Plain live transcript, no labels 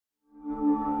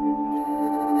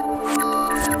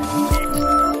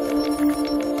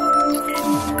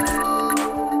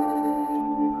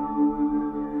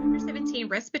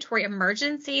Respiratory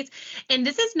Emergencies. And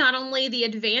this is not only the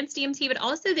advanced EMT, but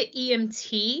also the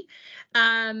EMT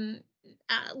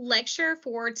lecture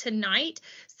for tonight.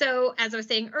 So as I was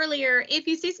saying earlier, if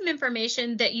you see some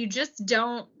information that you just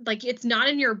don't, like it's not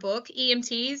in your book,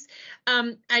 EMTs,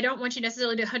 I don't want you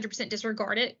necessarily to 100%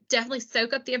 disregard it. Definitely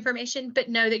soak up the information, but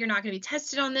know that you're not going to be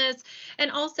tested on this.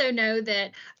 And also know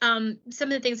that some of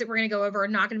the things that we're going to go over are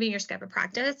not going to be in your scope of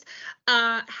practice.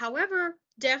 However,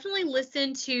 definitely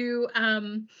listen to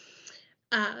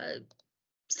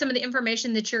some of the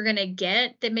information that you're going to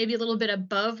get that may be a little bit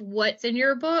above what's in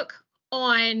your book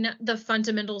on the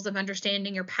fundamentals of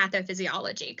understanding your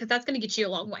pathophysiology, because that's going to get you a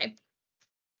long way.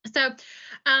 So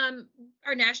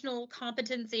our national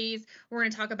competencies, we're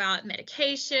going to talk about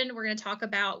medication. We're going to talk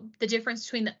about the difference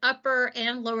between the upper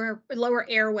and lower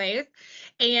airways.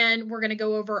 And we're going to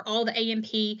go over all the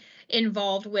AMP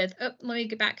involved with, let me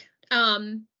get back.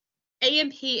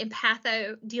 AMP and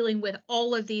patho dealing with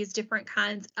all of these different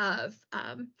kinds of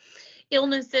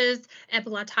illnesses,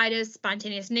 epiglottitis,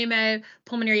 spontaneous pneumo,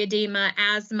 pulmonary edema,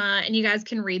 asthma, and you guys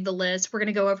can read the list. We're going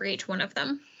to go over each one of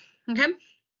them. Okay.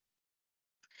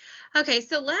 Okay,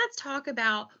 so let's talk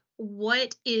about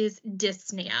what is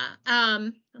dyspnea.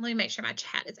 Let me make sure my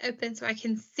chat is open so I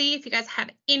can see if you guys have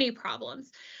any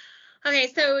problems.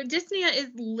 Okay, so dyspnea is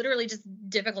literally just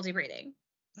difficulty breathing.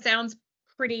 Sounds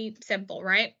pretty simple,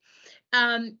 right?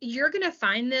 You're going to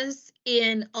find this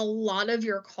in a lot of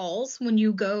your calls when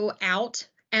you go out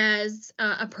as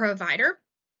a provider,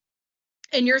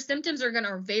 and your symptoms are going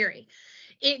to vary.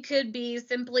 It could be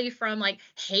simply from like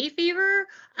hay fever,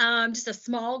 just a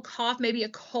small cough, maybe a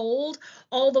cold,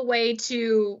 all the way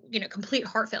to, complete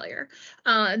heart failure.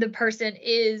 The person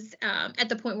is at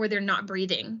the point where they're not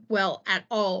breathing well at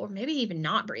all, or maybe even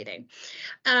not breathing.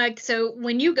 So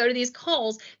when you go to these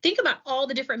calls, think about all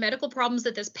the different medical problems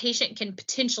that this patient can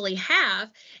potentially have,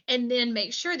 and then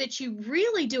make sure that you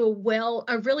really do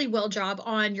a really well job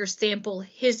on your sample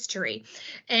history.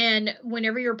 And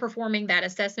whenever you're performing that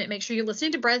assessment, make sure you're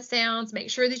listening to breath sounds, make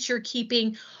sure that you're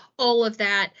keeping all of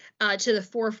that to the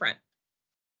forefront.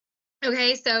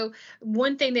 Okay, so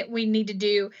one thing that we need to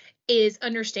do is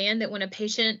understand that when a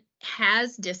patient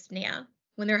has dyspnea,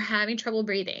 when they're having trouble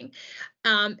breathing,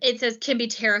 it says can be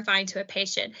terrifying to a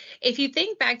patient. If you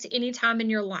think back to any time in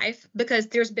your life, because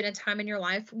there's been a time in your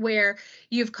life where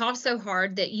you've coughed so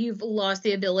hard that you've lost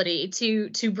the ability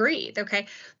to breathe, okay?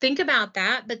 Think about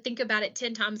that, but think about it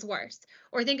 10 times worse.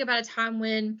 Or think about a time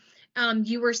when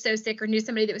you were so sick or knew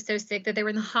somebody that was so sick that they were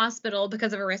in the hospital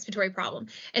because of a respiratory problem,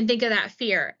 and think of that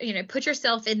fear. Put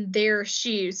yourself in their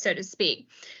shoes, so to speak,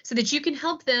 so that you can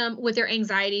help them with their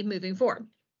anxiety moving forward.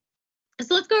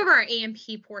 So let's go over our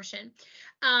AMP portion.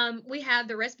 We have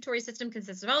the respiratory system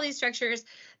consists of all these structures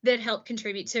that help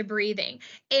contribute to breathing.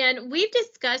 And we've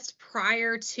discussed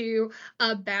prior to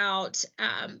about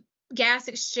gas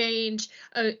exchange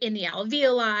in the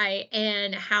alveoli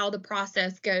and how the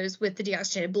process goes with the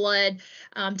deoxygenated blood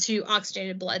to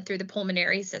oxygenated blood through the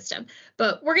pulmonary system.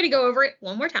 But we're going to go over it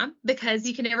one more time because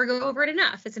you can never go over it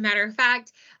enough. As a matter of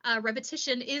fact,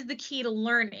 repetition is the key to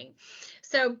learning.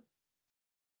 So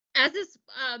as this,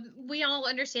 we all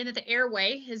understand that the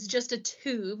airway is just a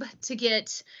tube to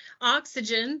get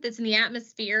oxygen that's in the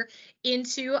atmosphere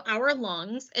into our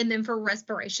lungs, and then for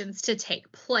respirations to take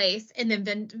place, and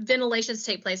then ventilations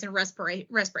take place and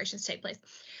respirations take place.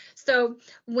 So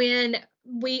when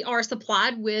we are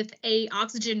supplied with a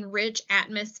oxygen-rich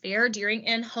atmosphere during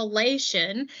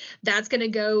inhalation, that's going to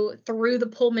go through the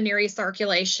pulmonary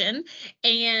circulation,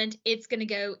 and it's going to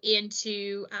go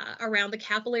into around the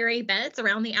capillary beds,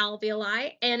 around the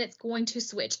alveoli, and it's going to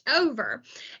switch over.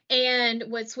 And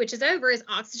what switches over is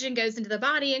oxygen goes into the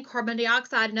body, and carbon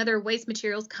dioxide and other waste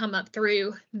materials come up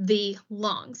through the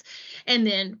lungs, and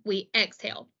then we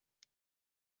exhale.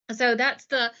 So that's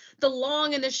the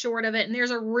long and the short of it. And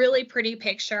there's a really pretty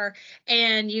picture,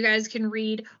 and you guys can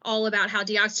read all about how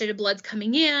deoxygenated blood's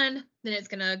coming in, then it's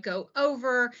going to go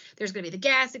over. There's going to be the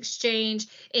gas exchange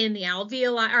in the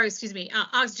alveoli, or excuse me,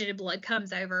 oxygenated blood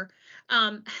comes over.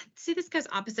 See, this goes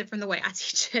opposite from the way I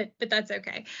teach it, but that's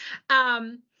okay.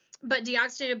 But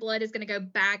deoxygenated blood is going to go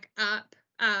back up,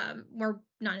 or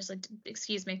not necessarily,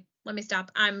 excuse me, let me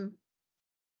stop. I'm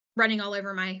running all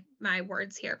over my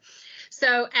words here.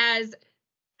 So as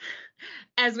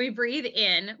we breathe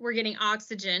in, we're getting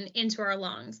oxygen into our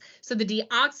lungs. So the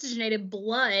deoxygenated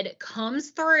blood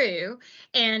comes through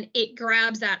and it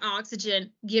grabs that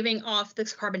oxygen, giving off the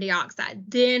carbon dioxide.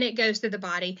 Then it goes through the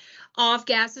body, off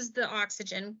gases the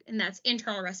oxygen, and that's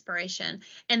internal respiration.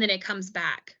 And then it comes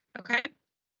back. Okay.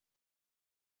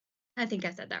 I think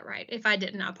I said that right. If I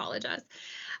didn't, I apologize.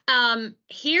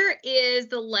 Here is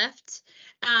the left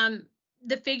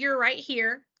the figure right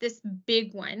here, this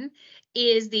big one,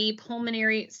 is the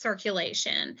pulmonary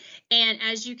circulation. And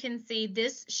as you can see,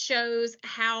 this shows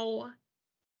how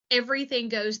everything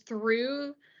goes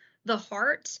through the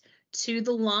heart to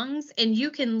the lungs. And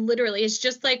you can literally, it's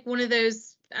just like one of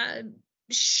those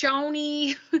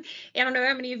Shoney. I don't know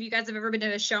how many of you guys have ever been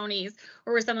to a Shoney's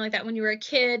or something like that when you were a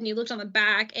kid and you looked on the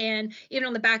back, and even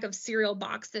on the back of cereal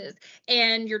boxes,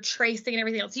 and you're tracing and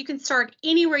everything else. You can start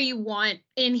anywhere you want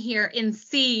in here and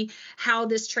see how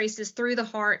this traces through the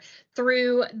heart,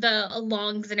 through the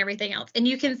lungs and everything else. And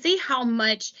you can see how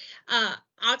much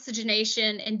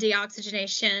oxygenation and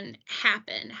deoxygenation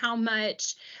happen, how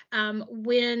much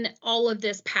when all of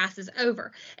this passes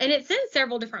over. And it's in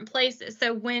several different places.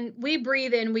 So when we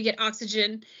breathe in, we get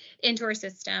oxygen into our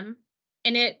system,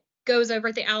 and it goes over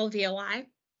at the alveoli.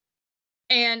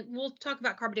 And we'll talk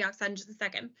about carbon dioxide in just a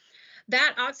second.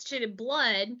 That oxygenated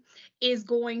blood is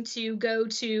going to go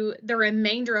to the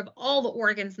remainder of all the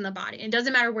organs in the body. It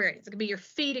doesn't matter where it is. It could be your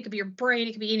feet, it could be your brain,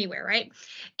 it could be anywhere, right?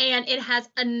 And it has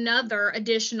another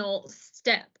additional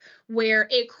step where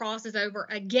it crosses over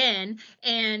again.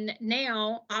 And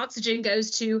now oxygen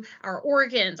goes to our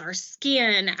organs, our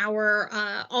skin, our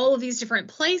all of these different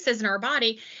places in our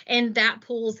body. And that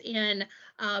pulls in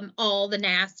all the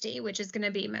nasty, which is going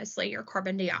to be mostly your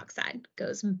carbon dioxide,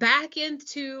 goes back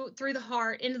through the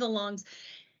heart, into the lungs,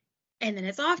 and then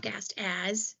it's off-gassed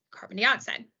as carbon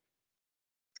dioxide.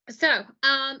 So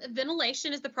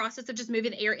ventilation is the process of just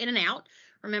moving air in and out.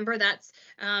 Remember, that's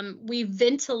we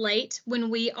ventilate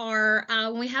when we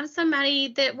have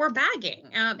somebody that we're bagging,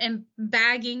 and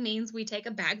bagging means we take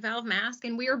a bag valve mask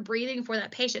and we are breathing for that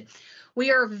patient.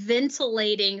 We are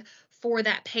ventilating for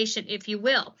that patient, if you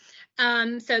will.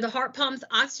 So the heart pumps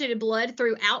oxygenated blood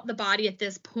throughout the body at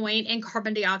this point, and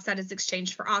carbon dioxide is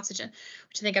exchanged for oxygen,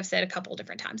 which I think I've said a couple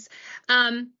different times.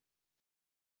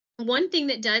 One thing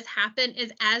that does happen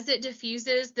is as it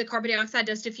diffuses, the carbon dioxide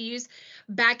does diffuse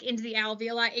back into the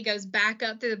alveoli. It goes back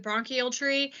up through the bronchial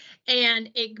tree, and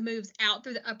it moves out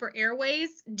through the upper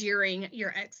airways during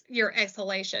your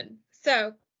exhalation.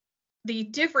 So the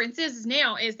difference is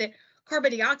that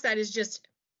carbon dioxide is just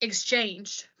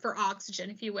exchanged for oxygen,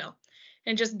 if you will,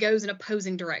 and just goes in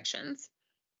opposing directions.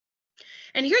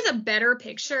 And here's a better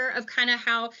picture of kind of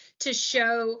how to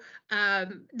show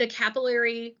the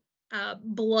capillary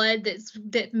blood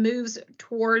that moves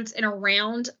towards and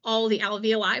around all the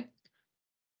alveoli,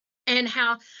 and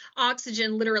how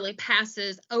oxygen literally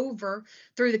passes over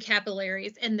through the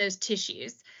capillaries and those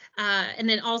tissues. And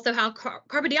then also how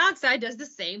carbon dioxide does the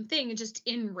same thing, just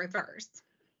in reverse.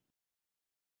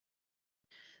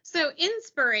 So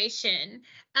inspiration,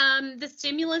 the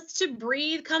stimulus to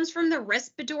breathe comes from the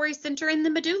respiratory center in the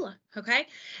medulla, okay?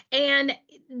 And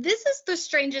this is the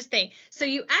strangest thing. So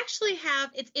you actually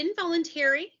it's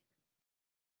involuntary,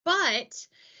 but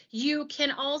you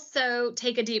can also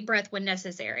take a deep breath when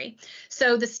necessary.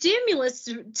 So the stimulus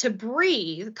to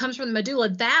breathe comes from the medulla.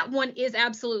 That one is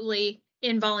absolutely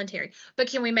involuntary, but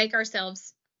can we make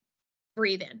ourselves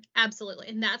breathe in? Absolutely.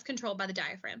 And that's controlled by the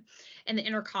diaphragm and the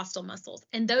intercostal muscles.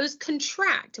 And those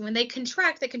contract. And when they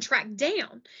contract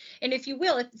down. And if you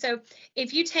will,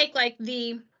 if you take like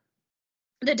the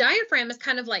diaphragm is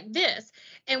kind of like this,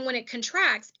 and when it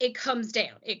contracts, it comes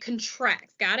down. It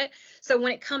contracts. Got it? So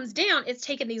when it comes down, it's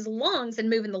taking these lungs and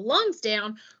moving the lungs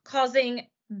down, causing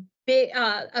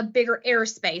a bigger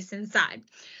airspace inside.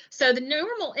 So the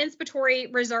normal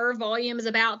inspiratory reserve volume is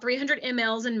about 300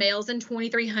 mLs in males and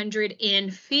 2,300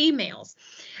 in females.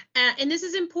 And this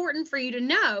is important for you to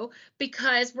know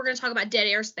because we're going to talk about dead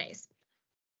airspace.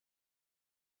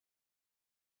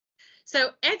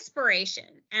 So expiration,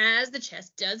 as the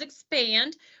chest does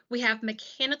expand, we have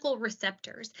mechanical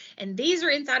receptors, and these are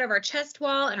inside of our chest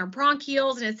wall and our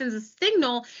bronchioles, and it sends a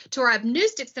signal to our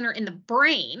apneustic center in the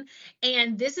brain,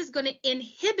 and this is going to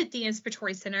inhibit the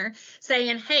inspiratory center,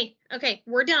 saying, hey, okay,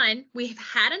 we're done. We've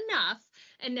had enough.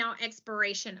 And now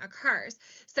expiration occurs.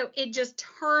 So it just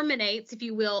terminates, if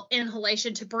you will,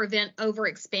 inhalation to prevent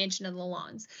overexpansion of the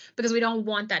lungs, because we don't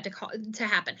want that to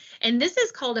happen. And this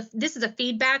is a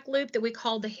feedback loop that we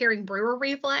call the Herring-Brewer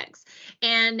reflex,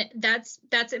 and that's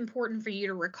important for you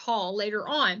to recall later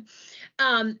on.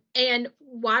 And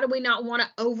why do we not want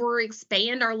to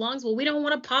overexpand our lungs? Well, we don't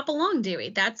want to pop a lung, do we?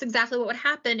 That's exactly what would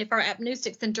happen if our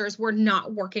apneustic centers were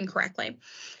not working correctly.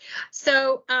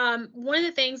 So one of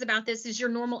the things about this is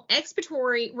your normal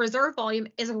expiratory reserve volume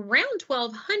is around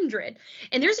 1,200,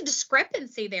 and there's a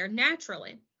discrepancy there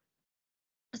naturally.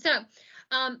 So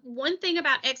one thing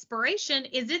about expiration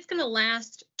is it's going to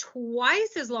last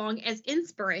twice as long as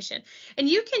inspiration. And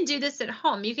you can do this at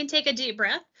home. You can take a deep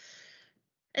breath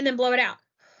and then blow it out.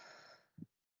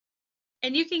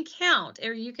 And you can count,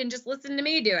 or you can just listen to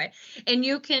me do it, and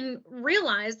you can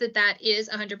realize that that is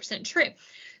 100% true.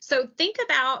 So think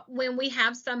about when we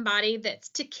have somebody that's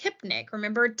tachypnic.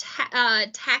 Remember,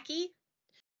 tachy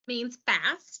means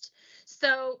fast.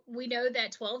 So we know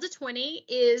that 12 to 20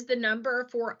 is the number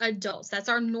for adults. That's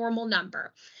our normal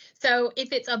number. So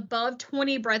if it's above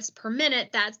 20 breaths per minute,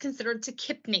 that's considered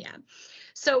tachypnea.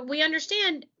 So we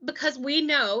understand, because we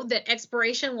know that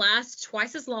expiration lasts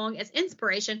twice as long as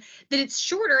inspiration, that it's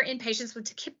shorter in patients with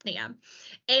tachypnea.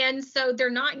 And so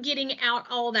they're not getting out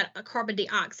all that carbon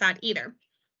dioxide either.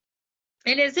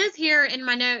 And it says here in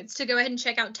my notes to go ahead and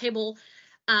check out tables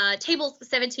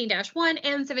 17-1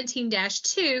 and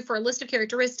 17-2 for a list of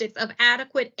characteristics of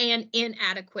adequate and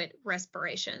inadequate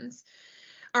respirations,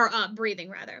 or breathing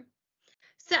rather.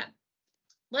 So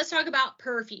let's talk about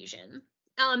perfusion.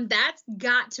 That's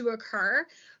got to occur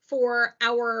for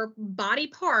our body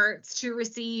parts to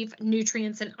receive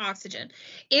nutrients and oxygen.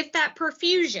 If that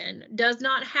perfusion does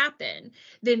not happen,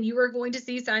 then you are going to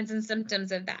see signs and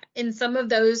symptoms of that. And some of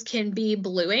those can be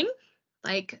bluing,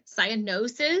 like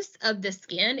cyanosis of the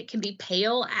skin. It can be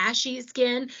pale, ashy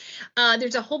skin.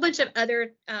 There's a whole bunch of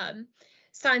other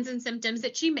signs and symptoms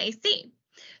that you may see.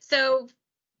 So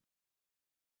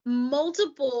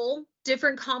multiple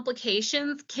different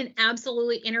complications can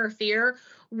absolutely interfere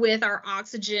with our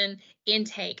oxygen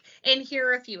intake. And here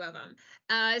are a few of them.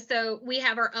 So we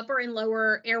have our upper and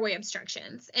lower airway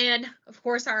obstructions. And of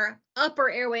course, our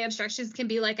upper airway obstructions can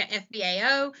be like a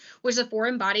FBAO, which is a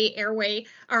foreign body airway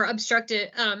or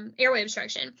obstructed airway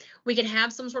obstruction. We can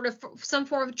have some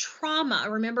form of trauma.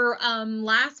 Remember,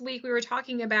 last week we were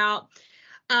talking about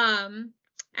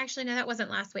actually, no, that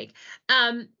wasn't last week.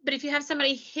 But if you have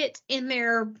somebody hit in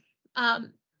their,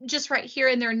 just right here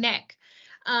in their neck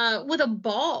with a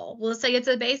ball, let's say it's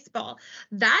a baseball,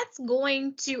 that's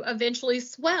going to eventually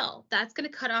swell. That's going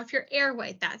to cut off your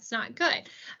airway. That's not good.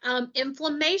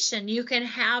 Inflammation, you can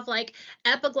have like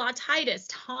epiglottitis,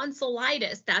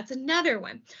 tonsillitis. That's another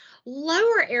one.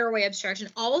 Lower airway obstruction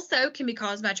also can be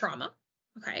caused by trauma.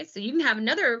 Okay, so you can have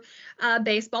another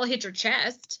baseball hit your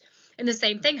chest and the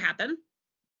same thing happen.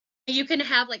 You can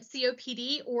have like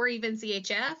COPD or even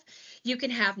CHF. You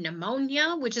can have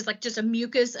pneumonia, which is like just a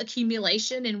mucus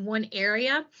accumulation in one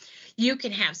area. You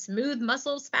can have smooth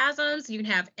muscle spasms. You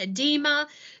can have edema.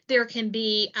 There can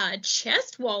be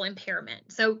chest wall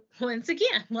impairment. So once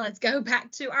again, let's go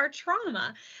back to our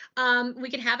trauma. We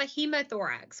can have a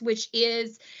hemothorax, which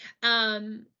is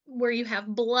where you have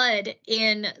blood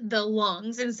in the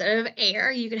lungs instead of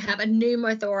air. You can have a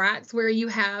pneumothorax where you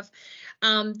have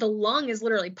the lung is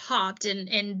literally popped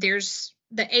and there's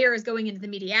the air is going into the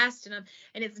mediastinum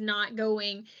and it's not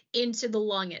going into the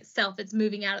lung itself. It's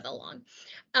moving out of the lung.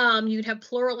 You could have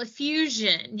pleural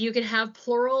effusion. You could have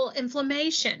pleural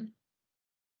inflammation.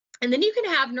 And then you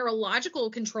can have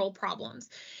neurological control problems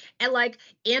and like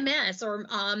MS or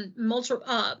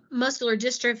muscular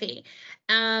dystrophy.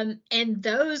 And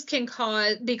those can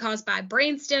be caused by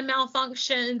brainstem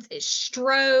malfunctions,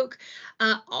 stroke,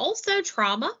 also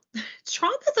trauma.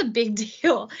 Trauma is a big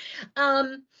deal.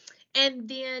 And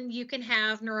then you can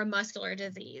have neuromuscular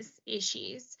disease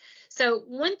issues. So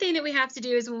one thing that we have to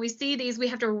do is when we see these, we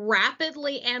have to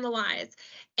rapidly analyze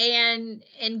and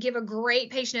give a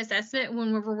great patient assessment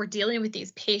whenever we're dealing with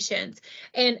these patients.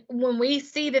 And when we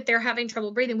see that they're having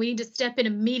trouble breathing, we need to step in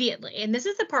immediately. And this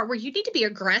is the part where you need to be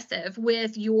aggressive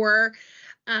with your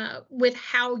with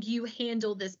how you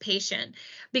handle this patient,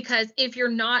 because if you're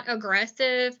not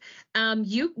aggressive,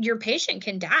 your patient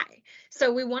can die.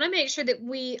 So we want to make sure that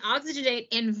we oxygenate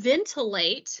and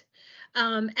ventilate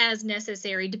as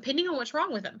necessary, depending on what's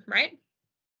wrong with them, right?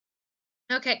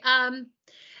 Okay.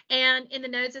 And in the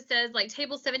notes, it says like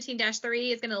table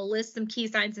 17-3 is going to list some key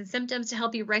signs and symptoms to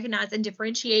help you recognize and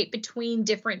differentiate between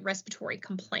different respiratory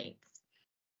complaints.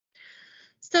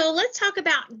 So let's talk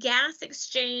about gas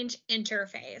exchange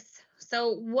interface.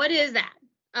 So what is that?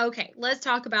 Okay, let's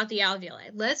talk about the alveoli.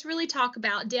 Let's really talk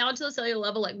about down to the cellular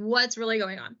level, like what's really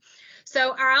going on.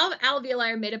 So our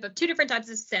alveoli are made up of two different types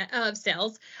of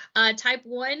cells. Type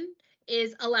 1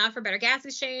 is allowed for better gas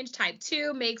exchange. Type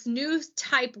 2 makes new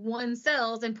type 1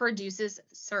 cells and produces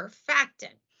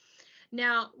surfactant.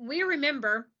 Now, we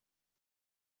remember,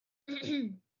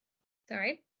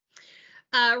 sorry.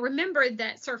 Remember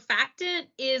that surfactant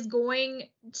is going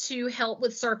to help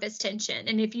with surface tension.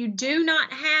 And if you do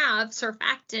not have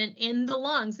surfactant in the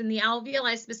lungs, in the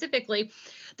alveoli specifically,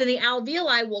 then the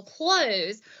alveoli will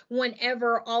close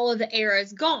whenever all of the air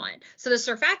is gone. So the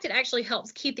surfactant actually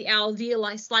helps keep the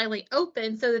alveoli slightly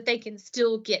open so that they can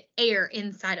still get air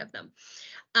inside of them.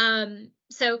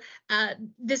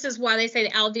 This is why they say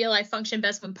the alveoli function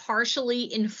best when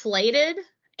partially inflated.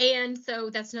 And so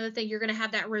that's another thing. You're going to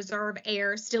have that reserve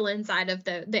air still inside of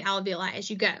the alveoli as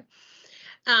you go.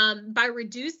 By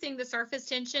reducing the surface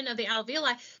tension of the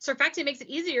alveoli, surfactant makes it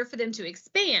easier for them to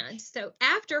expand. So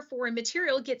after foreign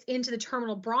material gets into the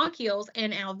terminal bronchioles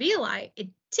and alveoli, it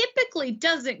typically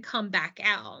doesn't come back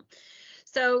out.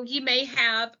 So you may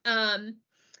have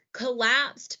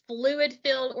collapsed,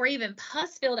 fluid-filled, or even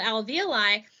pus-filled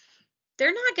alveoli.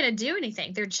 They're not going to do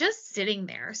anything. They're just sitting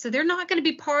there. So they're not going to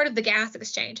be part of the gas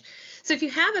exchange. So if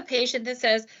you have a patient that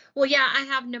says, well, yeah, I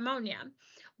have pneumonia,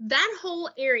 that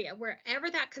whole area, wherever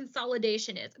that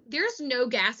consolidation is, there's no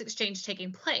gas exchange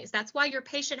taking place. That's why your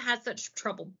patient has such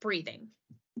trouble breathing.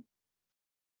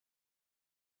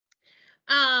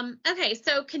 Okay,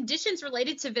 so conditions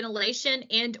related to ventilation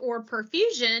and or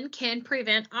perfusion can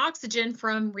prevent oxygen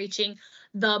from reaching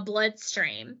the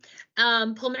bloodstream.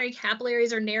 Pulmonary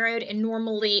capillaries are narrowed and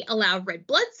normally allow red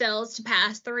blood cells to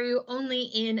pass through only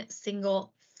in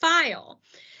single file.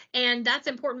 And that's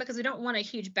important because we don't want a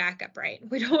huge backup, right?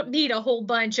 We don't need a whole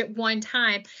bunch at one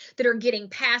time that are getting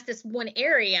past this one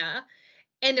area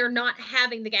and they're not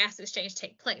having the gas exchange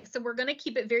take place. So we're going to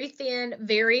keep it very thin,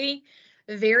 very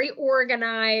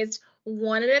organized,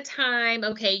 one at a time.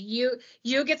 Okay, you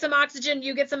get some oxygen,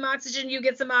 you get some oxygen, you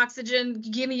get some oxygen,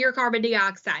 give me your carbon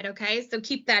dioxide. Okay, so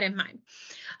keep that in mind.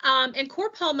 And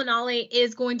cor pulmonale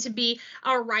is going to be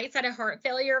our right-sided heart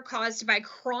failure caused by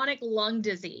chronic lung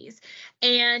disease.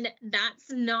 And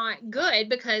that's not good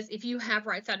because if you have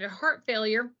right-sided heart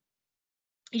failure,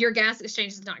 your gas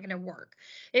exchange is not going to work.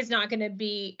 It's not going to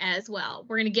be as well.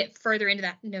 We're going to get further into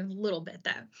that in a little bit,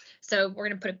 though. So we're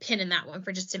going to put a pin in that one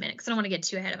for just a minute because I don't want to get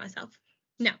too ahead of myself.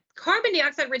 Now, carbon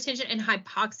dioxide retention and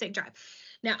hypoxic drive.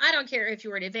 Now, I don't care if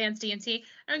you're an advanced EMT.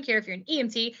 I don't care if you're an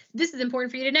EMT. This is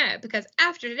important for you to know because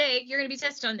after today, you're going to be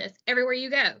tested on this everywhere you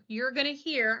go. You're going to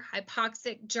hear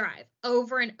hypoxic drive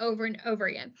over and over and over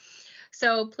again.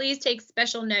 So please take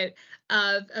special note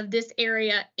of this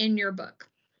area in your book.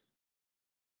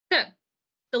 So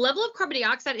the level of carbon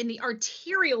dioxide in the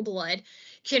arterial blood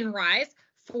can rise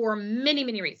for many,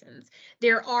 many reasons.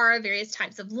 There are various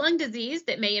types of lung disease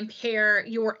that may impair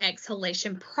your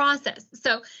exhalation process.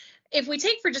 So if we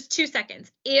take for just 2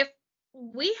 seconds, if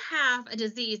we have a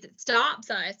disease that stops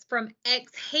us from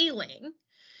exhaling,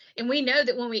 and we know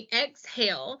that when we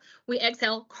exhale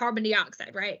carbon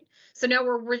dioxide, right? So now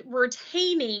we're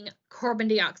retaining carbon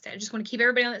dioxide. I just want to keep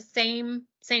everybody on that same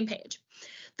page.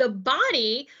 The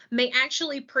body may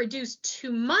actually produce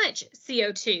too much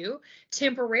CO2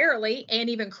 temporarily and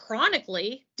even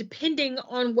chronically, depending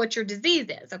on what your disease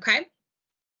is, okay?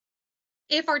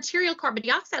 If arterial carbon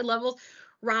dioxide levels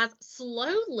rise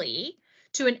slowly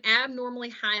to an abnormally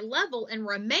high level and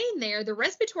remain there, the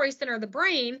respiratory center of the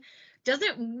brain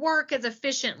doesn't work as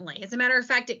efficiently. As a matter of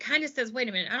fact, it kind of says, wait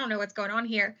a minute, I don't know what's going on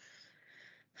here.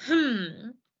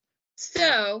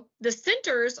 So the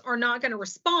centers are not going to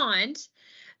respond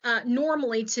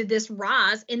normally to this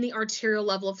rise in the arterial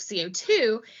level of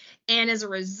CO2, and as a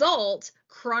result,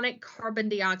 chronic carbon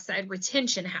dioxide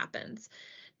retention happens.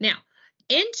 Now,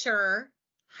 enter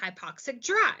hypoxic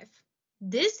drive.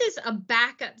 This is a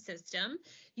backup system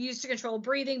used to control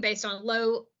breathing based on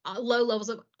low levels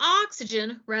of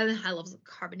oxygen rather than high levels of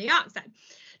carbon dioxide.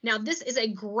 Now, this is a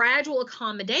gradual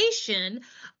accommodation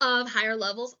of higher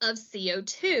levels of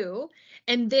CO2,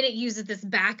 and then it uses this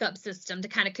backup system to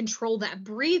kind of control that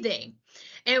breathing.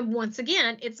 And once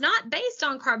again, it's not based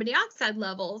on carbon dioxide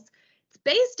levels, it's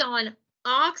based on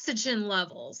oxygen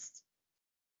levels.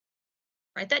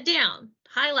 Write that down,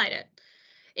 highlight it.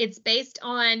 It's based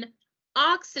on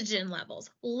oxygen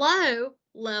levels, low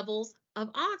levels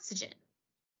of oxygen.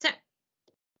 So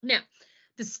now,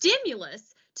 the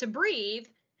stimulus to breathe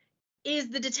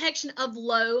is the detection of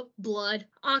low blood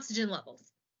oxygen levels.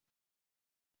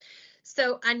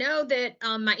 So I know that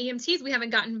my EMTs, we haven't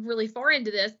gotten really far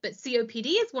into this, but COPD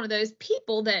is one of those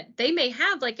people that they may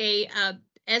have like a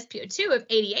SpO2 of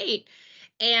 88,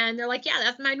 and they're like, yeah,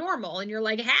 that's my normal. And you're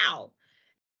like, how?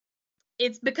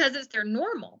 It's because it's their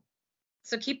normal.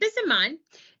 So keep this in mind.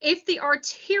 If the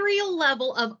arterial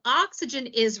level of oxygen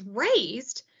is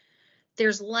raised,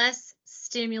 there's less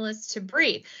stimulus to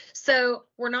breathe. So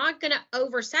we're not going to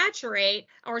oversaturate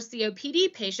our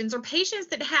COPD patients or patients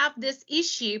that have this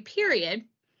issue, period,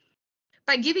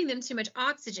 by giving them too much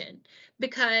oxygen,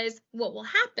 because what will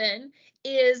happen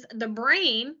is the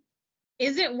brain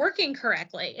isn't working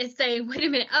correctly. It's saying, wait a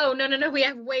minute, oh, no, we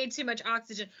have way too much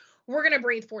oxygen. We're going to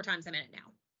breathe 4 times a minute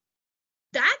now.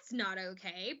 That's not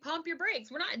okay. Pump your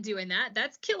brakes. We're not doing that.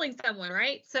 That's killing someone,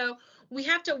 right? So we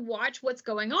have to watch what's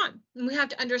going on. And we have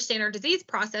to understand our disease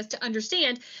process to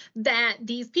understand that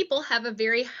these people have a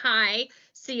very high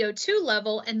CO2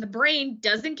 level and the brain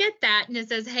doesn't get that. And it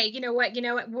says, hey, you know what?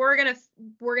 We're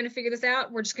gonna figure this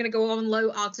out. We're just gonna go on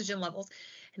low oxygen levels.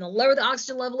 And the lower the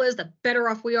oxygen level is, the better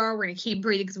off we are. We're gonna keep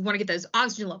breathing because we want to get those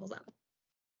oxygen levels up.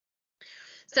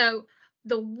 So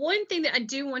the one thing that I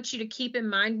do want you to keep in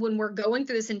mind when we're going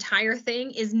through this entire thing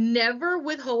is never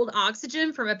withhold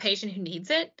oxygen from a patient who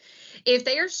needs it. If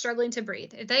they are struggling to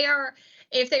breathe, if they are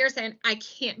saying, I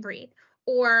can't breathe,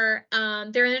 or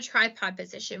they're in a tripod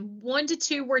position, 1 to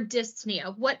 2 word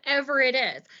dyspnea, whatever it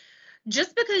is,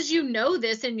 just because you know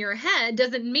this in your head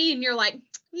doesn't mean you're like,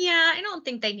 yeah, I don't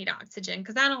think they need oxygen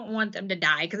because I don't want them to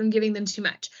die because I'm giving them too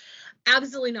much.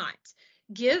 Absolutely not.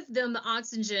 Give them the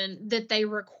oxygen that they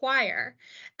require,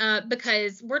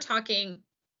 because we're talking,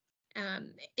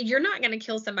 you're not going to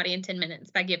kill somebody in 10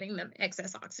 minutes by giving them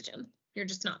excess oxygen. You're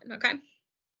just not, okay?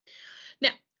 Now,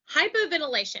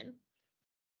 hypoventilation.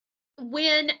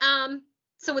 When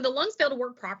the lungs fail to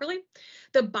work properly,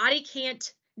 the body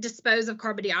can't dispose of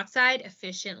carbon dioxide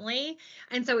efficiently,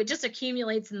 and so it just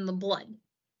accumulates in the blood.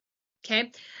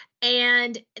 Okay,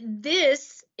 and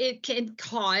it can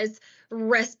cause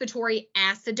respiratory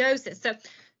acidosis. So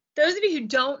those of you who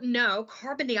don't know,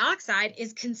 carbon dioxide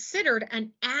is considered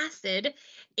an acid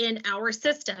in our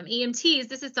system. EMTs,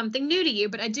 this is something new to you,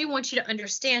 but I do want you to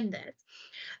understand this.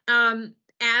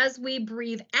 As we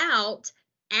breathe out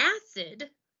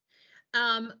acid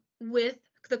with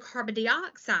the carbon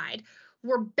dioxide,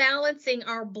 we're balancing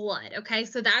our blood. Okay,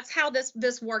 so that's how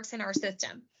this works in our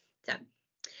system. So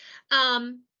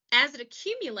as it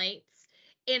accumulates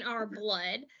in our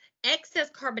blood, excess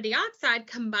carbon dioxide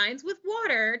combines with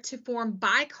water to form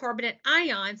bicarbonate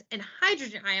ions and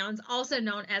hydrogen ions, also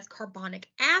known as carbonic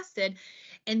acid,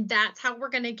 and that's how we're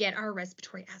going to get our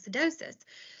respiratory acidosis.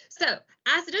 So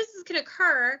acidosis can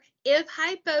occur if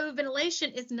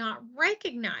hypoventilation is not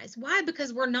recognized. Why?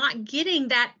 Because we're not getting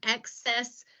that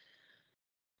excess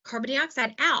carbon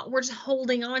dioxide out. We're just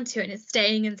holding on to it and it's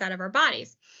staying inside of our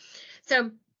bodies.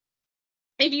 So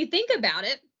if you think about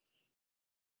it,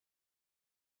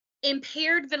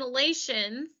 impaired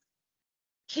ventilation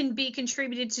can be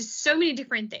contributed to so many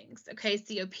different things. Okay,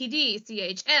 COPD,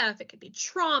 CHF, it could be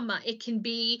trauma, it can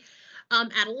be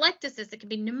atelectasis, it can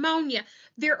be pneumonia.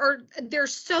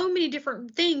 There's so many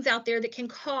different things out there that can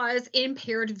cause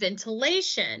impaired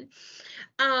ventilation.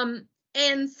 And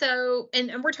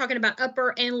we're talking about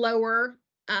upper and lower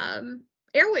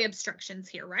airway obstructions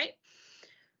here, right?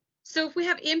 So if we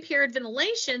have impaired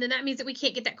ventilation, then that means that we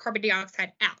can't get that carbon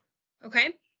dioxide out,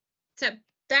 okay? So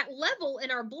that level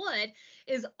in our blood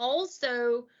is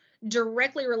also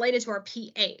directly related to our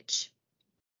pH.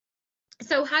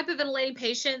 So hyperventilating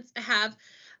patients have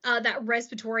that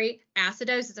respiratory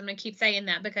acidosis. I'm going to keep saying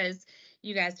that because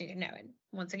you guys need to know it.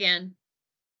 Once again,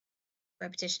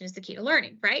 repetition is the key to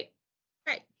learning, right?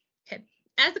 Right. Okay.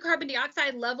 As the carbon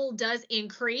dioxide level does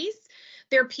increase,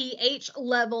 their pH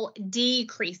level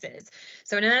decreases.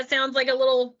 So now that sounds like a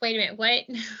little, wait a minute, what?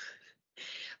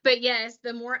 But yes,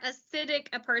 the more acidic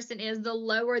a person is, the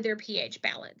lower their pH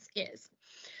balance is.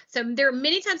 So there are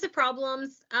many types of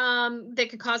problems that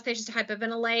could cause patients to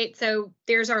hyperventilate. So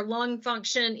there's our lung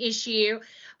function issue,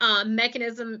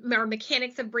 mechanism or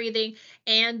mechanics of breathing,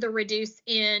 and the reduce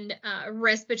in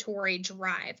respiratory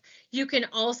drive. You can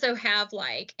also have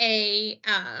like a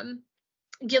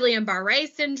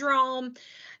Guillain-Barré syndrome.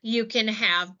 You can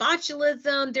have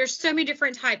botulism. There's so many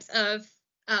different types of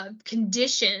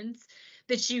conditions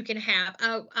that you can have.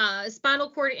 Spinal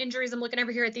cord injuries. I'm looking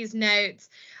over here at these notes.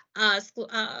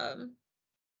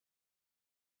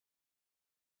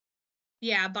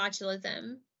 Yeah,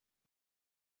 botulism.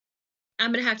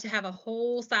 I'm going to have a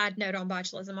whole side note on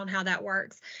botulism on how that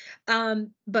works.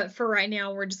 But for right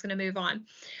now, we're just going to move on.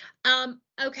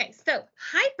 Okay, so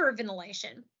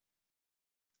hyperventilation.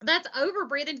 That's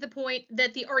overbreathing to the point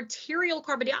that the arterial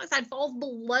carbon dioxide falls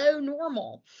below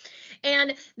normal.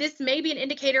 And this may be an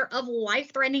indicator of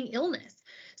life-threatening illness.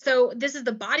 So this is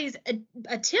the body's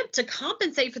attempt to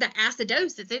compensate for the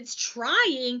acidosis. It's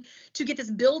trying to get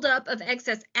this buildup of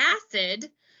excess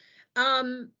acid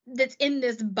that's in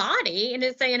this body, and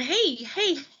it's saying,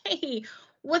 hey,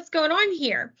 what's going on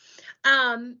here?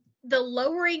 The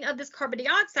lowering of this carbon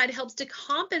dioxide helps to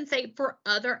compensate for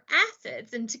other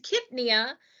acids, and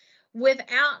tachypnea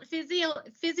without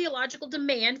physiological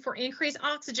demand for increased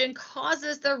oxygen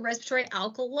causes the respiratory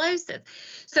alkalosis.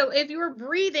 So if you're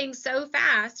breathing so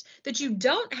fast that you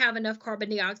don't have enough carbon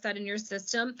dioxide in your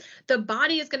system, the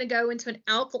body is going to go into an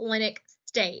alkalinic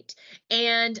state.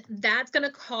 And that's going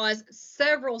to cause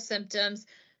several symptoms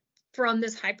from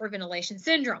this hyperventilation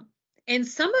syndrome. And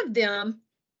some of them,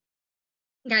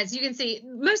 guys, you can see,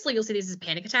 mostly you'll see these as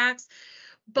panic attacks,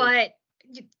 but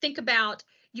you think about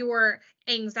your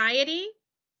anxiety,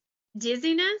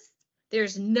 dizziness,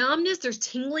 there's numbness, there's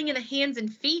tingling in the hands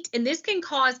and feet, and this can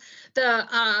cause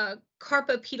the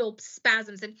carpopedal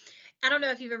spasms. And I don't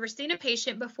know if you've ever seen a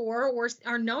patient before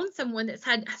or known someone that's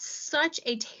had such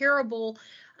a terrible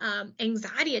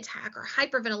anxiety attack or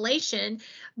hyperventilation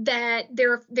that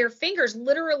their fingers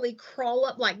literally crawl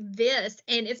up like this,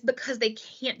 and it's because they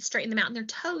can't straighten them out, and their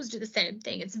toes do the same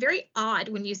thing. It's very odd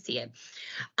when you see it.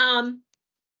 And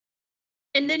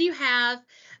then you have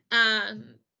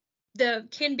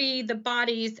the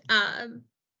body's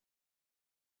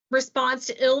response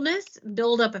to illness,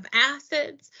 buildup of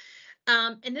acids,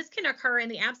 and this can occur in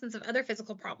the absence of other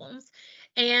physical problems.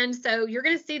 And so you're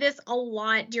going to see this a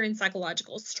lot during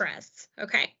psychological stress.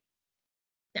 Okay.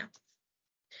 Now,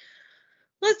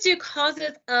 let's do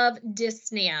causes of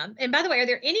dyspnea. And by the way, are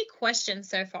there any questions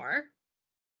so far?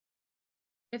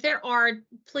 If there are,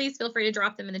 please feel free to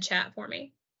drop them in the chat for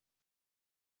me.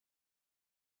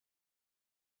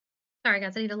 Sorry,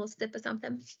 guys, I need a little sip of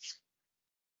something.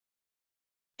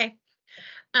 Okay.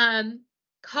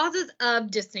 Causes of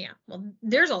dyspnea. Well,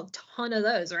 there's a ton of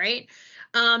those, right?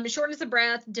 Shortness of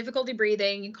breath, difficulty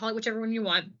breathing, you call it whichever one you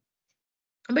want.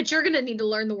 But you're going to need to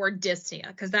learn the word dyspnea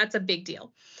because that's a big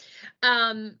deal.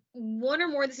 One or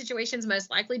more of the situations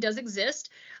most likely does exist.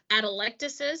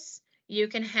 Atelectasis, you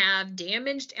can have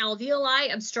damaged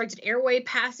alveoli, obstructed airway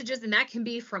passages, and that can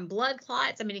be from blood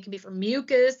clots. I mean, it can be from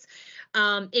mucus.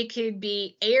 It could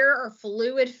be air or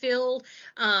fluid filled,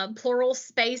 pleural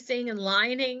spacing and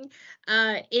lining.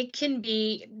 It can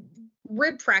be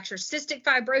rib fracture, cystic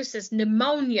fibrosis,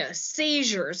 pneumonia,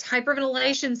 seizures,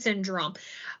 hyperventilation syndrome,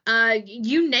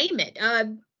 you name it,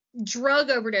 drug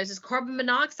overdoses, carbon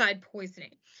monoxide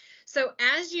poisoning. So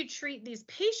as you treat these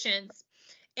patients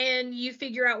and you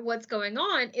figure out what's going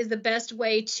on is the best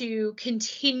way to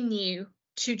continue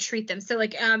to treat them. So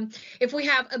like if we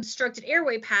have obstructed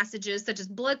airway passages such as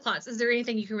blood clots, is there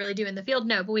anything you can really do in the field?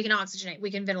 No, but we can oxygenate,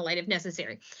 we can ventilate if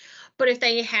necessary. But if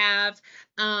they have,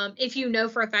 if you know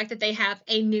for a fact that they have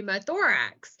a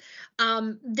pneumothorax,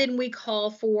 then we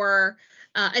call for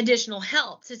additional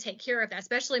help to take care of that,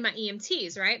 especially my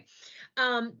EMTs, right?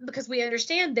 Because we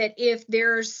understand that if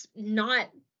there's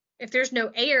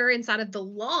no air inside of the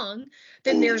lung,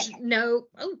 then there's no,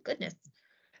 oh goodness.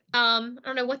 I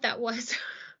don't know what that was.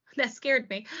 That scared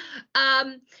me.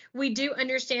 We do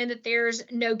understand that there's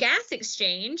no gas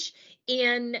exchange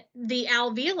in the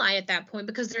alveoli at that point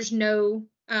because there's no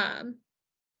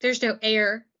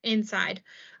air inside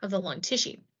of the lung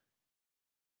tissue.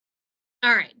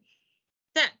 All right.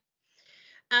 So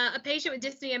a patient with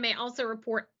dyspnea may also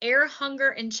report air hunger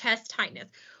and chest tightness.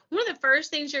 One of the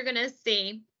first things you're going to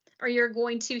see or you're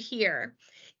going to hear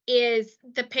is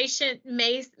the patient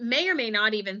may or may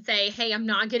not even say, hey, I'm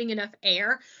not getting enough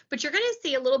air, but you're going to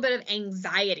see a little bit of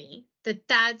anxiety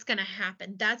that's going to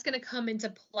happen. That's going to come into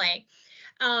play.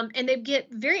 And they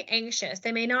get very anxious.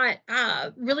 They may not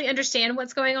really understand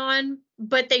what's going on,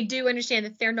 but they do understand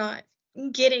that they're not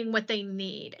getting what they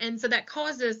need. And so that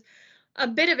causes a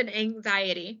bit of an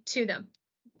anxiety to them.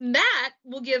 That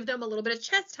will give them a little bit of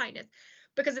chest tightness.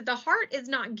 Because if the heart is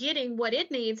not getting what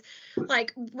it needs,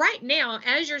 like right now,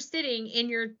 as you're sitting in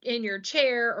your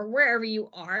chair or wherever you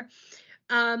are,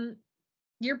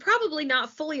 you're probably not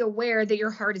fully aware that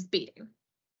your heart is beating.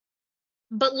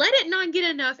 But let it not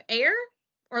get enough air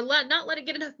or not let it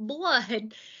get enough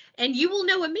blood, and you will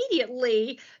know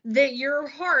immediately that your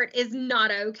heart is not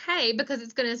okay because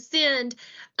it's going to send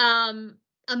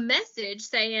a message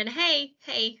saying, hey,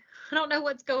 I don't know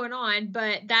what's going on,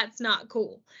 but that's not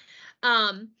cool.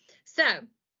 Hold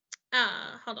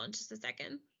on just a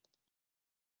second.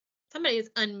 Somebody is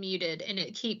unmuted and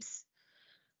it keeps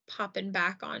popping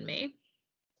back on me.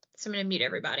 So I'm going to mute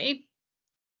everybody.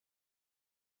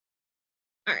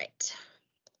 All right.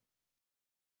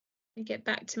 Let me get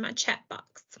back to my chat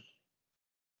box.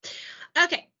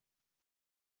 Okay.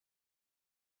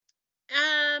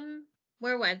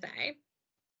 Where was I?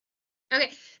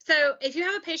 Okay, so if you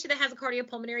have a patient that has a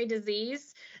cardiopulmonary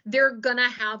disease, they're gonna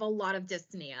have a lot of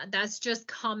dyspnea. That's just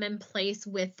commonplace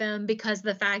with them because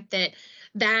the fact that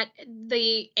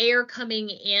the air coming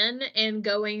in and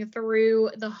going through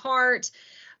the heart,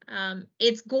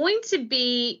 it's going to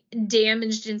be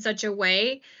damaged in such a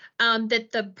way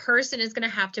that the person is going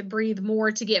to have to breathe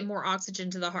more to get more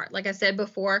oxygen to the heart. Like I said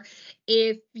before,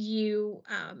 if you,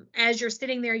 as you're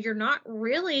sitting there, you're not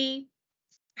really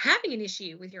having an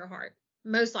issue with your heart.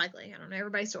 Most likely. I don't know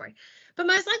everybody's story, but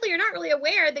most likely you're not really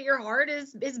aware that your heart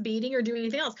is beating or doing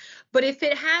anything else. But if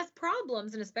it has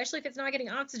problems, and especially if it's not getting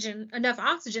enough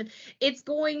oxygen, it's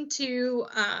going to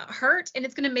hurt, and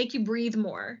it's going to make you breathe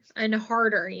more and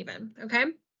harder even. Okay.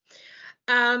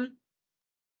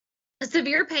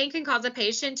 Severe pain can cause a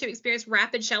patient to experience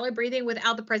rapid shallow breathing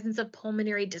without the presence of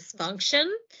pulmonary dysfunction.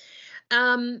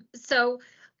 So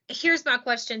here's my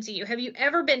question to you. Have you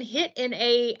ever been hit in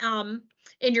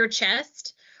in your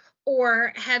chest,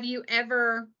 or have you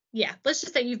ever, let's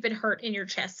just say you've been hurt in your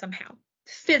chest somehow,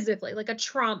 physically, like a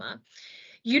trauma.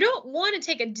 You don't want to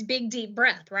take a big, deep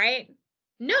breath, right?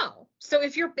 No. So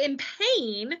if you're in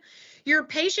pain, your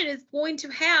patient is going to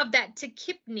have that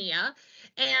tachypnea,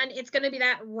 and it's going to be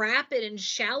that rapid and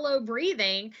shallow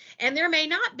breathing, and there may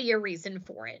not be a reason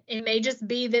for it. It may just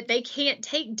be that they can't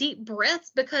take deep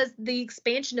breaths because the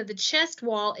expansion of the chest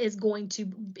wall is going to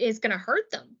hurt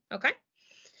them. Okay.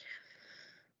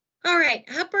 All right,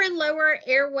 upper and lower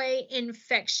airway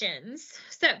infections.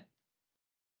 So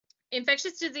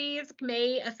infectious disease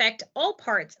may affect all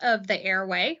parts of the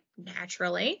airway,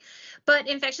 naturally, but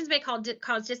infections may cause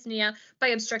dyspnea by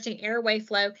obstructing airway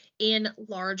flow in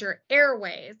larger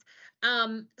airways.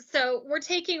 So we're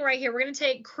taking right here, we're going to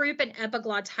take croup and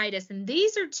epiglottitis, and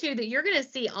these are two that you're going to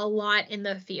see a lot in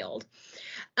the field.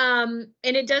 And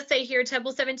it does say here,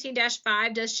 Table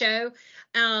 17-5 does show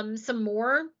some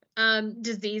more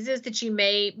diseases that you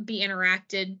may be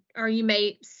interacted, or you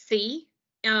may see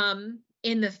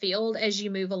in the field as you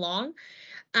move along.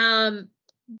 And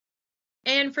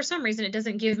for some reason, it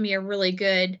doesn't give me a really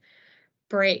good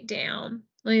breakdown.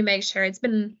 Let me make sure. It's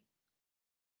been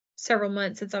several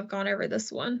months since I've gone over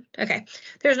this one. Okay,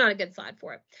 there's not a good slide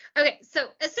for it. Okay, so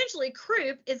essentially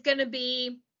croup is going to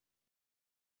be,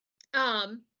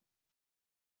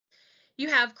 you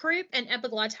have croup and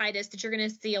epiglottitis that you're going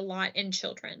to see a lot in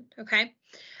children, okay?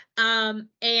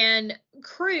 And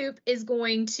croup is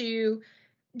going to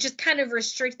just kind of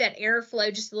restrict that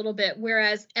airflow just a little bit,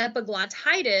 whereas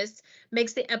epiglottitis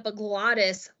makes the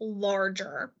epiglottis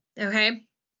larger, okay?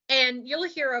 And you'll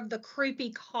hear of the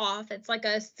croupy cough. It's like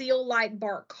a seal-like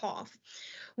bark cough.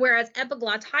 Whereas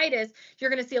epiglottitis, you're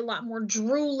going to see a lot more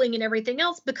drooling and everything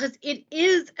else because it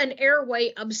is an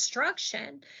airway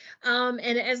obstruction. And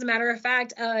as a matter of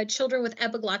fact, children with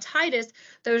epiglottitis,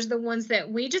 those are the ones that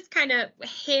we just kind of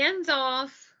hands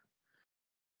off.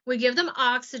 We give them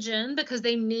oxygen because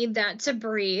they need that to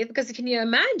breathe. Because can you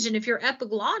imagine if your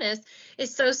epiglottis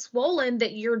is so swollen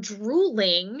that you're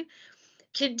drooling?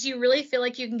 Do you really feel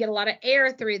like you can get a lot of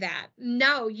air through that?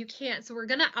 No, you can't. So we're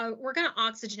gonna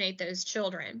oxygenate those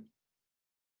children.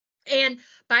 And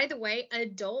by the way,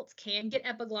 adults can get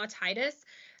epiglottitis.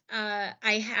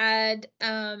 I've had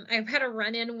a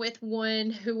run-in with one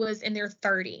who was in their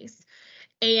 30s.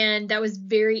 And that was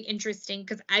very interesting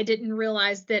because I didn't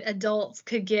realize that adults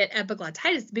could get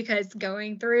epiglottitis, because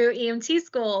going through EMT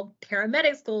school,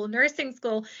 paramedic school, nursing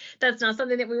school, that's not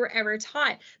something that we were ever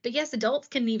taught. But yes, adults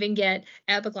can even get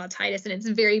epiglottitis, and it's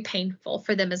very painful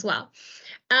for them as well.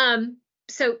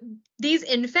 So these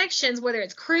infections, whether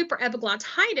it's croup or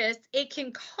epiglottitis, it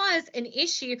can cause an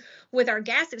issue with our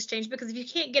gas exchange, because if you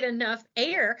can't get enough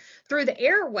air through the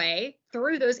airway,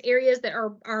 through those areas that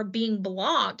are being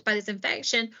blocked by this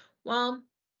infection, well,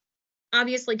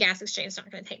 obviously gas exchange is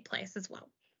not going to take place as well.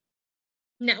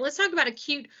 Now, let's talk about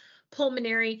acute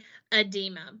pulmonary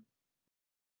edema.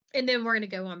 And then we're going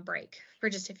to go on break for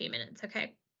just a few minutes,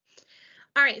 okay?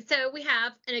 All right, so we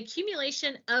have an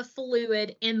accumulation of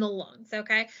fluid in the lungs,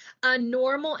 okay? A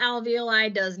normal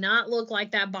alveoli does not look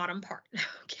like that bottom part,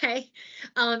 okay?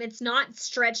 It's not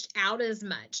stretched out as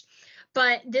much,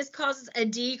 but this causes a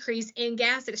decrease in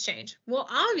gas exchange. Well,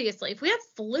 obviously, if we have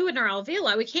fluid in our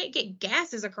alveoli, we can't get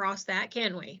gases across that,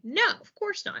 can we? No, of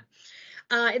course not.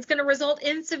 It's going to result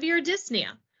in severe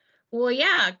dyspnea. Well,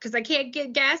 yeah, because I can't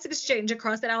get gas exchange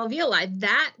across that alveoli.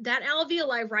 That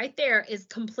alveoli right there is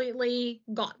completely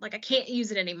gone. Like I can't use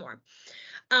it anymore.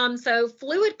 So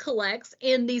fluid collects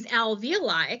in these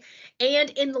alveoli and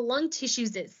in the lung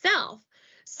tissues itself.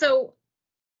 So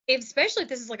especially if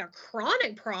this is like a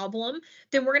chronic problem,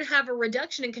 then we're going to have a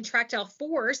reduction in contractile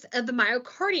force of the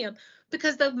myocardium,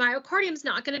 because the myocardium is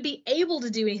not going to be able to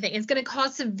do anything. It's going to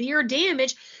cause severe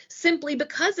damage simply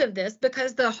because of this,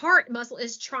 because the heart muscle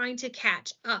is trying to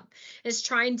catch up. It's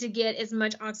trying to get as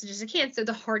much oxygen as it can, so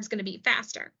the heart's going to beat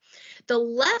faster. The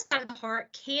left side of the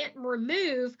heart can't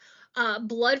remove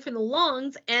blood from the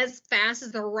lungs as fast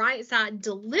as the right side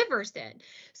delivers it.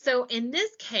 So in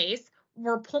this case,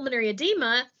 for pulmonary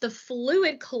edema, the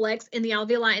fluid collects in the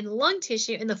alveoli and the lung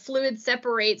tissue, and the fluid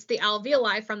separates the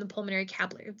alveoli from the pulmonary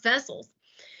capillary vessels.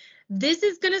 This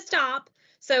is going to stop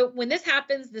So when this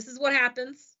happens, this is what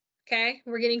happens. Okay,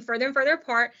 we're getting further and further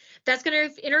apart. That's going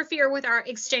to interfere with our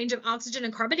exchange of oxygen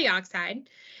and carbon dioxide.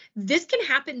 This can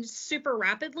happen super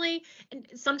rapidly, and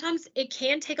sometimes it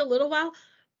can take a little while,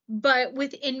 but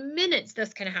within minutes,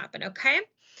 this can happen, okay?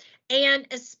 And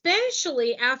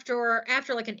especially after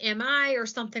like an MI or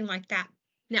something like that.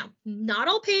 Now, not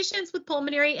all patients with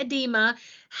pulmonary edema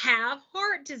have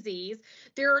heart disease.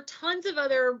 There are tons of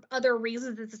other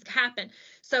reasons that this can happen.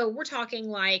 So we're talking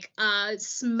like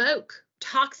smoke,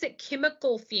 toxic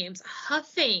chemical fumes,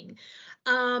 huffing,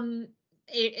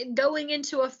 going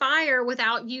into a fire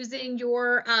without using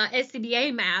your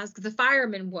SCBA mask, the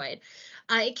fireman would.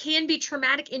 It can be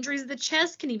traumatic injuries of the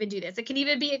chest can even do this. It can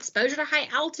even be exposure to high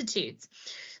altitudes.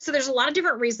 So there's a lot of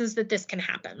different reasons that this can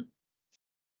happen.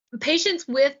 Patients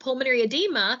with pulmonary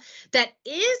edema that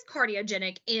is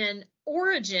cardiogenic in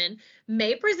origin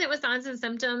may present with signs and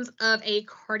symptoms of a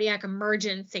cardiac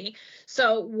emergency.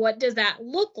 So what does that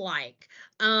look like?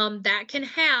 That can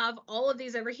have all of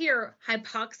these over here,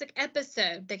 hypoxic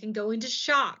episode. They can go into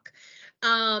shock.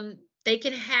 They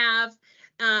can have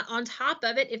on top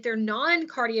of it, if they're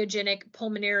non-cardiogenic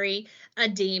pulmonary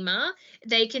edema,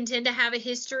 they can tend to have a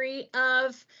history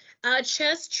of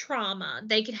chest trauma.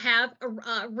 They could have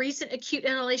a recent acute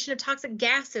inhalation of toxic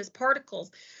gases, particles,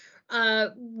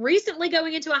 recently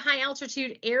going into a high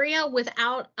altitude area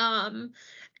without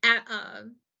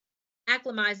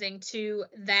acclimatizing to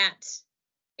that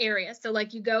area. So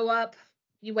like you go up,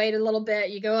 you wait a little bit,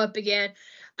 you go up again.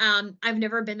 I've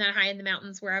never been that high in the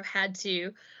mountains where I've had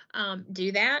to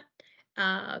do that.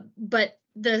 But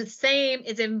the same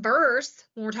is inverse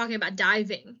when we're talking about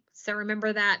diving. So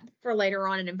remember that for later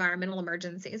on in environmental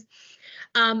emergencies.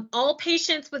 All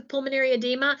patients with pulmonary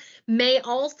edema may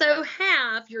also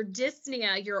have your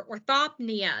dyspnea, your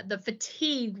orthopnea, the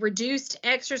fatigue, reduced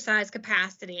exercise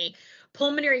capacity,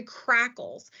 pulmonary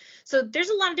crackles. So there's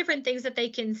a lot of different things that they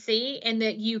can see and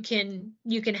that you can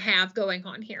have going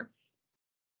on here.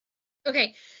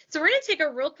 Okay, so we're going to take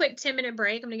a real quick 10-minute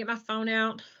break. I'm going to get my phone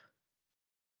out.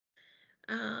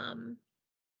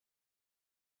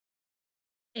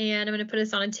 And I'm going to put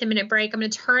us on a 10-minute break. I'm going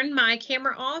to turn my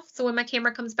camera off. So when my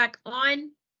camera comes back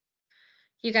on,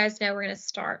 you guys know we're going to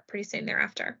start pretty soon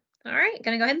thereafter. All right,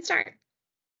 going to go ahead and start.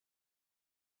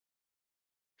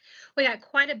 We got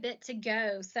quite a bit to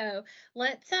go. So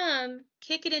let's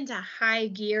kick it into high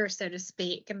gear, so to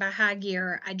speak. And by high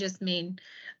gear, I just mean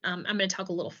I'm going to talk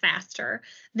a little faster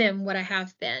than what I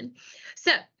have been.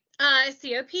 So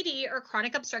COPD, or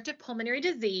chronic obstructive pulmonary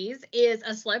disease, is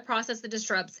a slow process that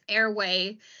disrupts the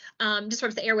airways and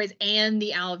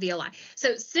the alveoli.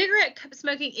 So cigarette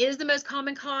smoking is the most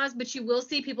common cause, but you will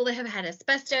see people that have had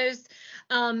asbestos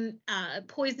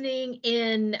poisoning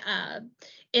in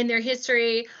their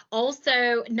history.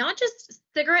 Also, not just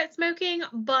cigarette smoking,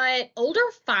 but older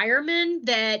firemen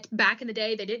that back in the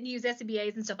day, they didn't use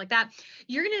SCBAs and stuff like that.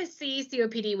 You're going to see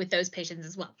COPD with those patients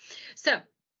as well. So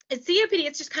COPD,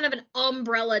 it's just kind of an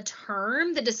umbrella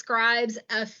term that describes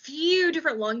a few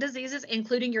different lung diseases,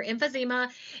 including your emphysema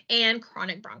and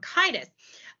chronic bronchitis,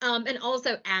 and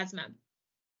also asthma.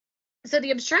 So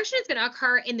the obstruction is going to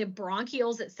occur in the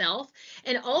bronchioles itself,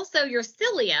 and also your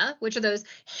cilia, which are those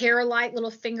hair-like,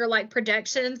 little finger-like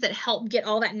projections that help get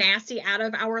all that nasty out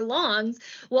of our lungs.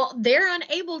 Well, they're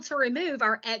unable to remove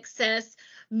our excess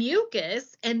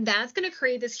mucus, and that's going to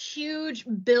create this huge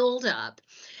buildup.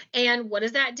 And what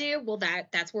does that do? Well,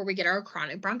 that's where we get our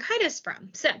chronic bronchitis from.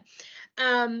 So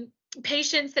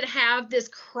patients that have this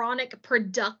chronic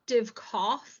productive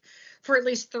cough for at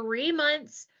least 3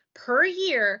 months per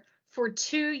year for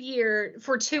 2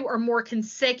 or more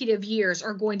consecutive years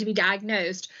are going to be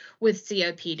diagnosed with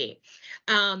COPD.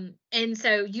 And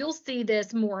so you'll see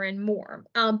this more and more,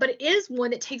 but it is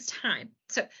one that takes time.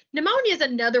 So pneumonia is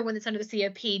another one that's under the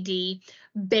COPD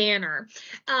banner.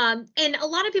 And a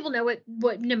lot of people know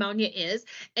what pneumonia is.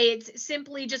 It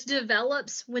simply just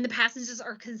develops when the passages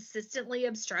are consistently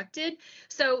obstructed.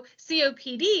 So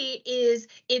COPD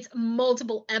it's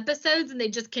multiple episodes and they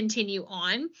just continue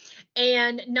on,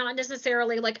 and not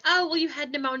necessarily like, oh, well, you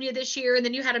had pneumonia this year and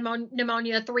then you had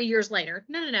pneumonia 3 years later.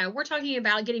 No. We're talking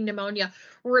about getting pneumonia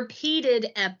repeated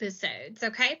episodes,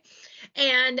 okay?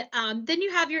 And then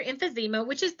you have your emphysema,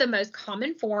 which is the most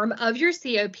common form of your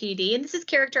COPD. And this is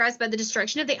characterized by the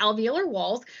destruction of the alveolar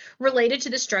walls related to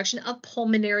the destruction of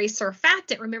pulmonary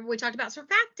surfactant. Remember, we talked about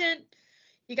surfactant.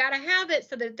 You got to have it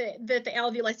so that the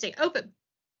alveoli stay open.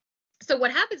 So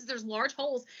what happens is there's large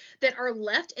holes that are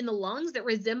left in the lungs that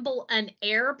resemble an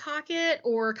air pocket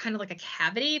or kind of like a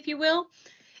cavity, if you will.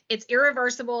 It's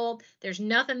irreversible. There's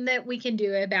nothing that we can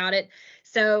do about it.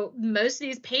 So most of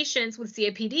these patients with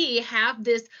COPD have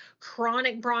this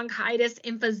chronic bronchitis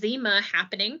emphysema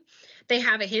happening. They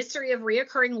have a history of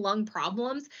reoccurring lung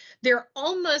problems. They're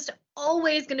almost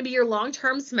always going to be your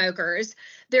long-term smokers.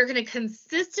 They're going to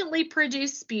consistently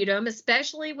produce sputum,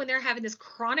 especially when they're having this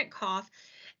chronic cough,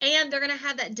 and they're going to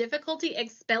have that difficulty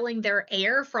expelling their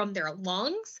air from their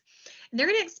lungs. And they're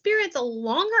going to experience a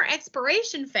longer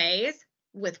expiration phase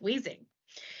with wheezing.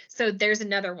 So there's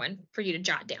another one for you to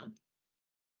jot down.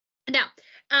 Now,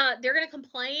 they're going to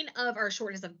complain of our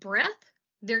shortness of breath.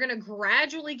 They're going to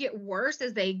gradually get worse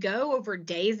as they go over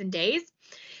days and days.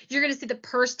 You're going to see the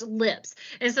pursed lips.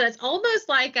 And so it's almost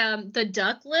like the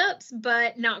duck lips,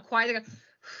 but not quite. They're gonna,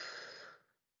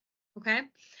 okay.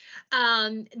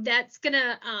 That's going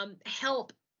to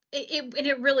help. And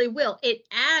it really will. It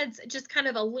adds just kind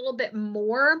of a little bit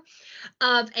more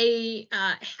of a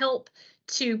help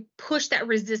to push that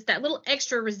little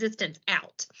extra resistance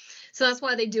out. So that's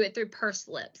why they do it through pursed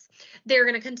lips. They're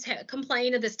going to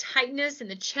complain of this tightness in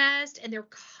the chest, and they're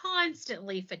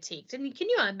constantly fatigued. And can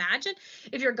you imagine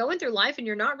if you're going through life and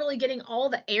you're not really getting all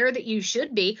the air that you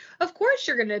should be? Of course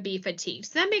you're going to be fatigued.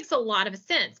 So that makes a lot of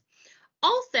sense.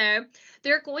 Also,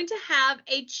 they're going to have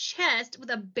a chest with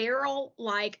a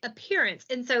barrel-like appearance.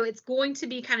 And so it's going to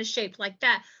be kind of shaped like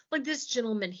that, like this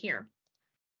gentleman here.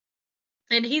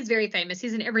 And he's very famous.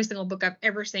 He's in every single book I've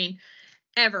ever seen,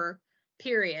 ever,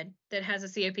 period, that has a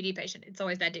COPD patient. It's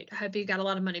always that dude. I hope he got a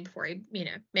lot of money before he,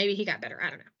 maybe he got better. I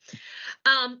don't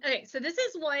know. Okay, so this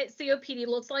is what COPD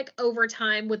looks like over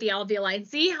time with the alveoli. And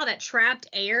see how that trapped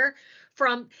air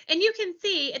and you can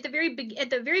see at the very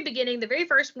beginning, the very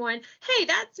first one, hey,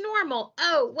 that's normal.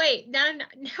 Oh, wait, now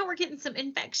we're getting some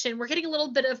infection. We're getting a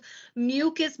little bit of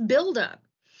mucus buildup.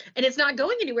 And it's not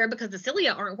going anywhere because the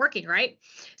cilia aren't working, right?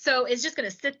 So it's just going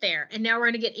to sit there. And now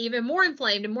we're going to get even more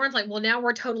inflamed and more inflamed. Well, now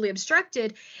we're totally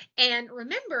obstructed. And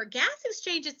remember, gas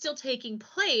exchange is still taking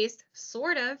place,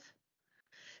 sort of.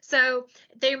 So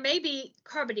there may be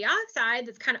carbon dioxide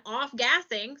that's kind of off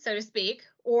gassing, so to speak,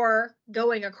 or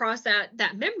going across that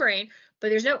membrane, but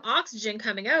there's no oxygen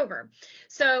coming over.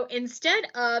 So instead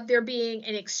of there being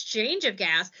an exchange of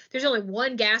gas, there's only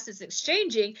one gas that's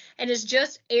exchanging, and it's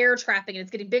just air trapping, and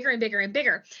it's getting bigger and bigger and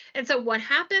bigger. And so what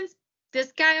happens?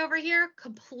 This guy over here,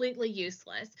 completely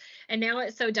useless. And now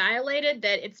it's so dilated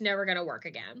that it's never going to work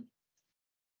again.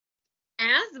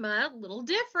 Asthma, a little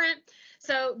different.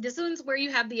 So this one's where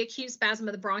you have the acute spasm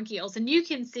of the bronchioles. And you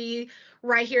can see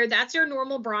right here, that's your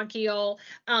normal bronchiole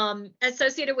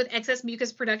associated with excess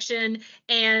mucus production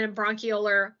and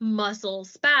bronchiolar muscle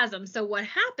spasm. So what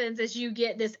happens is you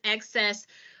get this excess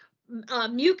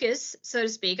mucus, so to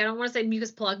speak. I don't want to say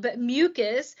mucus plug, but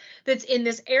mucus that's in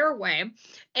this airway.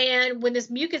 And when this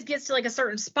mucus gets to like a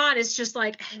certain spot, it's just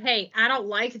like, hey, I don't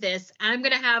like this. I'm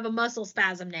going to have a muscle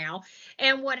spasm now.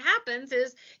 And what happens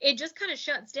is it just kind of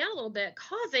shuts down a little bit,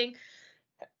 causing,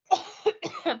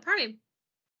 pardon me,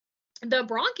 the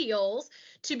bronchioles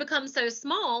to become so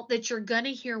small that you're going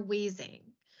to hear wheezing.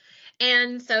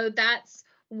 And so that's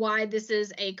why this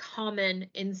is a common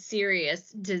and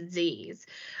serious disease.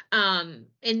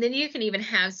 And then you can even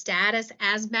have status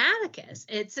asthmaticus.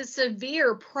 It's a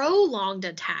severe prolonged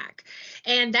attack,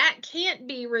 and that can't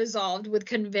be resolved with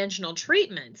conventional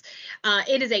treatments.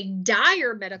 It is a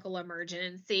dire medical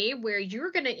emergency where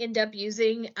you're going to end up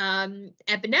using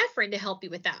epinephrine to help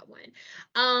you with that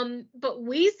one. But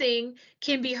wheezing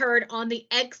can be heard on the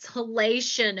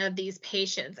exhalation of these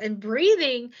patients, and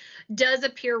breathing does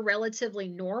appear relatively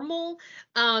normal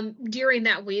during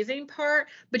that wheezing part,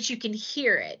 but you can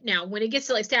hear it. Now, when it gets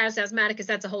to like status asthmaticus,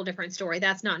 that's a whole different story.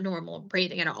 That's not normal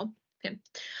breathing at all. Okay.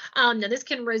 Now, this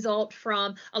can result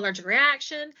from allergic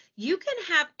reaction. You can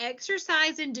have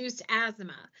exercise-induced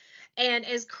asthma. And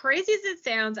as crazy as it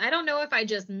sounds, I don't know if I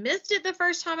just missed it the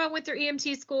first time I went through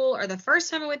EMT school or the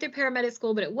first time I went through paramedic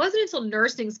school, but it wasn't until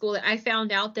nursing school that I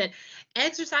found out that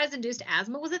exercise-induced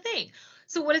asthma was a thing.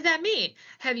 So what does that mean?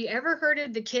 Have you ever heard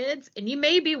of the kids, and you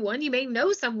may be one, you may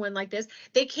know someone like this,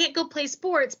 they can't go play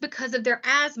sports because of their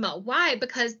asthma. Why?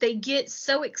 Because they get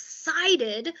so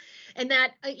excited, and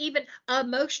that even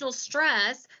emotional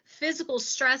stress, physical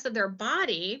stress of their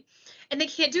body, and they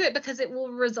can't do it because it will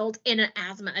result in an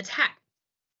asthma attack.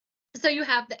 So you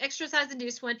have the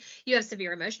exercise-induced one, you have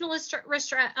severe emotional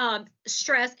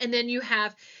stress, and then you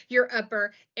have your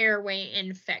upper airway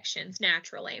infections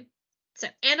naturally. So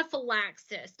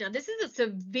anaphylaxis. Now, this is a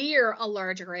severe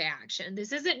allergic reaction.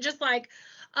 This isn't just like,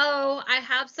 oh, I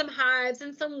have some hives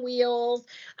and some wheals.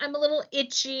 I'm a little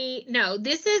itchy. No,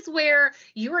 this is where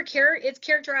it's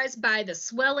characterized by the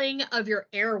swelling of your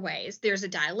airways. There's a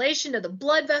dilation of the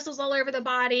blood vessels all over the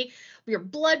body. Your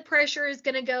blood pressure is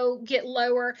going to get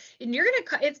lower, and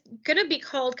it's going to be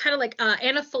called kind of like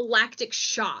anaphylactic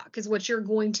shock is what you're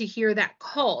going to hear that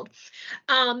called.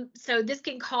 So this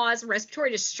can cause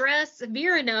respiratory distress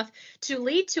severe enough to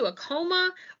lead to a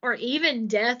coma or even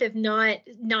death if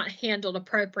not handled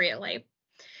appropriately.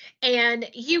 And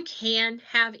you can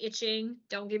have itching.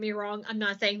 Don't get me wrong. I'm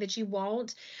not saying that you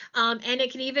won't. And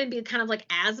it can even be kind of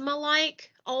like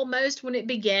asthma-like almost when it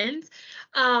begins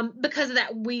because of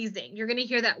that wheezing. You're going to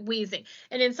hear that wheezing.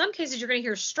 And in some cases, you're going to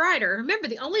hear stridor. Remember,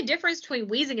 the only difference between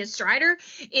wheezing and stridor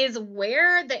is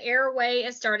where the airway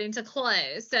is starting to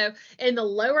close. So in the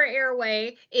lower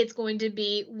airway, it's going to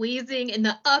be wheezing. In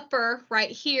the upper right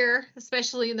here,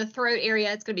 especially in the throat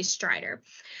area, it's going to be stridor.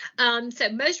 So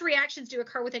most reactions do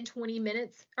occur within 30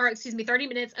 minutes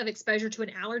of exposure to an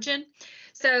allergen.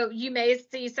 So you may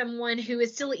see someone who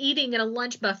is still eating at a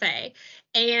lunch buffet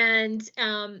and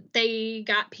they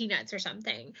got peanuts or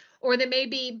something, or they may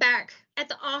be back at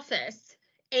the office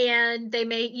and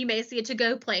you may see a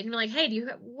to-go plate and you're like, hey,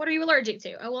 what are you allergic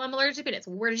to? Oh, well, I'm allergic to peanuts.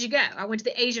 Well, where did you go? I went to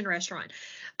the Asian restaurant.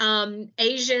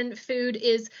 Asian food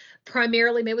is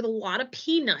primarily made with a lot of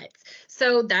peanuts.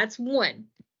 So that's one.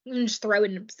 Just throw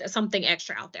in something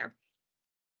extra out there.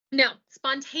 Now,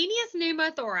 spontaneous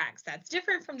pneumothorax, that's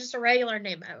different from just a regular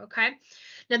pneumo, okay?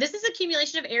 Now, this is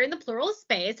accumulation of air in the pleural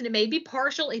space, and it may be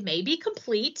partial, it may be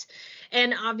complete,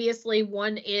 and obviously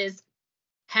one is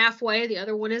halfway, the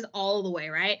other one is all the way,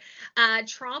 right?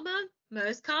 Trauma,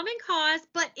 most common cause,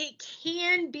 but it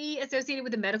can be associated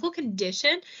with a medical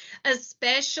condition,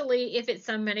 especially if it's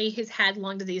somebody who's had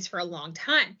lung disease for a long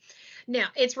time. Now,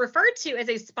 it's referred to as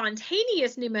a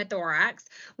spontaneous pneumothorax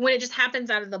when it just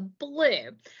happens out of the blue.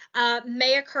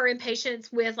 May occur in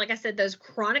patients with, like I said, those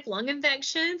chronic lung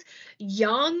infections,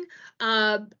 young,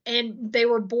 and they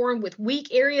were born with weak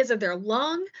areas of their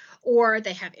lung, or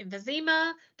they have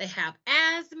emphysema, they have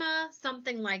asthma,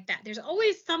 something like that. There's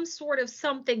always some sort of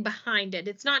something behind it.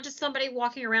 It's not just somebody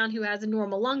walking around who has a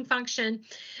normal lung function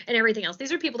and everything else.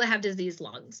 These are people that have diseased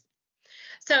lungs.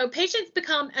 So patients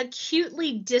become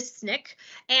acutely dyspneic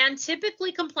and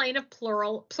typically complain of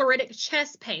pleuritic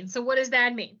chest pain. So what does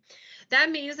that mean?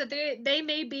 That means that they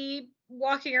may be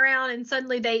walking around and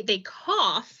suddenly they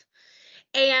cough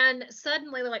and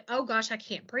suddenly they're like, oh gosh, I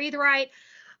can't breathe right.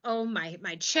 Oh, my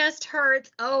chest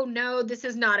hurts. Oh no, this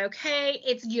is not okay.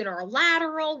 It's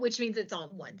unilateral, which means it's on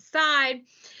one side.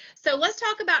 So let's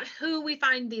talk about who we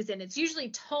find these in. It's usually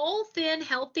tall, thin,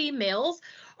 healthy males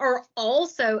are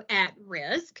also at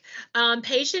risk.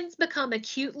 Patients become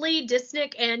acutely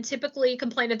dyspneic and typically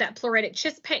complain of that pleuritic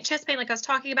chest pain like I was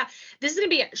talking about. This is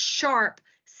going to be a sharp,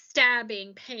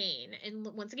 stabbing pain.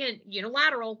 And once again,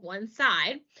 unilateral, one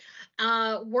side.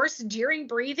 Worse during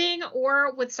breathing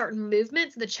or with certain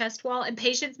movements of the chest wall, and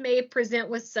patients may present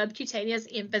with subcutaneous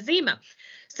emphysema.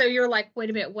 So you're like, wait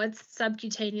a minute, what's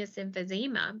subcutaneous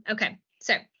emphysema? Okay,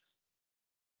 so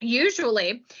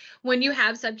usually when you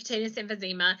have subcutaneous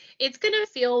emphysema, it's going to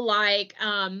feel like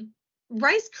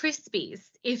Rice Krispies,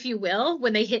 if you will,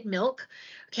 when they hit milk.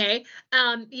 Okay,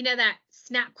 you know, that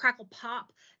snap, crackle,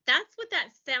 pop. That's what that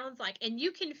sounds like, and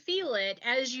you can feel it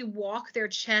as you walk their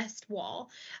chest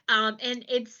wall, and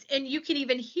you can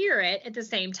even hear it at the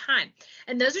same time.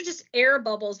 And those are just air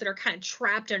bubbles that are kind of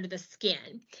trapped under the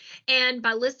skin. And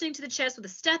by listening to the chest with a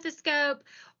stethoscope,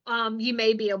 you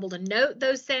may be able to note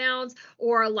those sounds,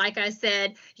 or like I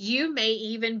said, you may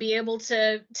even be able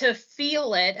to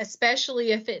feel it,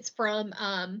 especially if it's from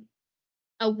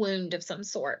a wound of some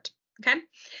sort. Okay.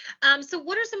 So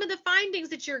what are some of the findings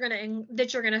that you're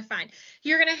gonna find?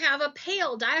 You're gonna have a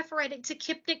pale, diaphoretic,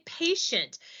 tachypnic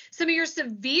patient. Some of your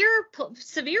severe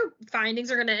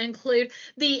findings are gonna include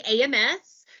the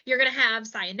AMS. You're going to have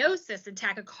cyanosis and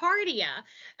tachycardia.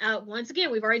 Once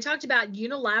again, we've already talked about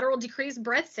unilateral decreased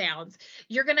breath sounds.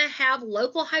 You're going to have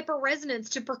local hyperresonance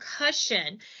to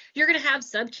percussion. You're going to have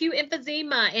subacute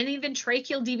emphysema and even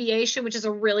tracheal deviation, which is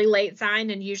a really late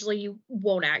sign, and usually you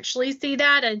won't actually see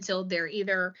that until they're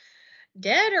either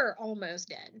dead or almost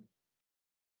dead.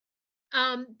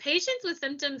 Patients with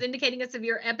symptoms indicating a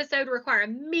severe episode require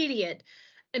immediate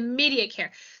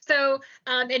care. So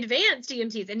advanced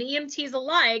EMTs and EMTs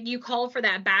alike, you call for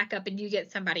that backup and you get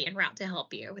somebody en route to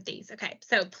help you with these. Okay,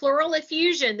 so pleural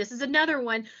effusion, this is another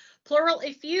one. Pleural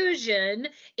effusion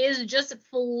is just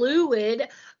fluid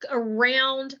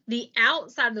around the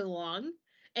outside of the lung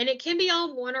And it can be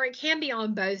on one or it can be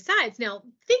on both sides. Now,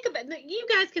 think about it. You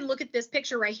guys can look at this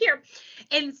picture right here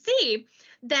and see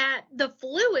that the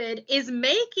fluid is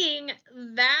making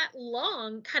that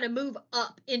lung kind of move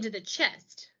up into the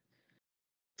chest.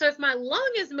 So if my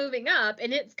lung is moving up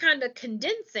and it's kind of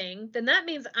condensing, then that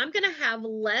means I'm going to have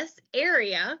less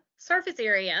area, surface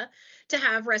area, to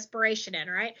have respiration in,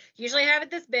 right? Usually I have it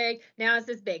this big, now it's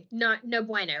this big. No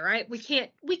bueno, right? We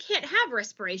can't have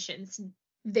respirations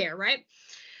there, right?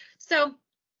 So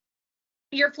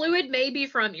your fluid may be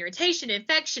from irritation,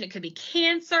 infection, it could be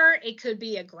cancer, it could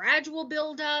be a gradual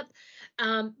buildup.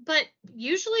 But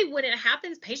usually when it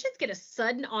happens, patients get a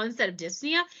sudden onset of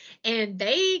dyspnea and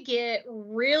they get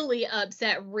really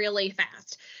upset really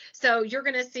fast. So you're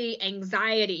going to see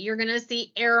anxiety, you're going to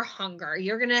see air hunger,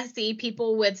 you're going to see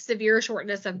people with severe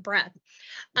shortness of breath.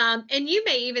 And you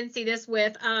may even see this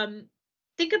with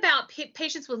think about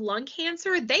patients with lung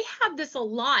cancer. They have this a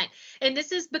lot, and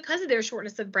this is because of their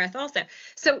shortness of breath also.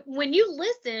 So when you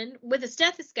listen with a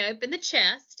stethoscope in the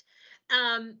chest,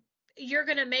 you're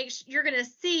going to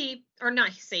see, or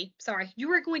not see, sorry,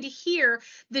 you are going to hear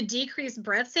the decreased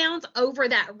breath sounds over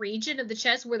that region of the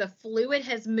chest where the fluid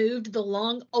has moved the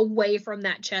lung away from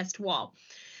that chest wall.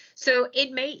 So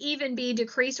it may even be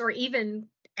decreased or even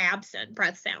absent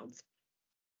breath sounds.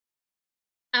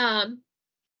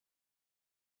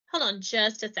 Hold on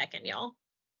just a second, y'all.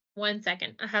 1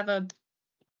 second. I have a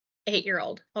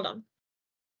 8-year-old. Hold on.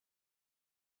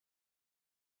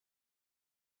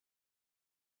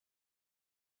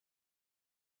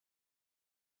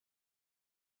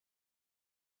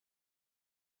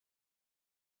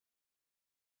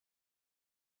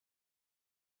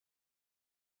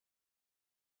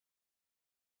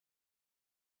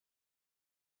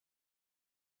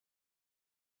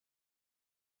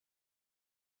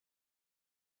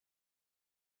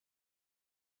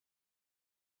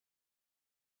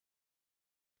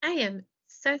 I am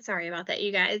so sorry about that,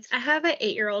 you guys. I have an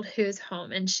 8-year-old who's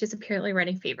home and she's apparently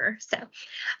running fever. So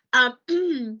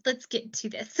let's get to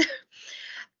this.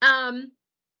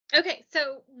 Okay,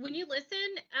 so when you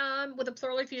listen with a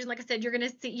pleural effusion, like I said, you're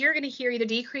gonna hear either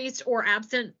decreased or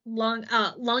absent lung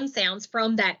sounds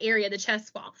from that area, the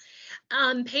chest wall.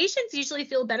 Patients usually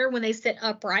feel better when they sit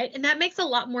upright, and that makes a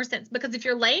lot more sense because if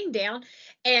you're laying down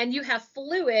and you have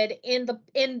fluid in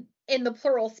the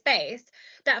pleural space,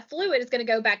 that fluid is going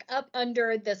to go back up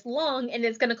under this lung, and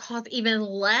it's going to cause even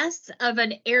less of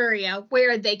an area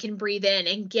where they can breathe in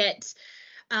and get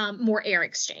more air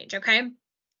exchange. Okay.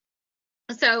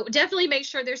 So definitely make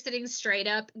sure they're sitting straight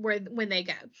up when they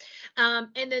go.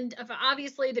 And then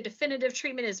obviously the definitive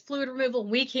treatment is fluid removal.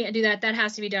 We can't do that. That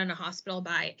has to be done in a hospital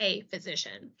by a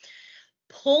physician.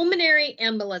 Pulmonary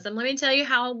embolism. Let me tell you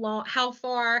how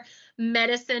far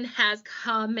medicine has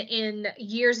come in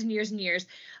years and years and years.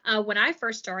 When I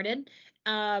first started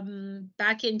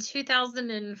back in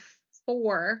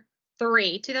 2003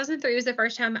 was the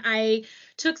first time I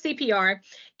took CPR,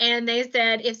 and they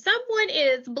said if someone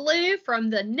is blue from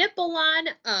the nipple line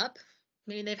up,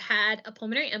 meaning they've had a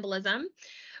pulmonary embolism,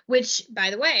 which, by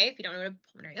the way, if you don't know what a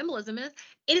pulmonary embolism is,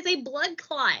 it is a blood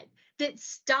clot that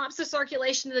stops the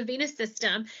circulation of the venous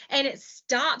system, and it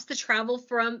stops the travel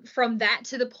from that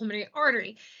to the pulmonary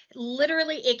artery.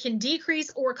 Literally, it can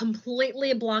decrease or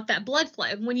completely block that blood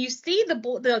flow. When you see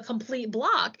the complete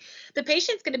block, the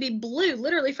patient's going to be blue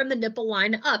literally from the nipple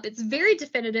line up. It's very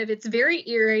definitive. It's very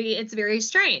eerie. It's very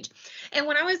strange. And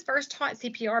when I was first taught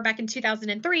CPR back in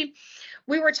 2003,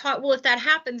 we were taught, well, if that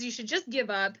happens, you should just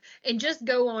give up and just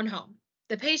go on home.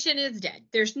 The patient is dead.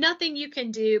 There's nothing you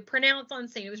can do. Pronounce on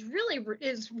scene. It was really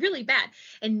bad.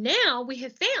 And now we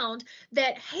have found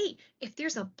that, hey, if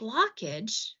there's a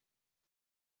blockage,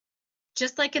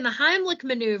 just like in the Heimlich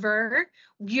maneuver,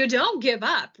 you don't give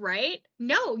up, right?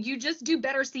 No, you just do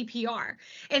better CPR.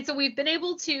 And so we've been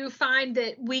able to find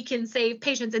that we can save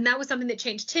patients. And that was something that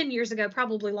changed 10 years ago,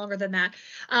 probably longer than that.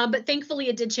 But thankfully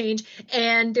it did change.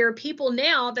 And there are people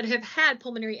now that have had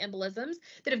pulmonary embolisms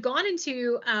that have gone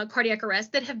into cardiac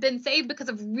arrest that have been saved because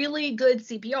of really good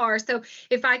CPR. So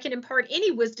if I can impart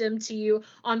any wisdom to you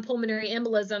on pulmonary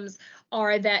embolisms,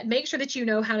 are that make sure that you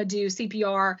know how to do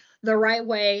CPR the right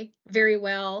way, very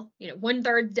well,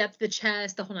 1/3 depth of the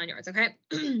chest, the whole 9 yards, okay?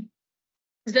 So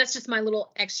that's just my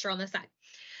little extra on the side.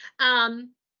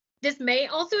 This may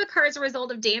also occur as a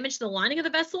result of damage to the lining of the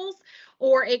vessels,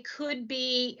 or it could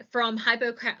be from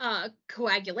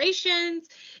hypocoagulations.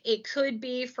 It could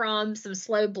be from some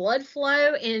slow blood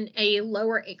flow in a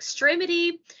lower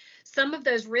extremity. Some of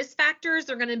those risk factors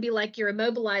are going to be like your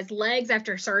immobilized legs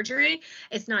after surgery.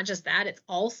 It's not just that, it's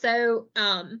also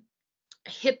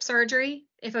hip surgery.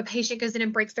 If a patient goes in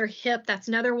and breaks their hip, that's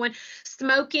another one.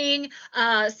 Smoking,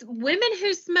 women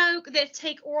who smoke that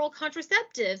take oral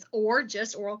contraceptives or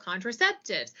just oral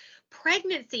contraceptives,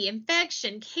 pregnancy,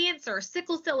 infection, cancer,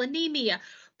 sickle cell anemia,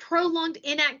 prolonged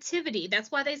inactivity. That's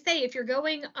why they say if you're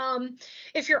going,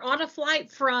 if you're on a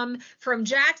flight from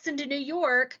Jackson to New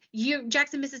York,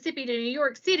 Jackson, Mississippi to New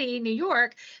York City, New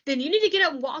York, then you need to get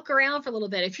up and walk around for a little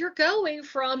bit. If you're going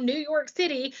from New York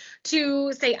City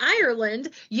to, say, Ireland,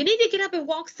 you need to get up and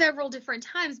walk several different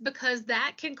times, because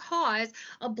that can cause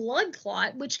a blood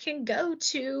clot, which can go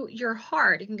to your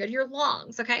heart. It can go to your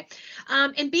lungs, okay?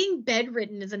 And being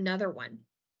bedridden is another one.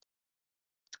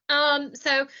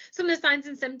 So some of the signs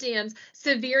and symptoms: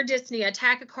 severe dyspnea,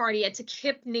 tachycardia,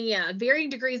 tachypnea, varying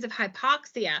degrees of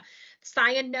hypoxia,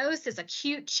 cyanosis,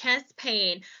 acute chest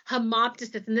pain,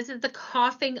 hemoptysis, and this is the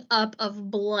coughing up of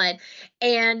blood.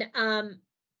 And I'm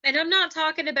not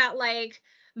talking about like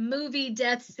movie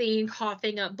death scene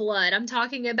coughing up blood. I'm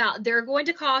talking about they're going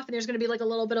to cough and there's going to be like a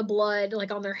little bit of blood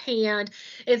like on their hand.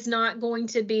 It's not going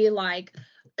to be like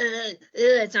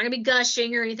it's not gonna be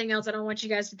gushing or anything else. I don't want you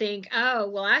guys to think, oh,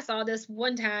 well, I saw this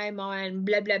one time on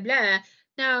blah, blah, blah.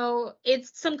 No,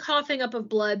 it's some coughing up of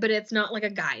blood, but it's not like a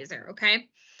geyser, okay?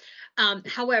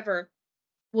 However,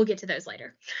 we'll get to those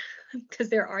later because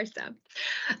there are some.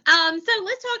 So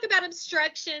let's talk about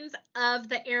obstructions of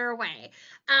the airway.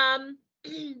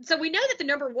 So we know that the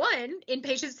number one in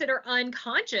patients that are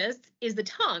unconscious is the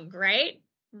tongue, right?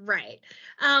 Right.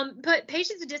 But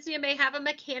patients with dyspnea may have a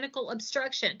mechanical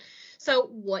obstruction. So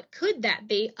what could that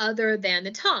be other than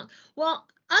the tongue? Well,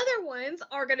 other ones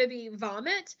are going to be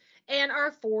vomit and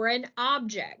our foreign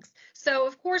objects. So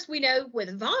of course we know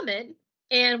with vomit,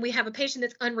 and we have a patient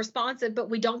that's unresponsive, but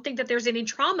we don't think that there's any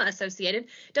trauma associated.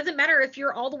 Doesn't matter if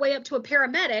you're all the way up to a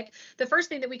paramedic. The first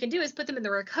thing that we can do is put them in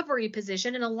the recovery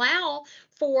position and allow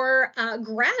for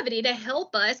gravity to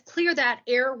help us clear that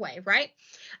airway, right?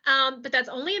 But that's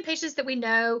only in patients that we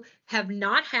know have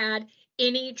not had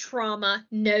any trauma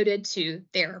noted to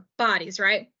their bodies,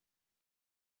 right?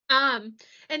 And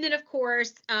then, of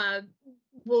course,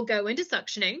 we'll go into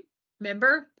suctioning.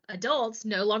 Remember, adults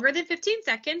no longer than 15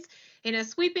 seconds in a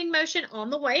sweeping motion on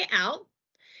the way out.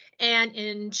 And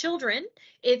in children,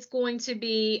 it's going to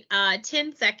be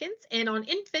 10 seconds. And on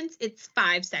infants, it's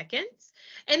 5 seconds.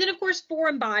 And then, of course,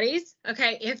 foreign bodies,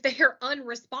 okay, if they're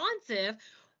unresponsive,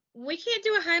 we can't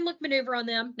do a Heimlich maneuver on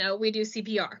them. No, we do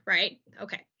CPR, right?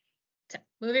 Okay, so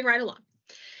moving right along.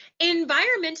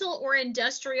 Environmental or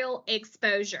industrial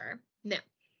exposure. Now,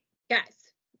 guys,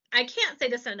 I can't say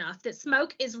this enough, that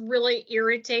smoke is really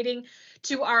irritating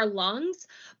to our lungs,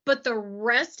 but the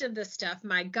rest of the stuff,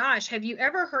 my gosh, have you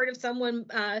ever heard of someone,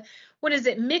 what is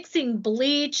it, mixing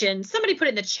bleach? And somebody put it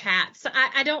in the chat. So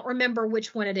I don't remember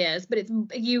which one it is, but it's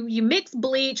you mix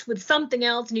bleach with something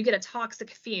else and you get a toxic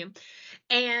fume.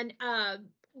 And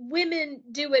women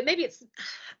do it, maybe it's,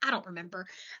 I don't remember,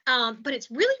 but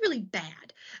it's really, really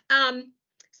bad.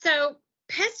 So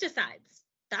pesticides,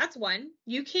 that's one.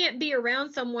 You can't be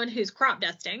around someone who's crop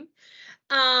dusting.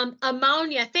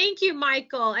 Ammonia, thank you,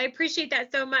 Michael. I appreciate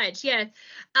that so much. Yes.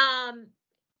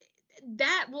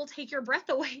 That will take your breath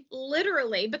away,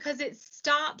 literally, because it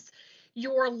stops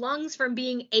your lungs from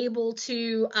being able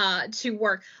to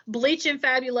work. Bleach and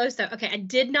Fabuloso. Okay, I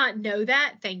did not know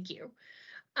that. Thank you.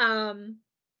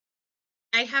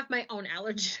 I have my own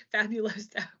allergy to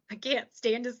Fabuloso. I can't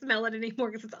stand to smell it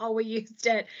anymore because it's all we used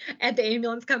at the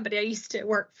ambulance company I used to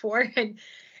work for. And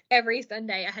every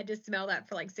Sunday I had to smell that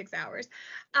for like 6 hours.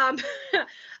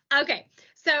 Okay,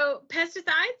 so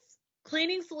pesticides,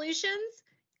 cleaning solutions,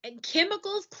 and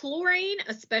chemicals, chlorine,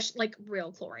 especially like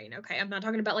real chlorine. Okay, I'm not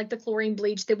talking about like the chlorine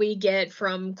bleach that we get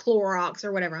from Clorox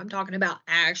or whatever. I'm talking about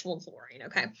actual chlorine.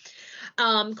 Okay.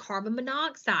 Carbon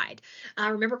monoxide.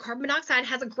 Remember, carbon monoxide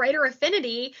has a greater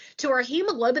affinity to our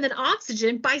hemoglobin than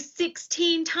oxygen by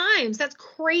 16 times. That's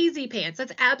crazy pants.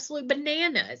 That's absolute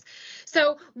bananas.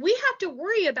 So we have to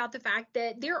worry about the fact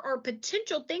that there are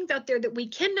potential things out there that we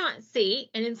cannot see,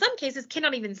 and in some cases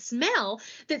cannot even smell,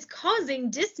 that's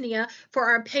causing dyspnea for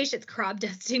our patients. Crop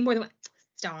dusting more than one.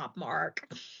 Stop,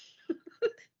 Mark.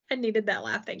 I needed that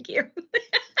laugh. Thank you.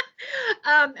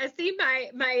 I see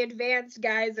my advanced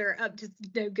guys are up to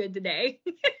no good today.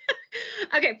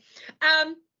 Okay.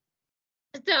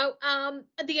 So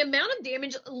the amount of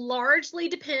damage largely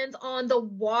depends on the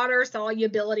water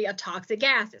solubility of toxic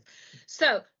gases.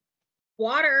 So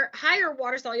higher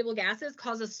water soluble gases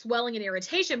causes swelling and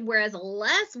irritation, whereas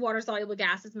less water soluble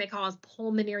gases may cause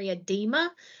pulmonary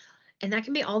edema. And that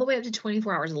can be all the way up to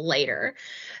 24 hours later.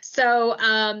 So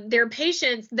there are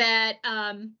patients that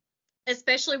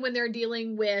especially when they're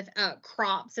dealing with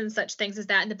crops and such things as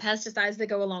that, and the pesticides that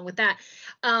go along with that.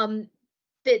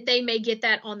 That they may get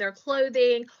that on their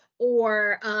clothing,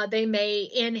 or they may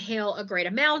inhale a great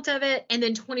amount of it, and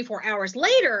then 24 hours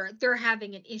later, they're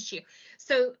having an issue.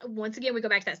 So once again, we go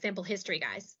back to that sample history,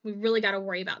 guys. We really got to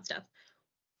worry about stuff.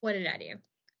 What did I do?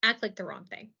 I clicked the wrong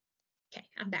thing. Okay,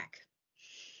 I'm back.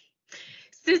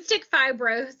 Cystic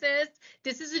fibrosis.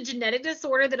 This is a genetic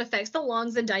disorder that affects the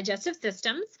lungs and digestive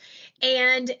systems,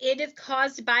 and it is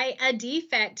caused by a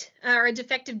defect or a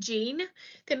defective gene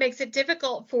that makes it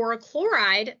difficult for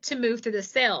chloride to move through the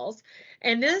cells.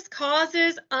 And this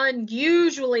causes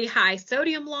unusually high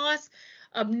sodium loss,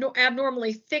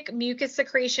 abnormally thick mucus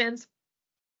secretions.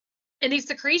 And these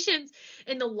secretions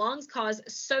in the lungs cause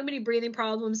so many breathing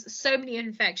problems, so many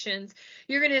infections.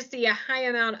 You're going to see a high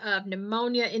amount of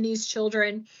pneumonia in these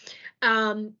children,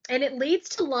 and it leads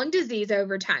to lung disease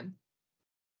over time.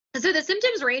 So the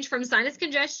symptoms range from sinus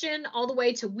congestion all the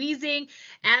way to wheezing,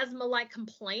 asthma-like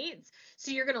complaints.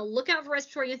 So you're going to look out for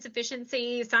respiratory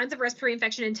insufficiency, signs of respiratory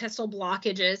infection, intestinal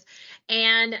blockages.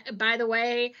 And by the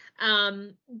way,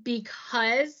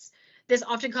 because this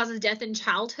often causes death in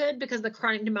childhood because of the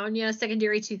chronic pneumonia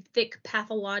secondary to thick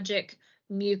pathologic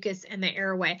mucus in the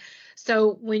airway.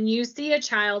 So when you see a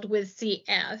child with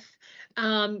CF,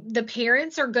 the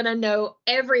parents are going to know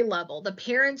every level. The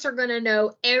parents are going to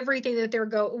know everything that they're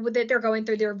going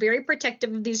through. They're very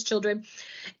protective of these children.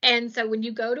 And so when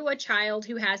you go to a child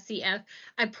who has CF,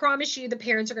 I promise you the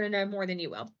parents are going to know more than you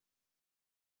will,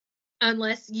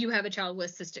 unless you have a child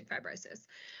with cystic fibrosis.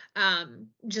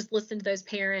 Just listen to those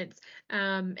parents.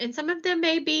 And some of them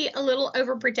may be a little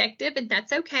overprotective, and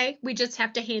that's okay. We just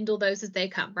have to handle those as they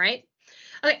come, right?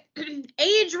 Okay,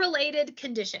 age-related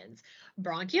conditions.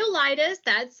 Bronchiolitis,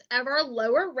 that's of our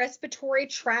lower respiratory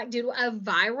tract due to a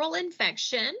viral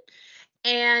infection,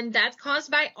 and that's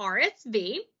caused by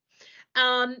RSV.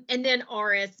 And then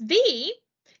RSV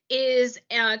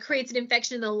creates an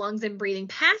infection in the lungs and breathing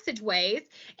passageways,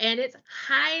 and it's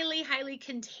highly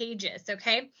contagious,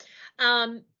 okay?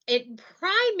 It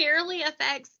primarily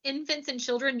affects infants and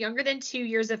children younger than 2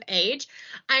 years of age.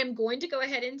 I'm going to go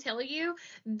ahead and tell you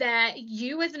that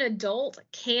you as an adult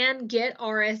can get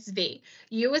RSV.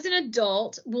 You as an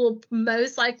adult will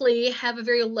most likely have a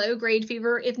very low grade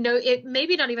fever, it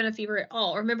maybe not even a fever at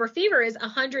all. Remember, fever is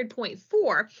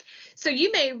 100.4. So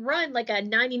you may run like a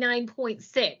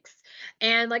 99.6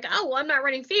 and like, oh, well, I'm not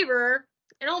running fever.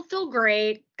 I don't feel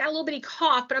great, got a little bitty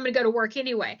cough, but I'm going to go to work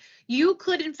anyway. You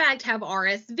could, in fact, have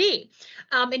RSV,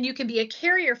 and you can be a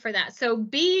carrier for that. So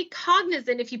be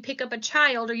cognizant if you pick up a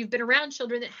child or you've been around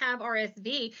children that have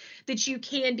RSV, that you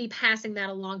can be passing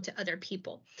that along to other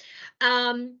people.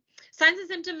 Signs and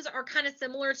symptoms are kind of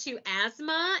similar to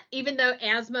asthma, even though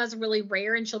asthma is really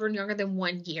rare in children younger than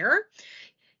 1 year.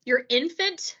 Your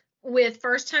infant with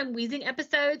first-time wheezing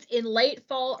episodes in late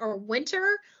fall or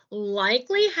winter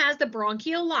likely has the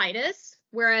bronchiolitis,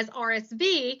 whereas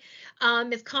RSV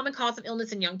is common cause of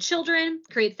illness in young children,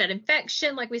 creates that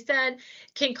infection, like we said,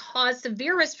 can cause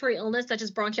severe respiratory illness such as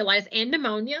bronchiolitis and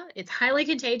pneumonia. It's highly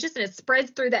contagious, and it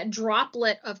spreads through that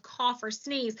droplet of cough or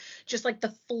sneeze, just like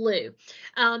the flu.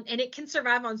 And it can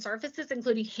survive on surfaces,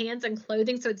 including hands and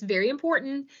clothing, so it's very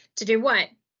important to do what?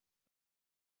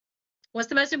 What's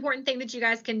the most important thing that you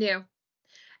guys can do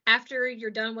after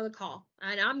you're done with a call?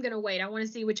 And I'm gonna wait. I want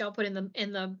to see what y'all put in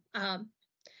the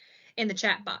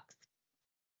chat box.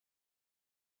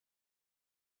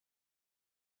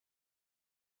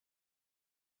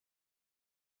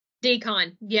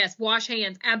 Decon, yes, wash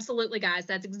hands. Absolutely, guys.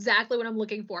 That's exactly what I'm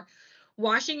looking for.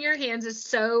 Washing your hands is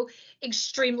so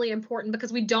extremely important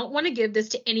because we don't want to give this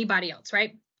to anybody else,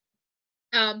 right?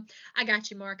 I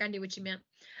got you, Mark. I knew what you meant.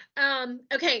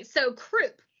 Okay, so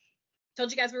croup. Told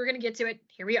you guys we were going to get to it.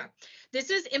 Here we are. This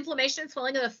is inflammation and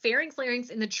swelling of the pharynx, larynx,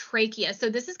 and the trachea. So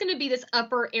this is going to be this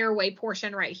upper airway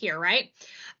portion right here, right?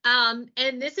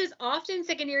 And this is often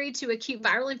secondary to acute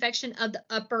viral infection of the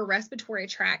upper respiratory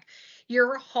tract.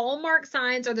 Your hallmark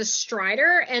signs are the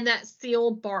stridor and that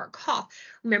seal bark cough.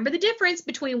 Remember, the difference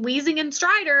between wheezing and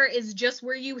stridor is just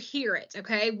where you hear it,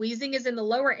 okay? Wheezing is in the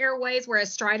lower airways,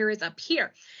 whereas stridor is up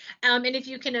here. And if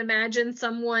you can imagine,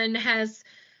 someone has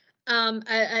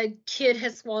a kid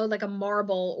has swallowed like a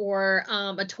marble or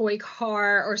a toy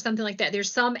car or something like that.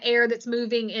 There's some air that's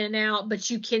moving in and out, but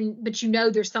you know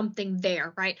there's something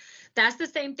there, right? That's the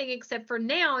same thing, except for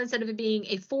now, instead of it being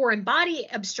a foreign body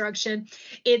obstruction,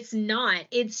 it's not.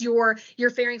 It's your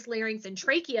pharynx, larynx, and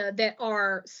trachea that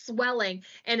are swelling,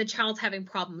 and the child's having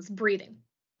problems breathing.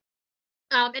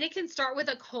 And it can start with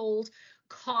a cold,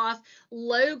 cough,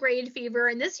 low-grade fever,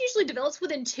 and this usually develops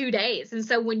within 2 days. And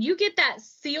so when you get that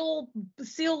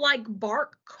seal-like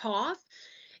bark cough,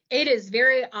 it is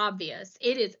very obvious.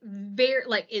 It is very,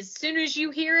 like, as soon as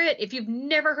you hear it, if you've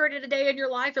never heard it a day in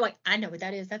your life, you're like, I know what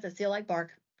that is. That's a seal-like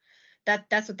bark.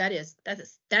 That's what that is.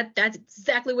 That's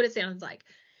exactly what it sounds like,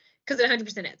 because it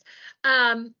 100% is.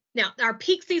 Now, our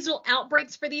peak seasonal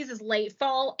outbreaks for these is late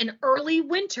fall and early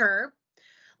winter.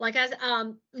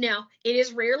 Now, it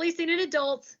is rarely seen in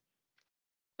adults,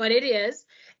 but it is.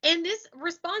 And this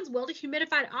responds well to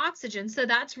humidified oxygen, so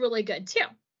that's really good too.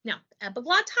 Now,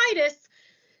 epiglottitis,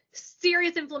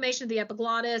 serious inflammation of the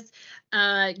epiglottis,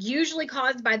 usually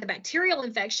caused by the bacterial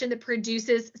infection that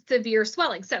produces severe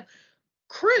swelling. So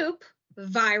croup,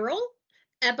 viral,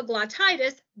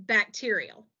 epiglottitis,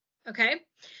 bacterial. Okay.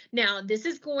 Now, this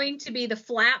is going to be the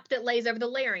flap that lays over the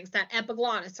larynx, that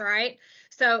epiglottis, all right?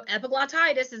 So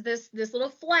epiglottitis is this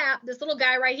little flap, this little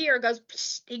guy right here goes,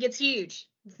 psh, he gets huge.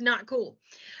 It's not cool.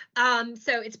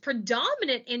 So it's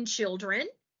predominant in children,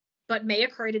 but may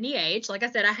occur at any age. Like I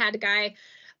said, I had a guy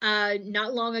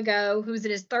not long ago who's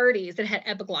in his 30s that had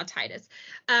epiglottitis.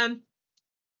 And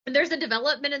there's a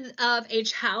development of a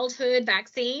childhood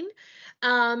vaccine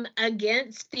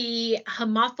against the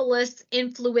Haemophilus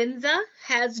influenza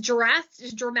has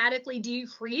dramatically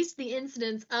decreased the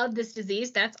incidence of this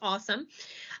disease. That's awesome.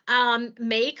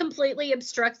 May completely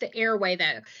obstruct the airway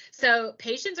though. So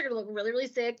patients are going to look really, really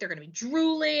sick. They're going to be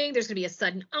drooling. There's going to be a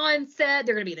sudden onset.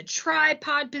 They're going to be in the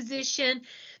tripod position.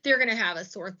 They're going to have a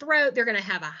sore throat. They're going to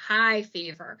have a high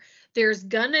fever. There's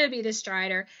going to be the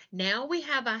stridor. Now we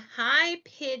have a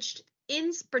high-pitched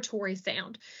inspiratory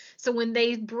sound. So when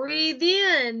they breathe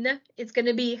in, it's going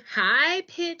to be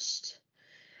high-pitched,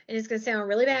 and it's going to sound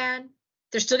really bad.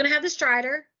 They're still going to have the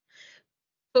stridor.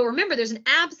 But remember, there's an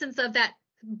absence of that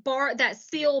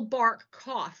seal bark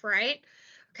cough, right?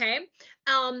 Okay.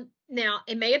 Now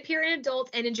it may appear in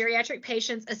adults and in geriatric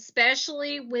patients,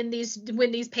 especially when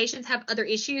these patients have other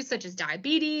issues such as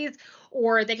diabetes,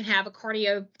 or they can have a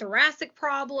cardiothoracic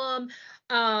problem.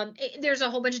 There's a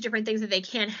whole bunch of different things that they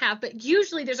can have, but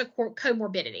usually there's a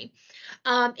comorbidity.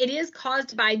 It is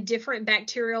caused by different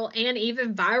bacterial and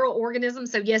even viral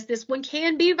organisms. So yes, this one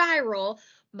can be viral.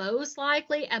 Most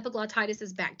likely epiglottitis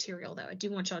is bacterial though. I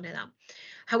do want y'all to know that.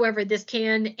 However, this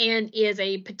can and is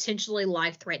a potentially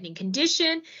life-threatening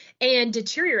condition, and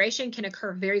deterioration can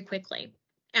occur very quickly.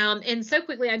 And so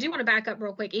quickly, I do want to back up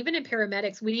real quick. Even in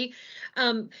paramedics,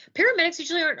 paramedics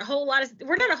usually aren't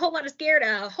we're not a whole lot of scared,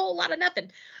 a whole lot of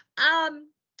nothing.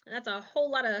 That's a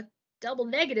whole lot of double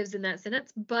negatives in that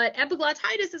sentence, but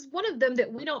epiglottitis is one of them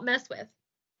that we don't mess with.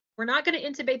 We're not going to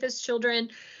intubate those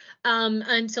children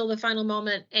until the final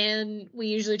moment, and we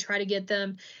usually try to get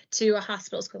them to a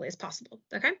hospital as quickly as possible.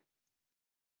 Okay.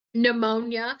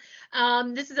 Pneumonia.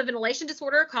 This is a ventilation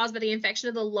disorder caused by the infection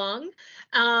of the lung,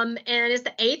 and it's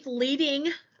the 8th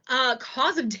leading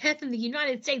cause of death in the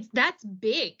United States. That's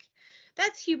big.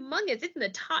 That's humongous. It's in the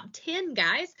top 10,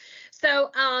 guys. So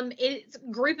it's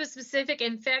group of specific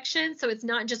infection, so it's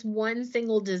not just one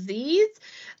single disease.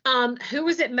 Who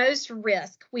is at most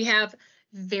risk? We have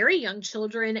very young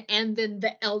children and then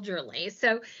the elderly.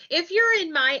 So if you're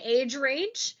in my age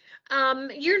range,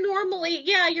 you're normally,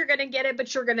 yeah, you're going to get it,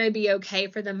 but you're going to be okay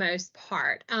for the most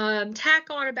part. Tack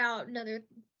on about another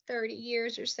 30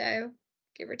 years or so,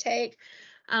 give or take.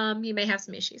 You may have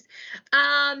some issues.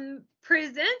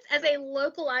 Presents as a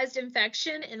localized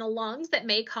infection in the lungs that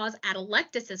may cause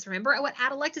atelectasis. Remember what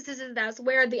atelectasis is? That's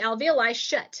where the alveoli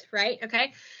shut, right?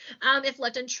 Okay. If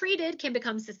left untreated, can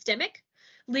become systemic,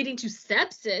 leading to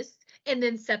sepsis and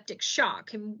then septic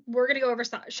shock. And we're going to go over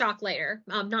shock later,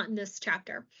 not in this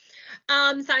chapter.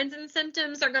 Signs and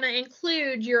symptoms are going to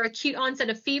include your acute onset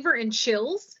of fever and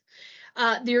chills.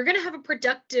 You're going to have a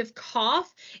productive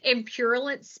cough and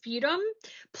purulent sputum,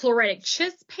 pleuritic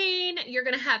chest pain. You're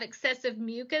going to have excessive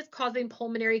mucus causing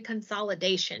pulmonary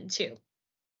consolidation too.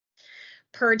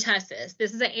 Pertussis.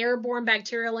 This is an airborne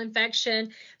bacterial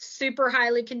infection, super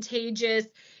highly contagious,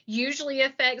 usually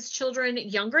affects children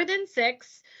younger than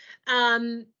 6.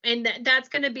 And that's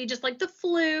going to be just like the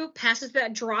flu, passes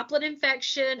that droplet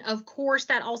infection. Of course,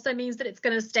 that also means that it's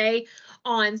going to stay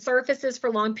on surfaces for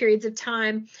long periods of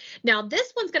time. Now,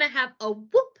 this one's going to have a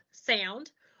whoop sound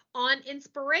on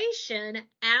inspiration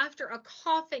after a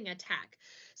coughing attack.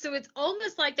 So it's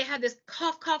almost like they have this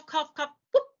cough, cough, cough, cough,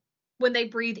 whoop, when they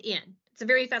breathe in. It's a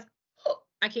very fast, oh,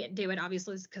 I can't do it,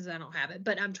 obviously, because I don't have it,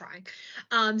 but I'm trying.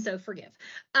 So forgive.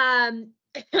 I'm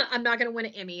not going to win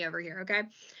an Emmy over here, okay?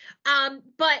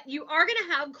 But you are going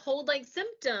to have cold-like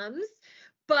symptoms,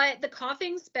 but the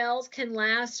coughing spells can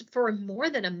last for more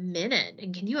than a minute.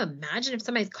 And can you imagine if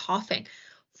somebody's coughing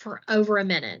for over a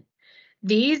minute.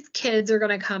 These kids are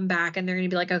going to come back and they're going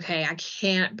to be like, okay, I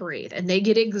can't breathe. And they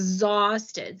get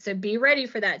exhausted. So be ready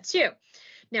for that too.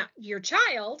 Now, your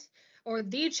child or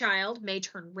the child may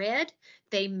turn red.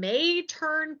 They may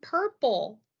turn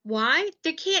purple. Why?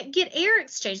 They can't get air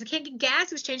exchange. They can't get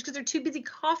gas exchange because they're too busy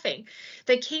coughing.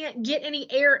 They can't get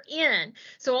any air in.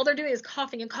 So all they're doing is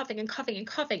coughing and coughing and coughing and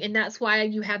coughing. And that's why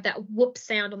you have that whoop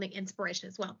sound on the inspiration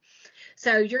as well.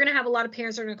 So you're going to have a lot of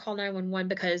parents that are going to call 911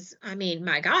 because, I mean,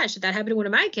 my gosh, if that happened to one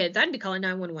of my kids, I'd be calling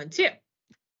 911 too.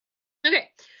 Okay.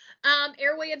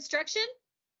 Airway obstruction.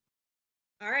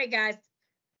 All right, guys.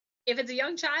 If it's a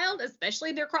young child, especially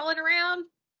if they're crawling around,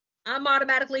 I'm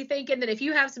automatically thinking that if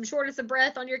you have some shortness of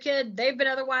breath on your kid, they've been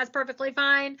otherwise perfectly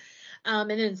fine. And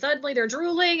then suddenly they're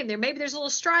drooling and maybe there's a little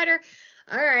stridor.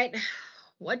 All right.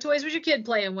 What toys was your kid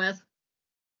playing with?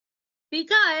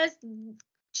 Because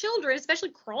children, especially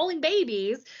crawling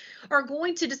babies, are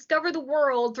going to discover the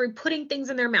world through putting things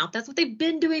in their mouth. That's what they've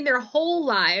been doing their whole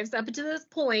lives up until this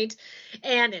point,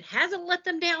 and it hasn't let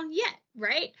them down yet,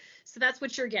 right? So that's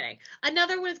what you're getting.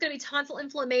 Another one is going to be tonsil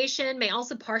inflammation, may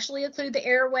also partially include the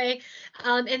airway.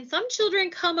 And some children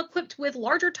come equipped with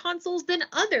larger tonsils than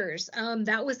others.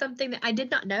 That was something that I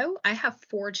did not know. I have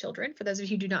 4 children, for those of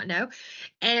you who do not know.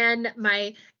 And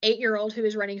my 8-year-old who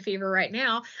is running fever right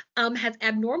now has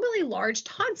abnormally large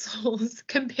tonsils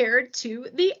compared to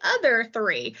the other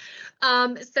 3.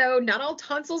 So not all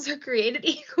tonsils are created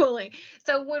equally.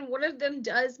 So when one of them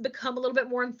does become a little bit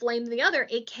more inflamed than the other,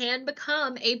 it can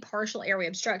become a partial airway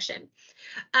obstruction.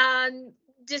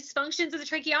 Dysfunctions of the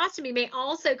tracheostomy may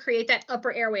also create that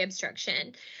upper airway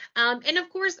obstruction. And of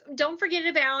course, don't forget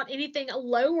about anything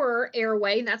lower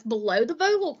airway, and that's below the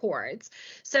vocal cords.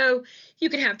 So you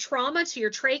can have trauma to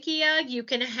your trachea, you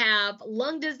can have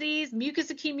lung disease, mucus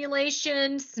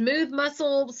accumulation, smooth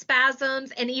muscle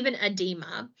spasms, and even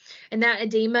edema. And that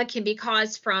edema can be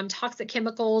caused from toxic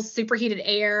chemicals, superheated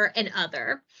air, and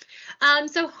other.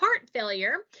 So heart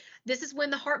failure. This is when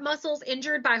the heart muscle is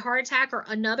injured by heart attack or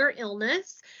another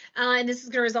illness, and this is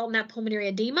going to result in that pulmonary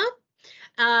edema.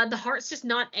 The heart's just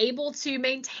not able to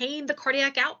maintain the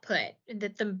cardiac output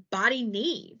that the body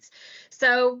needs.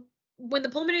 So when the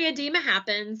pulmonary edema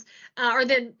happens, or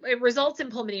then it results in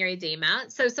pulmonary edema,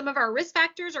 so some of our risk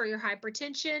factors are your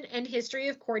hypertension and history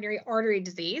of coronary artery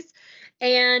disease,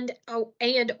 and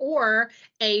or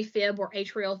AFib or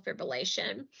atrial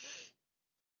fibrillation.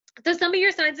 So some of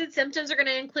your signs and symptoms are going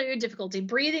to include difficulty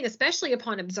breathing, especially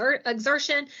upon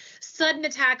exertion, sudden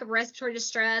attack of respiratory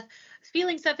distress,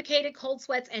 feeling suffocated, cold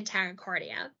sweats, and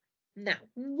tachycardia. Now,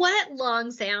 wet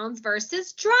lung sounds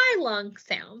versus dry lung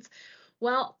sounds.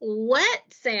 Well, wet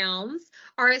sounds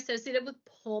are associated with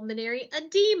pulmonary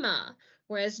edema,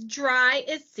 whereas dry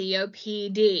is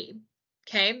COPD.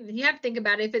 Okay, you have to think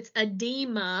about it. If it's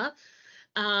edema,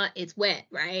 it's wet,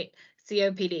 right?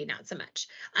 COPD, not so much.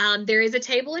 There is a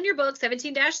table in your book,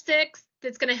 17-6,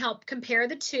 that's going to help compare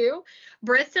the two.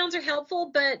 Breath sounds are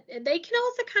helpful, but they can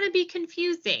also kind of be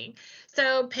confusing.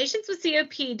 So patients with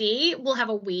COPD will have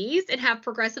a wheeze and have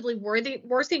progressively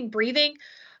worsening breathing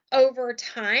over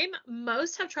time.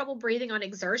 Most have trouble breathing on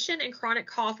exertion and chronic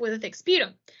cough with a thick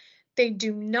sputum. They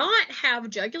do not have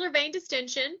jugular vein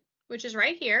distension, which is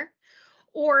right here,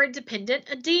 or dependent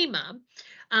edema.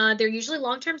 They're usually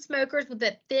long-term smokers with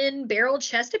a thin barrel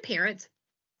chest appearance.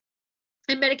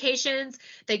 And medications,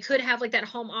 they could have like that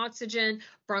home oxygen,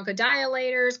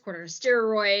 bronchodilators,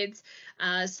 corticosteroids,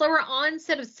 slower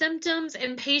onset of symptoms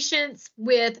in patients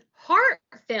with heart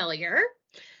failure.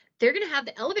 They're going to have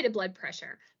the elevated blood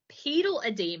pressure, pedal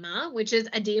edema, which is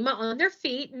edema on their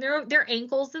feet and their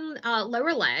ankles and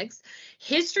lower legs,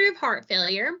 history of heart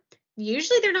failure.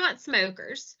 Usually they're not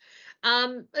smokers.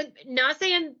 Not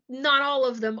saying not all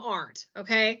of them aren't,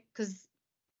 okay? Because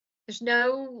there's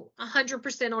no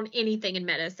 100% on anything in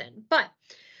medicine, but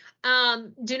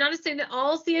do not assume that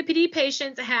all COPD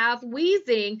patients have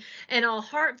wheezing and all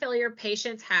heart failure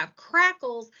patients have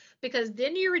crackles, because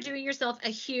then you're doing yourself a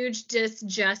huge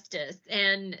disjustice,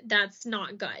 and that's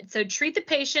not good. So treat the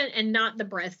patient and not the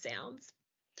breath sounds.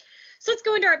 So let's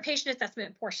go into our patient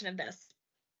assessment portion of this.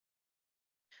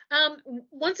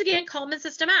 Once again, calm and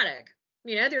systematic.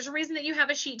 You know, there's a reason that you have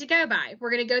a sheet to go by. We're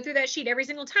going to go through that sheet every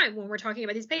single time when we're talking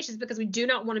about these patients, because we do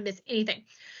not want to miss anything.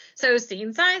 So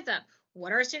scene size up.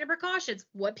 What are our standard precautions?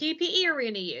 What PPE are we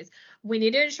going to use? We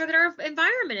need to ensure that our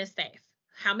environment is safe.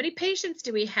 How many patients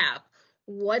do we have?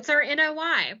 What's our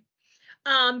NOI?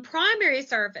 Primary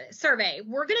survey,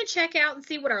 we're going to check out and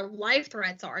see what our life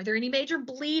threats are. Are there any major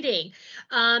bleeding?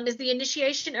 Is the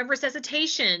initiation of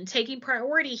resuscitation taking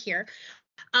priority here?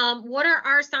 What are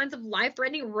our signs of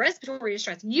life-threatening respiratory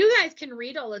distress? You guys can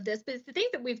read all of this, but it's the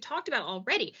things that we've talked about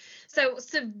already. So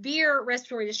severe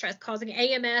respiratory distress causing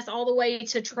AMS all the way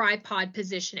to tripod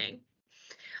positioning.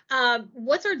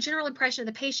 What's our general impression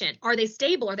of the patient? Are they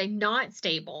stable? Are they not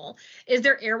stable? Is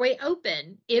their airway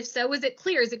open? If so, is it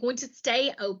clear? Is it going to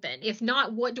stay open? If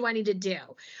not, what do I need to do?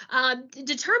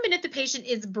 Determine if the patient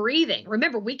is breathing.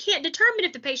 Remember, we can't determine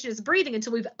if the patient is breathing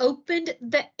until we've opened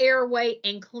the airway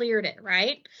and cleared it,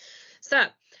 right? So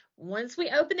once we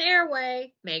open the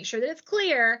airway, make sure that it's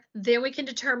clear, then we can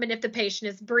determine if the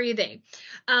patient is breathing.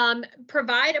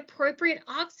 Provide appropriate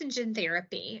oxygen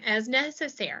therapy as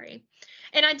necessary.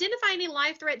 And identify any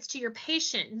life threats to your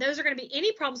patient. Those are going to be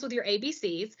any problems with your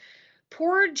ABCs,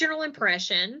 poor general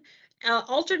impression,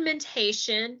 altered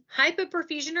mentation,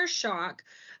 hypoperfusion or shock,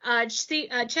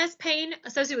 chest pain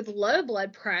associated with low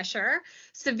blood pressure,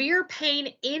 severe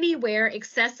pain anywhere,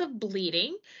 excessive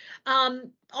bleeding.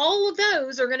 All of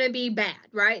those are going to be bad,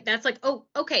 right? That's like, oh,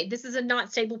 okay, this is a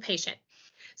not stable patient.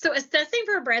 So assessing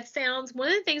for breath sounds, one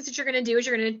of the things that you're going to do is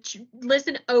you're going to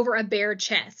listen over a bare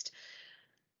chest.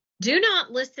 Do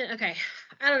not listen. Okay,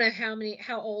 I don't know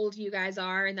how old you guys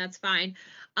are, and that's fine.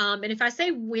 And if I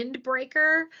say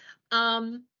windbreaker,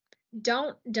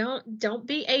 don't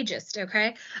be ageist,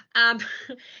 okay? And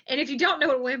if you don't know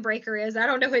what a windbreaker is, I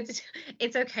don't know,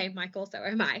 it's okay, Michael, so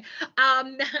am I.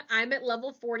 I'm at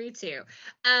level 42.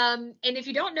 And if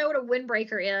you don't know what a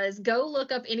windbreaker is, go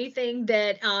look up anything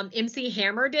that MC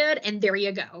Hammer did, and there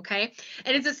you go, okay?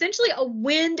 And it's essentially a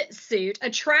wind suit, a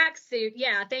track suit.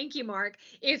 Yeah, thank you, Mark,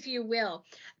 if you will.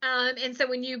 And so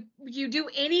when you do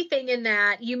anything in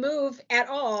that, you move at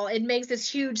all, it makes this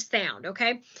huge sound,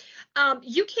 okay?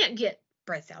 You can't get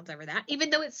breath sounds over that, even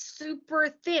though it's super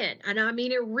thin. And I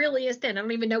mean, it really is thin. I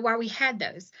don't even know why we had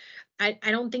those. I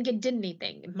don't think it did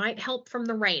anything. It might help from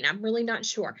the rain. I'm really not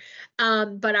sure.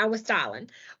 But I was styling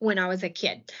when I was a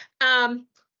kid.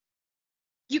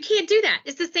 You can't do that.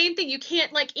 It's the same thing. You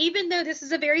can't, like, even though this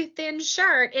is a very thin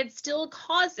shirt, it still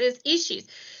causes issues.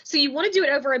 So you want to do it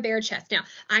over a bare chest. Now,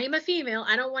 I am a female.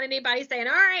 I don't want anybody saying,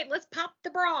 all right, let's pop the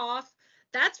bra off.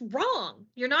 That's wrong.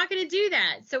 You're not going to do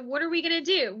that. So what are we going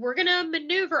to do? We're going to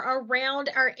maneuver around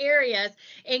our areas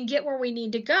and get where we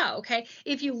need to go. Okay.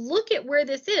 If you look at where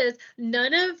this is,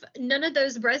 none of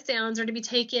those breath sounds are to be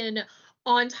taken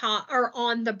on top or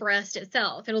on the breast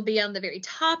itself. It'll be on the very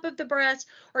top of the breast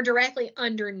or directly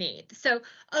underneath. So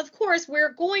of course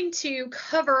we're going to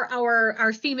cover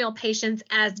our female patients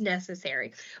as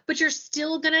necessary, but you're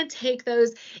still going to take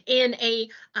those in a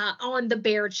on the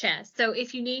bare chest. So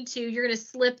if you need to, you're going to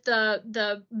slip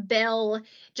the bell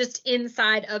just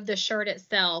inside of the shirt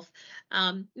itself,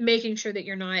 making sure that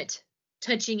you're not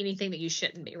touching anything that you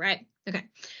shouldn't be, right? Okay.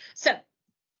 So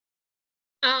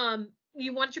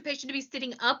you want your patient to be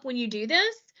sitting up when you do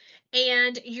this,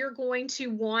 and you're going to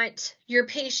want your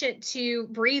patient to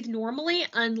breathe normally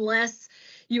unless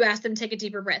you ask them to take a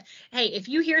deeper breath. Hey, if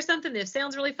you hear something that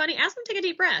sounds really funny, ask them to take a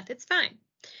deep breath. It's fine.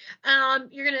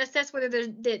 You're going to assess whether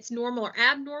it's normal or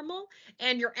abnormal,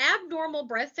 and your abnormal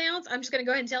breath sounds, I'm just going to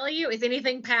go ahead and tell you, is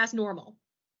anything past normal.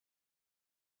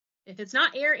 If it's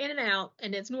not air in and out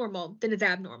and it's normal, then it's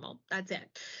abnormal. That's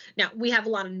it. Now, we have a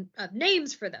lot of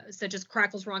names for those, such as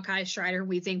crackles, rhonchi, stridor,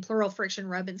 wheezing, pleural, friction,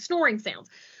 rub, and snoring sounds.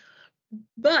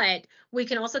 But we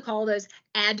can also call those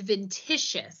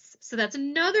adventitious. So that's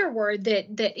another word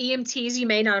that EMTs you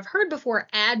may not have heard before,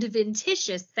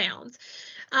 adventitious sounds.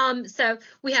 So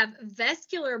we have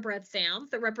vesicular breath sounds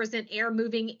that represent air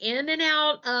moving in and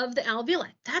out of the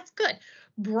alveoli. That's good.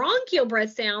 Bronchial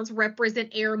breath sounds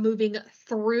represent air moving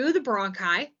through the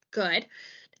bronchi. Good.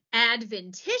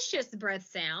 Adventitious breath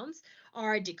sounds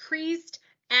are decreased,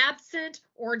 absent,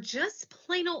 or just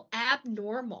plain old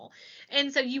abnormal.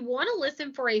 And so you want to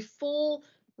listen for a full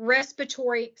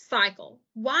respiratory cycle.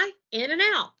 Why? In and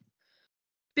out.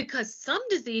 Because some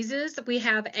diseases we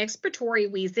have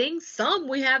expiratory wheezing, some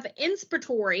we have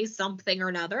inspiratory something or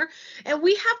another, and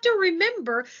we have to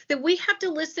remember that we have to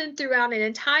listen throughout an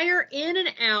entire in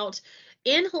and out,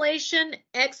 inhalation,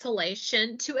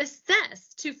 exhalation to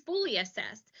assess, to fully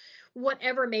assess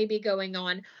whatever may be going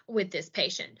on with this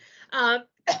patient.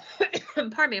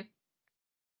 Pardon me.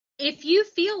 If you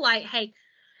feel like, hey,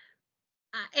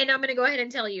 and I'm going to go ahead and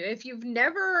tell you, if you've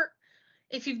never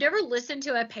listened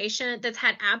to a patient that's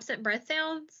had absent breath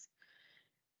sounds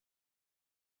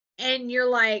and you're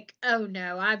like, oh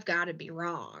no, I've got to be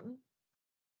wrong,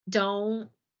 don't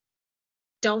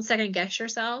second guess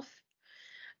yourself.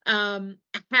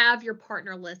 Have your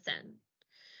partner listen.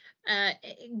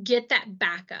 Get that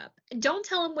backup. Don't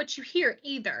tell them what you hear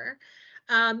either.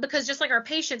 Because just like our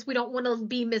patients, we don't want to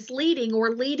be misleading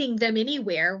or leading them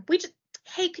anywhere.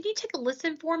 hey, could you take a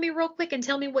listen for me real quick and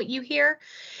tell me what you hear?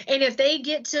 And if they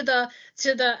get to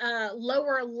the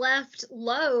lower left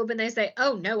lobe and they say,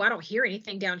 oh no, I don't hear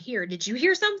anything down here. Did you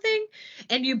hear something?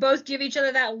 And you both give each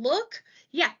other that look.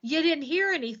 Yeah, you didn't hear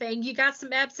anything. You got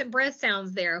some absent breath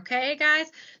sounds there. Okay, guys.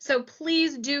 So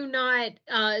please do not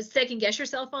second guess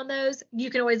yourself on those. You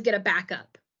can always get a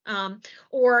backup.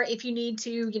 Or if you need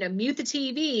to, mute the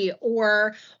TV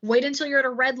or wait until you're at a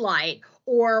red light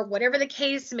or whatever the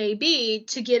case may be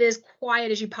to get as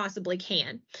quiet as you possibly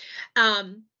can.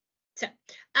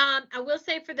 I will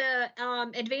say for the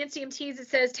advanced EMTs, it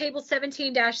says table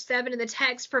 17-7 in the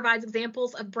text provides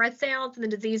examples of breath sounds and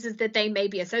the diseases that they may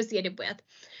be associated with.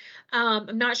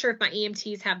 I'm not sure if my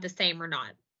EMTs have the same or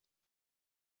not.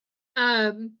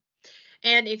 And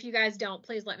if you guys don't,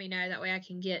 please let me know. That way I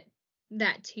can get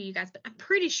that to you guys, but I'm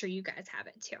pretty sure you guys have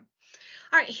it too.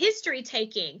 All right, history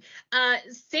taking.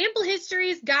 Sample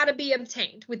history's got to be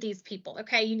obtained with these people,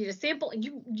 okay? You need a sample, and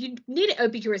you need an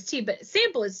OPQRST, but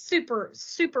sample is super,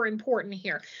 super important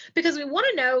here because we want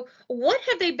to know what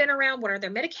have they been around, what are their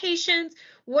medications,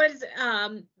 what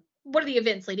are the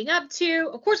events leading up to?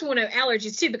 Of course, we want to know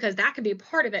allergies too because that could be a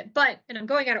part of it, and I'm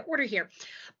going out of order here.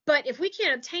 But if we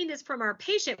can't obtain this from our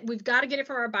patient, we've got to get it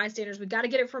from our bystanders. We've got to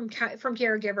get it from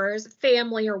caregivers,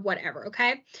 family, or whatever,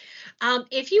 okay?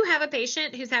 If you have a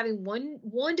patient who's having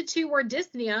one to two word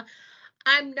dyspnea,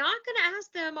 I'm not going to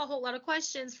ask them a whole lot of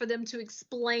questions for them to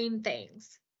explain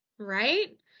things,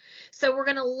 right? So we're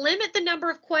going to limit the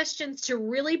number of questions to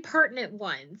really pertinent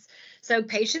ones. So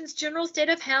patient's general state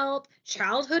of health,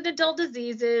 childhood and adult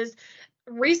diseases,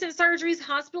 recent surgeries,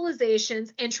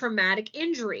 hospitalizations, and traumatic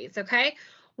injuries, okay?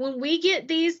 When we get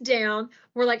these down,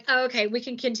 we're like, oh, okay, we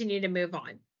can continue to move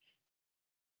on.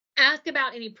 Ask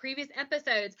about any previous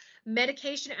episodes,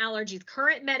 medication allergies,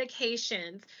 current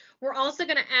medications. We're also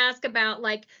going to ask about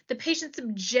like the patient's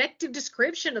subjective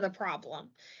description of the problem.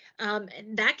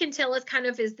 And that can tell us kind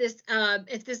of, is this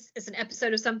if this is an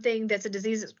episode of something that's a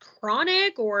disease that's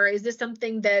chronic, or is this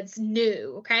something that's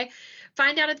new, okay?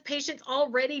 Find out if the patient's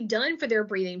already done for their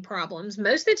breathing problems.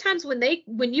 Most of the times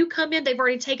when you come in, they've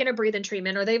already taken a breathing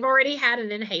treatment or they've already had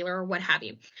an inhaler or what have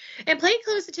you. And pay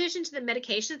close attention to the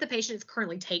medications the patient is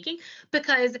currently taking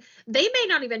because they may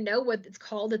not even know what it's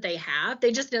called that they have.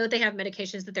 They just know that they have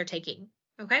medications that they're taking,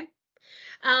 okay?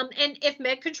 And if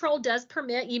med control does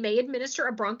permit, you may administer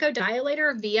a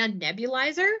bronchodilator via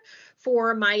nebulizer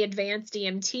for my advanced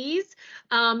EMTs.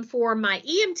 For my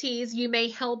EMTs, you may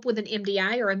help with an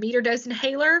MDI or a meter dose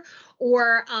inhaler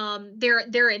or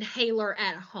their inhaler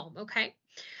at home, okay?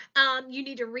 You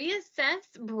need to reassess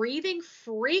breathing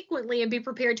frequently and be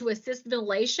prepared to assist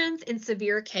ventilations in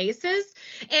severe cases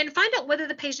and find out whether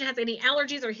the patient has any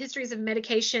allergies or histories of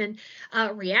medication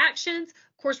reactions.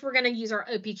 Of course, we're going to use our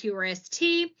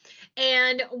OPQRST.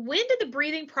 And when did the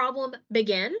breathing problem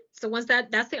begin? So once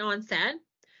that's the onset.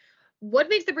 What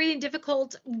makes the breathing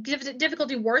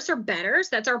difficulty worse or better? So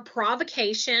that's our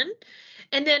provocation.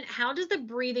 And then how does the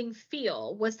breathing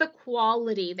feel? What's the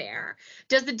quality there?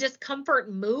 Does the discomfort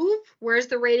move? Where's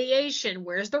the radiation?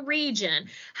 Where's the region?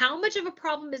 How much of a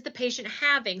problem is the patient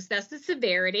having? So that's the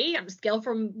severity on a scale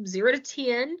from 0 to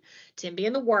 10, 10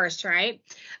 being the worst, right?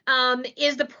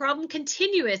 Is the problem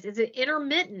continuous? Is it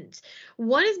intermittent?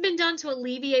 What has been done to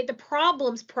alleviate the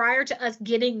problems prior to us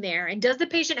getting there? And does the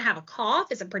patient have a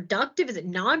cough? Is it productive? Is it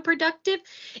non-productive?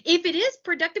 If it is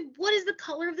productive, what is the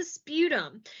color of the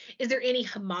sputum? Is there any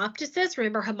hemoptysis?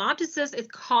 Remember, hemoptysis is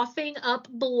coughing up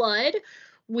blood,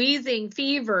 wheezing,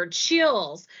 fever,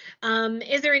 chills.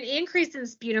 Is there an increase in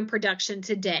sputum production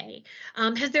today?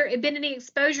 Has there been any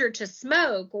exposure to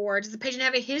smoke, or does the patient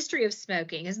have a history of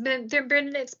smoking? Has there been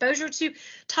an exposure to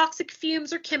toxic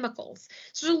fumes or chemicals?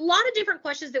 So there's a lot of different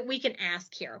questions that we can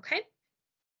ask here, okay?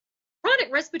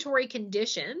 Chronic respiratory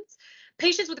conditions.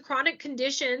 Patients with chronic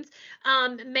conditions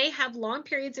may have long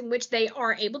periods in which they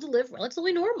are able to live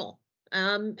relatively normal.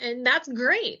 And that's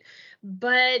great.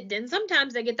 But then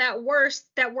sometimes they get that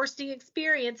worsting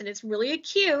experience, and it's really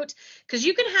acute, because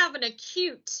you can have an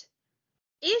acute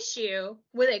issue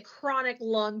with a chronic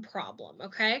lung problem,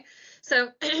 okay? So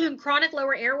chronic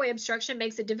lower airway obstruction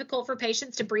makes it difficult for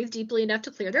patients to breathe deeply enough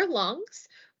to clear their lungs,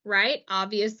 right?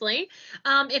 Obviously.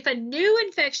 If a new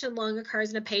infection lung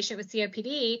occurs in a patient with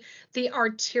COPD, the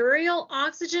arterial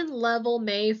oxygen level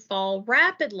may fall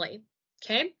rapidly,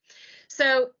 okay?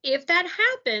 So if that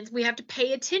happens, we have to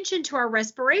pay attention to our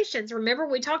respirations. Remember,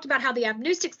 we talked about how the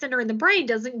apneustic center in the brain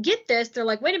doesn't get this. They're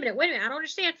like, wait a minute, I don't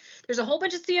understand. There's a whole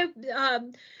bunch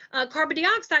of carbon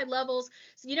dioxide levels.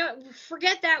 So,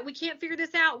 forget that. We can't figure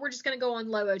this out. We're just going to go on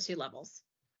low O2 levels.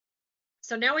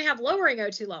 So now we have lowering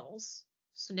O2 levels.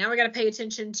 So now we got to pay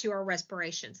attention to our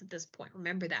respirations at this point.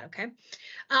 Remember that, okay?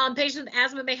 Patients with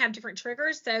asthma may have different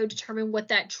triggers, so determine what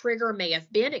that trigger may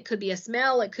have been. It could be a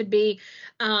smell, it could be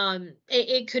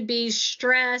it could be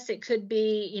stress, it could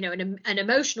be, you know, an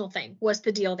emotional thing. What's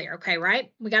the deal there? Okay,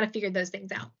 right? We got to figure those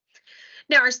things out.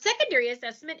 Now, our secondary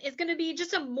assessment is going to be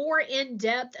just a more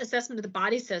in-depth assessment of the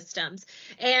body systems.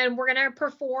 And we're going to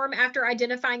perform after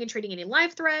identifying and treating any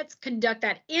life threats, conduct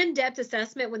that in-depth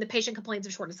assessment when the patient complains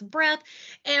of shortness of breath,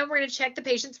 and we're going to check the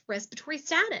patient's respiratory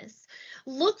status.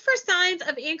 Look for signs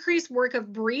of increased work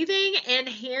of breathing and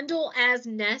handle as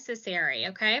necessary,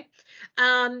 okay?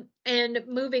 And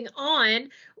moving on,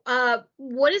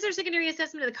 what is our secondary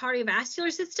assessment of the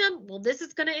cardiovascular system? Well, this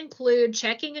is going to include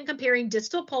checking and comparing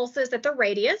distal pulses at the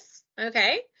radius.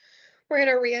 Okay, we're going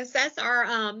to reassess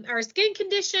our skin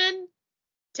condition,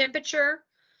 temperature,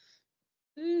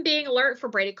 being alert for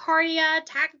bradycardia,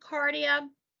 tachycardia.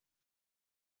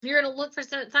 You're going to look for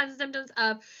signs and symptoms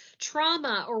of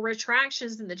trauma or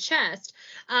retractions in the chest.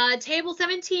 Table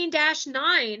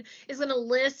 17-9 is going to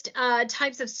list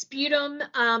types of sputum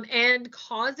and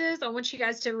causes. I want you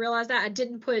guys to realize that I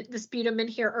didn't put the sputum in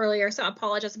here earlier, so I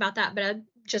apologize about that, but I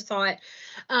just saw it.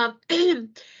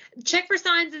 Check for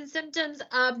signs and symptoms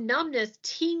of numbness,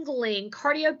 tingling,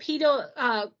 carpopedal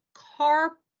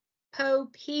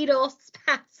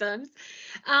spasms,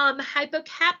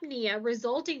 hypocapnia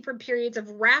resulting from periods of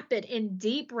rapid and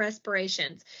deep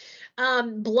respirations.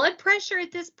 Blood pressure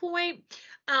at this point,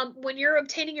 when you're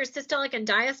obtaining your systolic and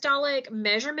diastolic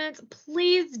measurements,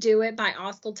 please do it by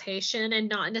auscultation and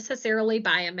not necessarily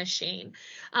by a machine.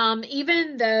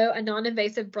 Even though a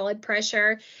non-invasive blood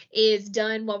pressure is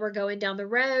done while we're going down the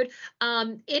road,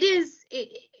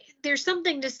 there's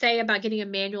something to say about getting a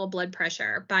manual blood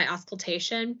pressure by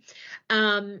auscultation,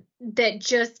 that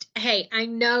just, hey, I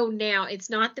know now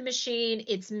it's not the machine,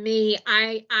 it's me.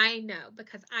 I know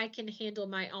because I can handle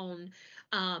my own.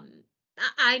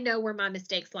 I know where my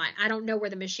mistakes lie. I don't know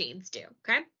where the machines do.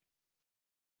 Okay.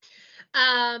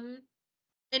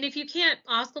 And if you can't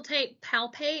auscultate,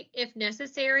 palpate if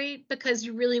necessary, because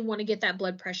you really want to get that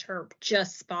blood pressure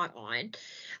just spot on.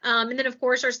 And then, of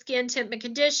course, our skin temp and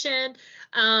condition,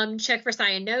 check for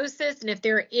cyanosis. And if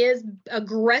there is,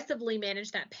 aggressively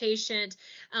manage that patient.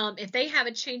 If they have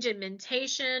a change in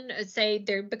mentation, say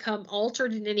they become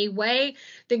altered in any way,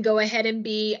 then go ahead and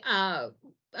be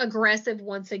aggressive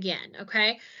once again,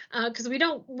 okay? Because we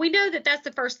know that that's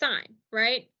the first sign,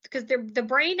 right? Because the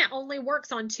brain only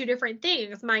works on two different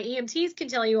things. My EMTs can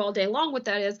tell you all day long what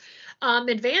that is.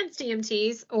 Advanced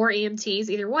EMTs or EMTs,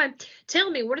 either one, tell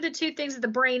me what are the two things that the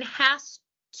brain has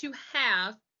to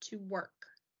have to work?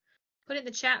 Put it in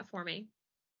the chat for me.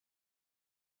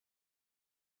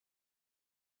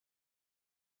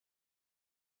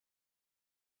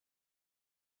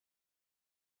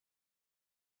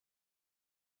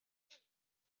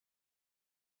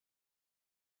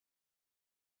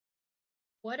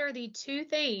 What are the two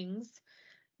things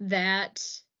that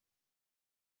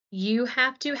you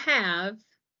have to have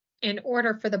in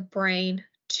order for the brain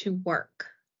to work?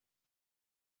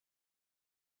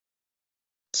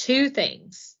 Two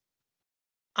things.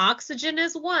 Oxygen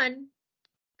is one.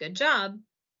 Good job.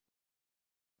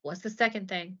 What's the second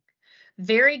thing?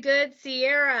 Very good,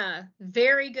 Sierra.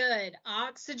 Very good.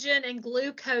 Oxygen and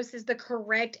glucose is the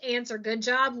correct answer. Good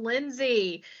job,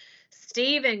 Lindsay.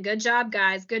 Stephen, good job,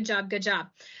 guys. Good job, good job.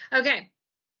 Okay.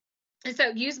 So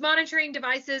use monitoring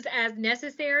devices as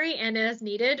necessary and as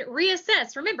needed.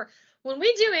 Reassess. Remember, when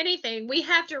we do anything, we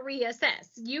have to reassess.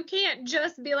 You can't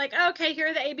just be like, okay, here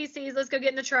are the ABCs. Let's go get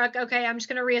in the truck. Okay, I'm just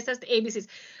going to reassess the ABCs.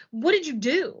 What did you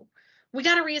do? We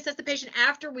got to reassess the patient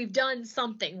after we've done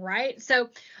something, right? So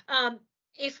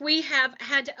if we have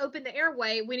had to open the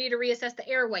airway, we need to reassess the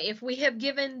airway. If we have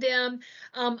given them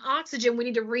oxygen, we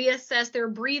need to reassess their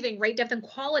breathing rate, depth, and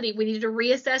quality. We need to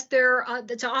reassess their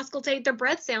to auscultate their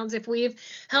breath sounds if we've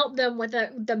helped them with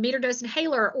the meter dose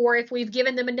inhaler, or if we've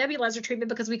given them a nebulizer treatment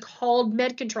because we called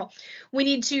med control. We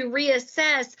need to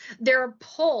reassess their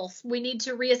pulse. We need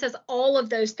to reassess all of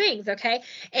those things, okay?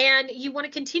 And you want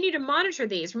to continue to monitor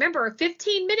these. Remember,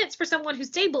 15 minutes for someone who's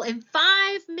stable and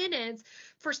 5 minutes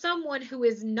for someone who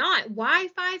is not. Why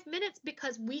 5 minutes?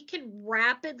 Because we can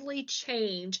rapidly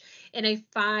change in a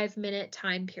 5-minute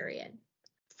time period.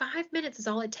 5 minutes is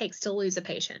all it takes to lose a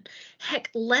patient. Heck,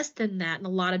 less than that in a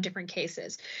lot of different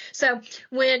cases. So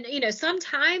when,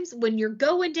 sometimes when you're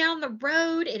going down the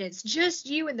road and it's just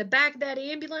you in the back of that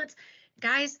ambulance,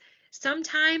 guys,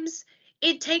 sometimes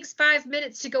it takes 5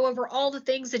 minutes to go over all the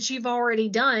things that you've already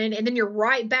done, and then you're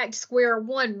right back to square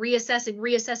one,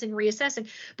 reassessing.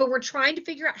 But we're trying to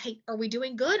figure out, hey, are we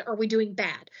doing good or are we doing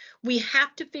bad? We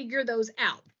have to figure those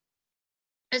out.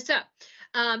 So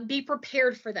be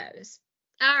prepared for those.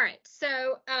 All right,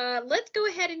 so let's go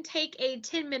ahead and take a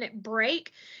 10-minute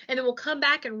break, and then we'll come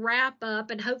back and wrap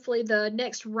up, and hopefully the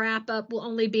next wrap up will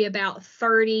only be about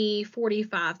 30,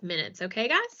 45 minutes. Okay,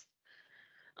 guys?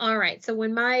 All right, so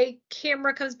when my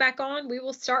camera comes back on, we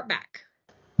will start back.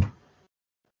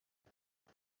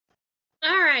 All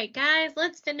right, guys,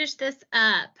 let's finish this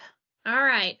up. All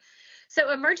right.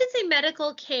 So emergency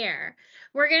medical care,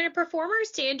 we're going to perform our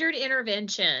standard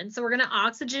intervention. So we're going to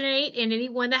oxygenate in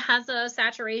anyone that has a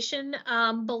saturation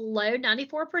below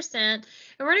 94%. And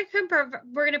we're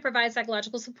going to provide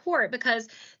psychological support, because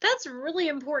that's really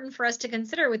important for us to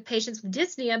consider with patients with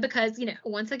dyspnea, because, you know,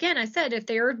 once again, I said, if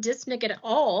they're dyspneic at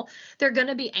all, they're going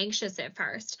to be anxious at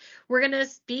first. We're going to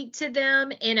speak to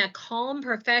them in a calm,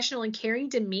 professional, and caring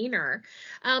demeanor.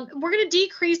 We're going to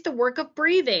decrease the work of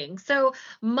breathing. So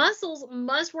muscles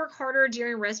must work harder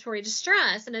during respiratory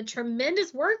distress, and a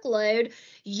tremendous workload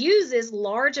uses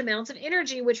large amounts of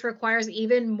energy, which requires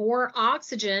even more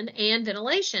oxygen and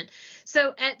ventilation.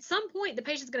 So at some point, the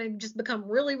patient's going to just become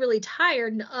really, really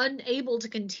tired and unable to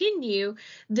continue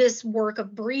this work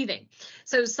of breathing.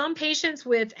 So some patients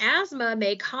with asthma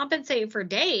may compensate for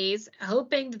days,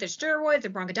 hoping that the steroids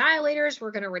and bronchodilators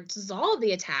were going to resolve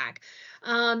the attack.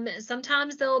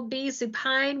 Sometimes they'll be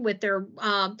supine with their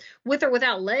with or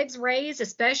without legs raised,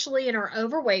 especially in our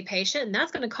overweight patient, and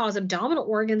that's going to cause abdominal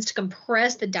organs to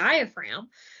compress the diaphragm.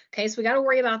 Okay, so we got to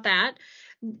worry about that.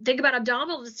 Think about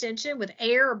abdominal distension with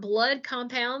air or blood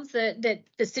compounds, that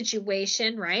the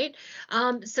situation, right?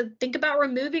 So think about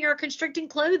removing our constricting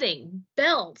clothing,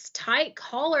 belts, tight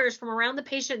collars from around the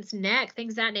patient's neck,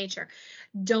 things of that nature.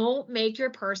 Don't make your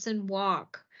person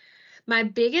walk. My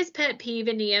biggest pet peeve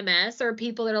in EMS are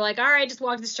people that are like, all right, just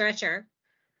walk the stretcher.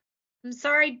 I'm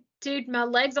sorry, dude, my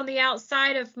leg's on the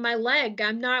outside of my leg.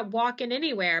 I'm not walking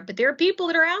anywhere. But there are people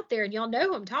that are out there, and y'all know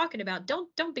who I'm talking about.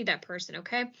 Don't be that person,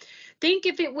 okay? Think,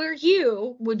 if it were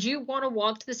you, would you want to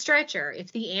walk to the stretcher?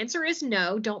 If the answer is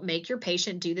no, don't make your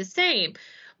patient do the same.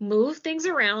 Move things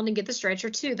around and get the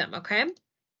stretcher to them, okay?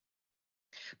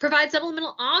 Provide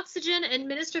supplemental oxygen,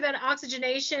 administer that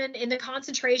oxygenation in the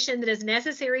concentration that is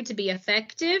necessary to be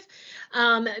effective.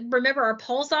 Remember, our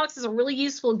pulse ox is a really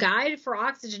useful guide for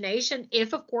oxygenation,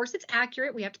 if, of course, it's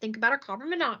accurate. We have to think about our carbon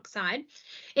monoxide.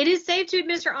 It is safe to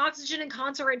administer oxygen in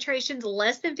concentrations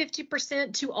less than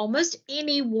 50% to almost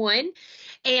anyone,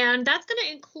 and that's going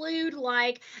to include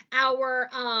like our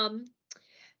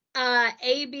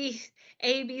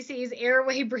ABC's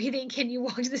airway breathing. Can you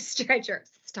walk to the stretcher?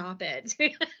 Stop it.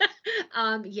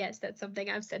 Yes, that's something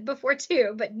I've said before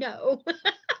too, but no.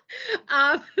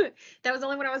 That was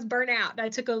only when I was burnt out. I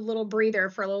took a little breather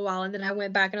for a little while, and then I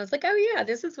went back and I was like, oh yeah,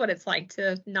 this is what it's like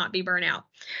to not be burnt out.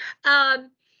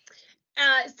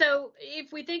 So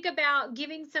if we think about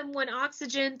giving someone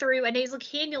oxygen through a nasal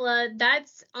cannula,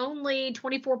 that's only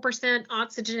 24%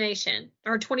 oxygenation,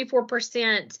 or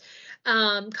 24%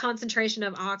 concentration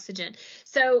of oxygen.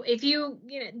 So if you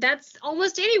know, that's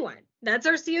almost anyone. That's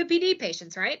our COPD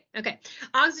patients, right? Okay.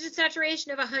 Oxygen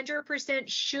saturation of 100%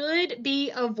 should be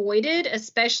avoided,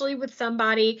 especially with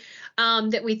somebody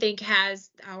that we think has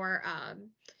our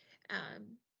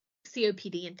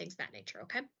COPD and things of that nature,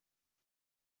 okay?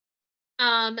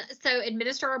 So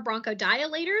administer our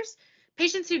bronchodilators.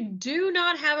 Patients who do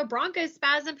not have a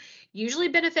bronchospasm usually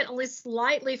benefit only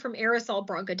slightly from aerosol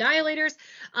bronchodilators.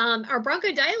 Our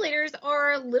bronchodilators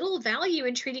are little value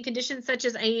in treating conditions such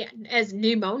as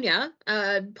pneumonia,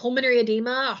 pulmonary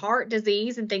edema, heart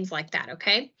disease, and things like that,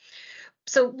 okay?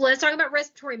 So let's talk about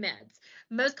respiratory meds.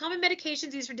 Most common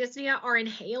medications used for dyspnea are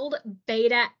inhaled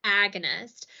beta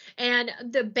agonists. And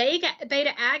the beta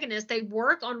agonists, they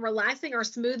work on relaxing our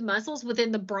smooth muscles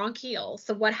within the bronchioles.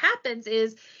 So what happens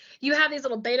is you have these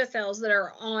little beta cells that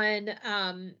are on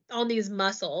these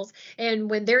muscles. And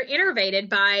when they're innervated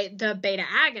by the beta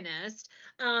agonist,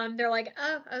 they're like,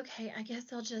 oh, okay, I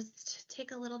guess I'll just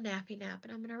take a little nappy nap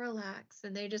and I'm going to relax.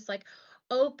 And they just like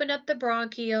open up the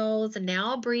bronchioles, and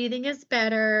now breathing is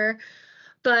better.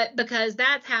 But because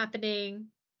that's happening,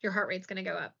 your heart rate's going to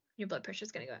go up. Your blood pressure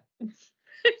is going to go up.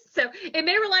 So it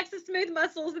may relax the smooth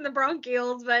muscles in the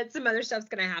bronchioles, but some other stuff's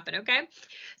going to happen, okay?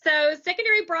 So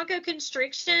secondary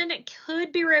bronchoconstriction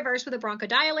could be reversed with a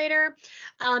bronchodilator.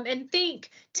 And think,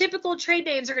 typical trade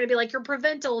names are going to be like your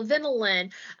Proventil,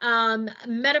 Ventolin,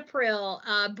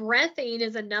 Metapril, Breathine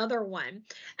is another one.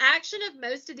 Action of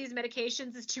most of these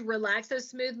medications is to relax those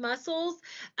smooth muscles,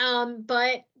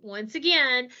 but once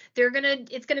again,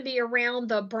 it's gonna be around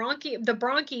the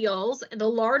bronchioles, the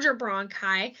larger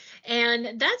bronchi,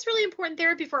 and that's that's really important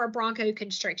therapy for our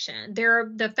bronchoconstriction.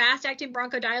 The fast-acting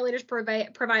bronchodilators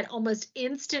provide almost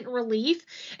instant relief,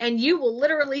 and you will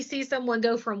literally see someone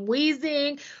go from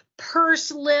wheezing,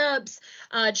 pursed lips,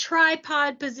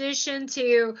 tripod position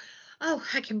to, oh,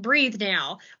 I can breathe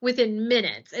now within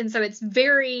minutes. And so it's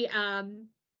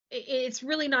it's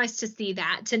really nice to see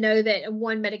that, to know that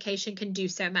one medication can do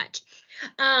so much.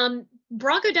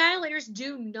 Bronchodilators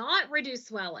do not reduce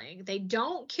swelling. They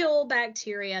don't kill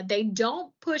bacteria. They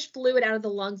don't push fluid out of the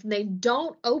lungs, and they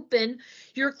don't open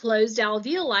your closed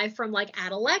alveoli from like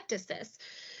atelectasis.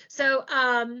 So,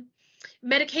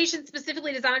 medication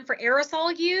specifically designed for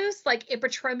aerosol use, like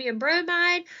ipratropium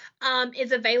bromide,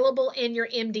 is available in your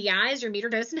MDIs, your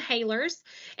metered dose inhalers.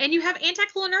 And you have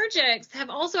anticholinergics have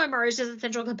also emerged as a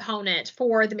central component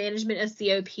for the management of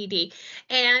COPD.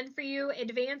 And for you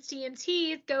advanced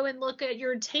EMTs, go and look at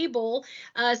your table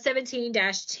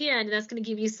 17-10, and that's going to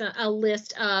give you a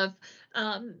list of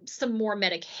some more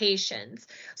medications.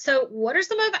 So what are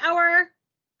some of our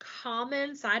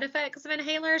common side effects of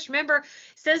inhalers? Remember, it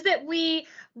says that we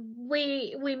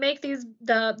make these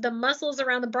the muscles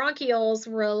around the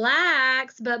bronchioles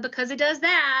relax, but because it does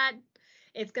that,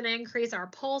 it's going to increase our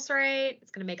pulse rate.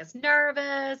 It's going to make us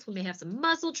nervous. We may have some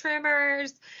muscle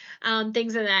tremors,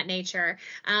 things of that nature.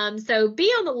 So be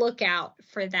on the lookout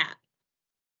for that.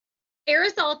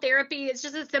 Aerosol therapy is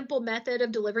just a simple method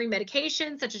of delivering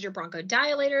medication, such as your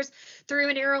bronchodilators, through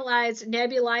an aerolized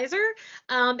nebulizer,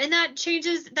 and that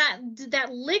changes that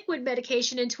liquid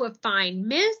medication into a fine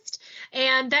mist,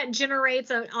 and that generates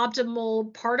an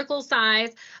optimal particle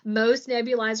size. Most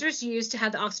nebulizers use to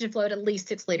have the oxygen flow at least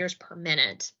 6 liters per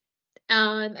minute.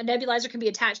 A nebulizer can be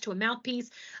attached to a mouthpiece,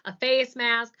 a face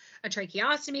mask, a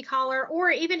tracheostomy collar,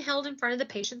 or even held in front of the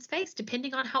patient's face,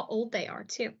 depending on how old they are,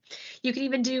 too. You can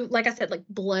even do, like I said, like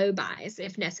blow-bys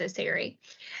if necessary.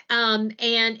 And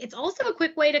it's also a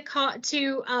quick way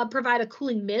to provide a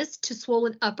cooling mist to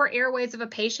swollen upper airways of a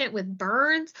patient with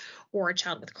burns or a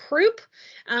child with croup,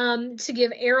 to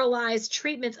give aerolized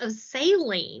treatments of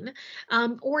saline,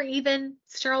 or even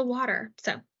sterile water.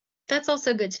 So that's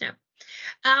also good to know.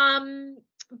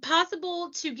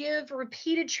 Possible to give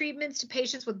repeated treatments to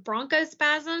patients with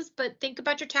bronchospasms, but think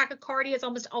about your tachycardia is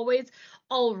almost always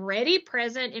already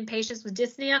present in patients with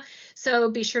dyspnea. So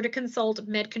be sure to consult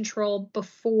med control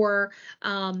before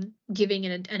giving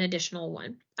an additional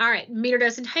one. All right, meter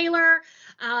dose inhaler.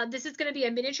 This is going to be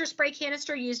a miniature spray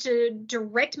canister used to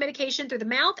direct medication through the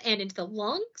mouth and into the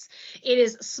lungs. It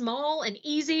is small and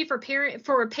easy for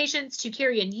patients to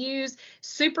carry and use,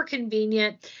 super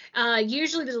convenient.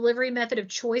 Usually the delivery method of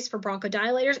choice for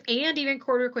bronchodilators and even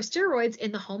corticosteroids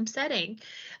in the home setting.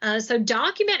 So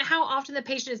document how often the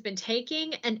patient has been taking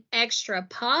an extra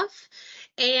puff,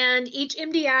 and each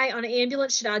MDI on an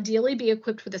ambulance should ideally be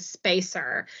equipped with a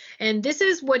spacer. And this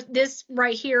is what this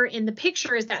right here in the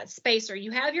picture is, that spacer. You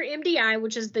have your MDI,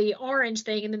 which is the orange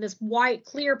thing, and then this white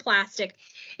clear plastic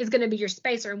is going to be your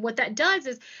spacer. And what that does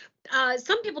is,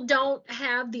 some people don't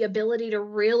have the ability to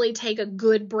really take a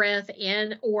good breath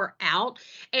in or out,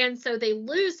 and so they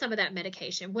lose some of that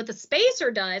medication. What the spacer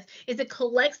does is it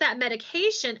collects that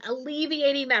medication,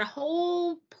 alleviating that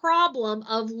whole problem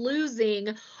of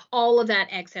losing all of that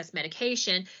excess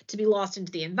medication to be lost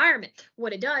into the environment.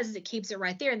 What it does is it keeps it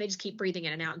right there, and they just keep breathing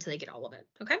in and out until they get all of it.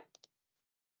 Okay.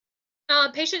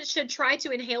 Patients should try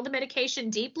to inhale the medication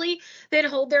deeply, then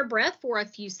hold their breath for a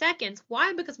few seconds.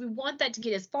 Why? Because we want that to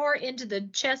get as far into the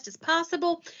chest as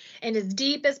possible and as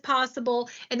deep as possible.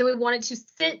 And then we want it to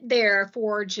sit there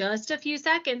for just a few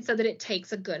seconds so that it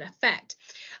takes a good effect.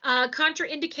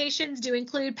 Contraindications do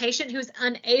include patient who's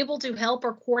unable to help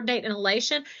or coordinate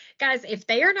inhalation. Guys, if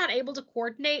they are not able to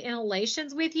coordinate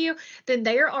inhalations with you, then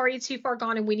they are already too far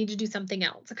gone and we need to do something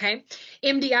else, okay?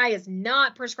 MDI is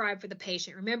not prescribed for the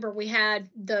patient. Remember, we had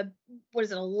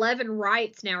 11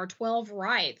 rights now, or 12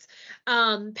 rights.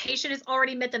 Patient has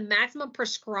already met the maximum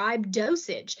prescribed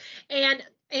dosage, and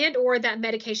or that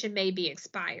medication may be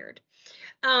expired.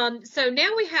 So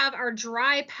now we have our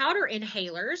dry powder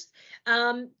inhalers.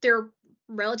 They're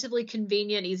relatively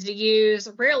convenient, easy to use,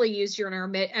 rarely used during our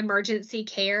emergency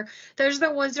care. Those are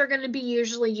the ones that are going to be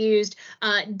usually used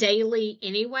daily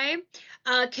anyway.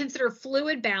 Consider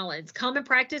fluid balance. Common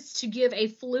practice to give a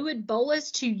fluid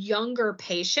bolus to younger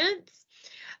patients.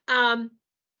 Pardon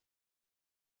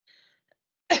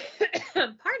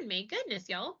me, goodness,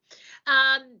 y'all.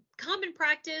 Common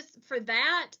practice for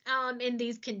that in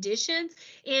these conditions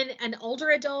in an older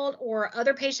adult or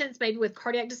other patients, maybe with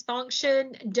cardiac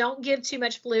dysfunction, don't give too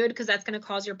much fluid because that's going to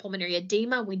cause your pulmonary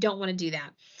edema. We don't want to do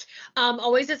that.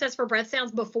 Always assess for breath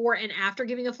sounds before and after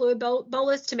giving a fluid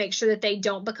bolus to make sure that they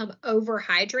don't become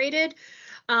overhydrated.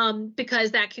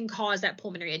 because that can cause that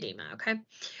pulmonary edema, okay?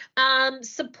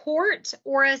 Support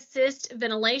or assist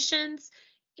ventilations.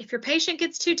 If your patient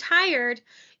gets too tired,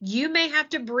 you may have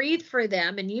to breathe for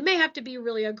them, and you may have to be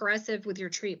really aggressive with your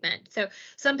treatment. So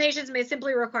some patients may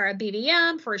simply require a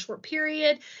BVM for a short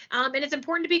period, and it's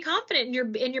important to be confident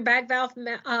in your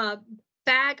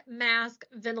bag mask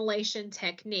ventilation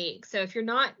technique. So if you're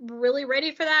not really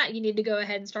ready for that, you need to go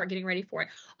ahead and start getting ready for it.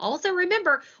 Also,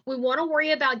 remember, we want to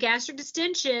worry about gastric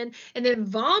distension and then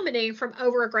vomiting from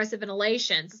over-aggressive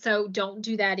ventilations. So don't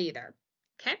do that either.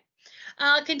 Okay.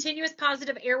 Continuous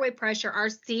positive airway pressure, our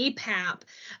CPAP,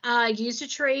 used to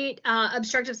treat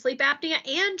obstructive sleep apnea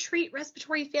and treat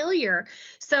respiratory failure.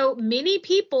 So many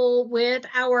people with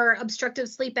our obstructive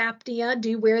sleep apnea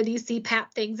do wear these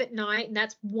CPAP things at night, and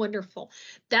that's wonderful.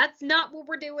 That's not what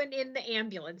we're doing in the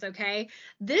ambulance, okay?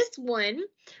 This one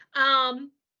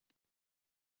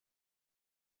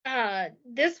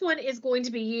is going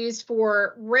to be used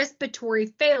for respiratory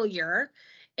failure,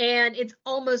 and it's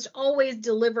almost always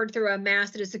delivered through a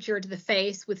mask that is secured to the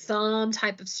face with some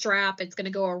type of strap. It's going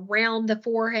to go around the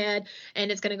forehead, and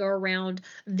it's going to go around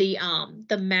the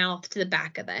mouth to the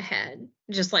back of the head,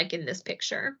 just like in this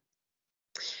picture.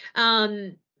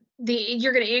 You're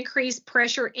going to increase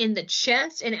pressure in the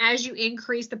chest, and as you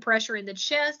increase the pressure in the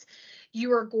chest,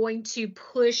 you are going to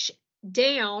push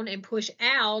down and push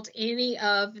out any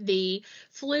of the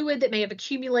fluid that may have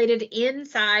accumulated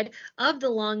inside of the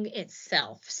lung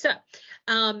itself. So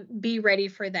be ready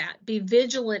for that. Be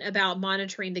vigilant about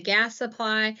monitoring the gas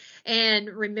supply. And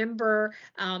remember,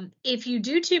 if you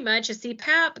do too much, a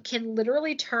CPAP can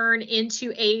literally turn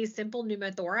into a simple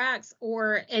pneumothorax,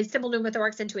 or a simple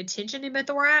pneumothorax into a tension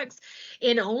pneumothorax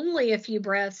in only a few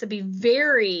breaths. So be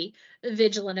very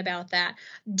vigilant about that.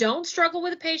 Don't struggle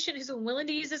with a patient who's unwilling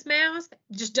to use this mask.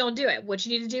 Just don't do it. What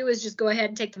you need to do is just go ahead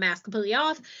and take the mask completely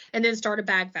off and then start a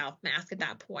bag valve mask at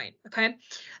that point, okay?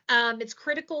 It's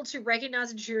critical to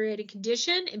recognize a deteriorating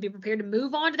condition and be prepared to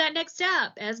move on to that next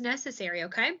step as necessary,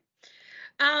 okay?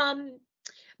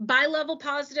 Bilevel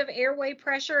positive airway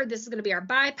pressure. This is going to be our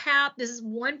BiPAP. This is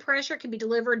one pressure can be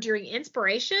delivered during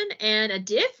inspiration, and a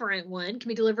different one can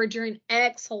be delivered during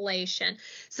exhalation.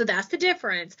 So that's the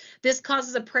difference. This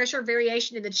causes a pressure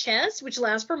variation in the chest, which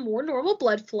allows for more normal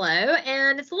blood flow,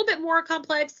 and it's a little bit more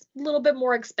complex, a little bit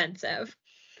more expensive.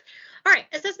 All right,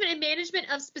 assessment and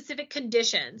management of specific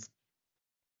conditions.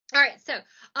 All right, so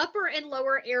upper and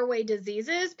lower airway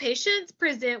diseases, patients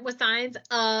present with signs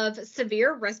of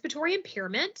severe respiratory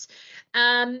impairment.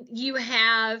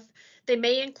 They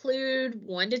may include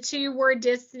 1 to 2 word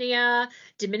dyspnea,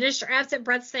 diminished or absent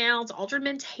breath sounds, altered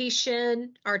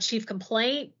mentation. Our chief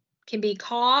complaint can be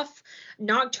cough,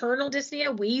 nocturnal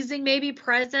dyspnea, wheezing may be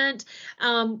present.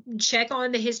 Check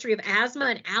on the history of asthma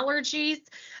and allergies.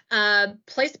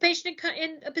 Place the patient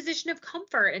in a position of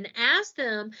comfort and ask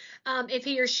them if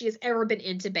he or she has ever been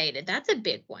intubated. That's a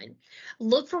big one.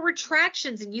 Look for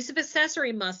retractions and use of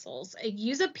accessory muscles.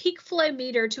 Use a peak flow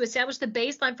meter to establish the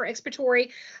baseline for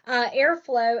expiratory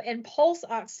airflow, and pulse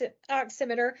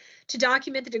oximeter to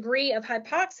document the degree of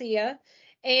hypoxia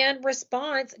and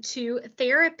response to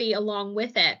therapy along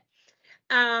with it.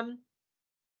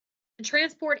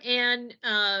 Transport and,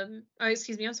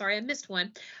 excuse me, I'm sorry, I missed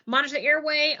one. Monitor the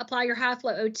airway, apply your high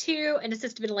flow O2, and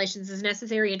assist ventilations as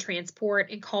necessary in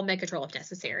transport, and call med control if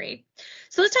necessary.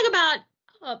 So let's talk about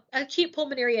acute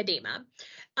pulmonary edema.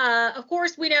 Of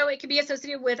course, we know it can be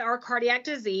associated with our cardiac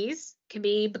disease, can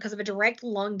be because of a direct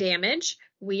lung damage.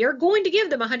 We are going to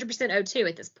give them 100% O2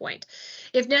 at this point.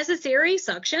 If necessary,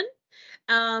 suction.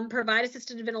 Provide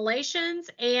assisted ventilations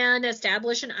and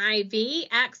establish an IV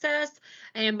access,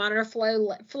 and monitor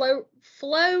flow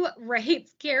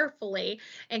rates carefully,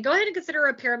 and go ahead and consider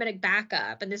a paramedic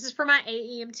backup. And this is for my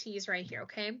AEMTs right here,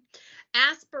 okay?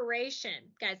 Aspiration,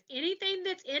 guys, anything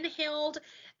that's inhaled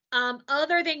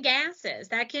other than gases,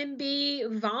 that can be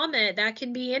vomit, that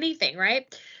can be anything,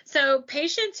 right? So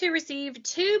patients who receive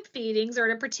tube feedings are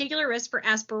at a particular risk for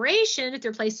aspiration if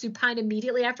they're placed supine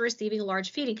immediately after receiving a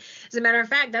large feeding. As a matter of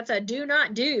fact, that's a do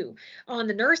not do on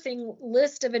the nursing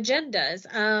list of agendas.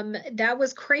 That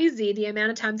was crazy, the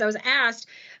amount of times I was asked,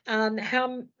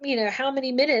 how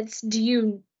many minutes do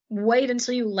you wait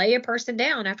until you lay a person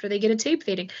down after they get a tube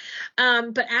feeding?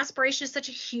 But aspiration is such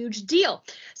a huge deal.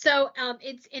 So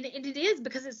it is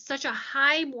because it's such a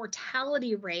high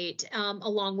mortality rate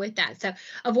along with that. So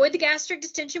avoid the gastric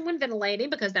distension when ventilating,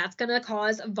 because that's going to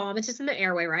cause vomitus in the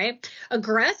airway, right?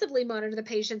 Aggressively monitor the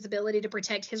patient's ability to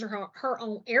protect his or her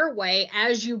own airway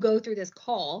as you go through this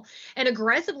call, and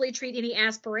aggressively treat any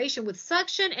aspiration with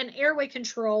suction and airway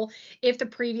control if the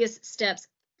previous steps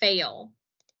fail.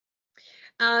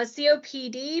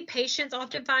 COPD, patients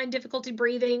often find difficulty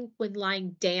breathing when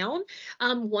lying down.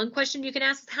 One question you can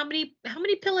ask is how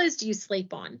many pillows do you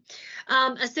sleep on?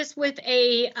 Assist with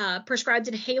a prescribed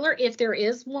inhaler if there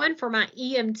is one for my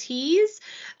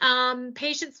EMTs.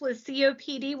 Patients with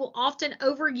COPD will often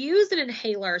overuse an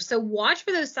inhaler, so watch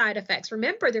for those side effects.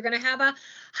 Remember, they're going to have a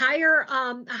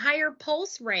higher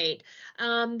pulse rate.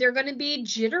 They're going to be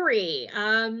jittery,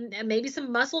 and maybe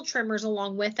some muscle tremors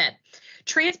along with it.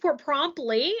 Transport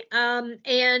promptly,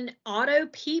 and auto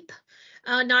PEEP.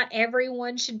 Not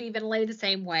everyone should be ventilated the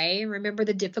same way. Remember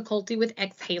the difficulty with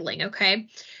exhaling, okay?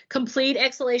 Complete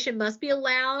exhalation must be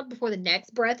allowed before the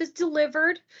next breath is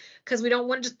delivered, because we don't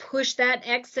want to just push that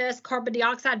excess carbon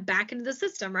dioxide back into the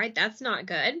system, right? That's not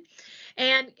good.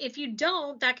 And if you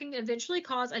don't, that can eventually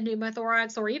cause a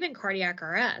pneumothorax or even cardiac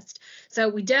arrest. So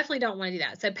we definitely don't want to do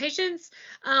that. So patients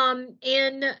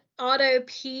in auto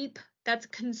PEEP, that's a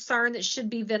concern that should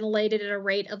be ventilated at a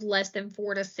rate of less than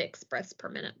 4 to 6 breaths per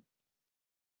minute.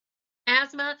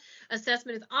 Asthma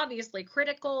assessment is obviously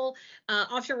critical.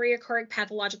 Often reoccurring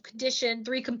pathological condition.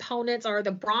 3 components are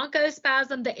the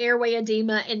bronchospasm, the airway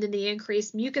edema, and then the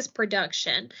increased mucus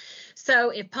production. So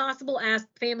if possible, ask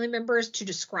family members to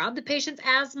describe the patient's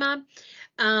asthma.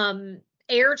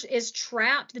 Air is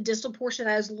trapped, the distal portion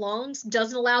of those lungs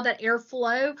doesn't allow that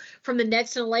airflow from the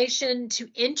next inhalation to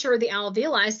enter the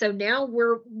alveoli. So now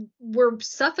we're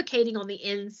suffocating on the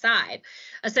inside.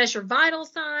 Assess your vital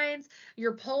signs.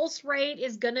 Your pulse rate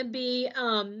is going to be,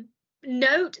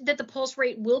 note that the pulse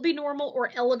rate will be normal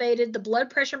or elevated. The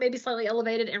blood pressure may be slightly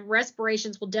elevated, and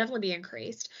respirations will definitely be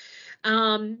increased.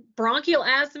 Bronchial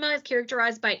asthma is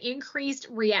characterized by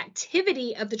increased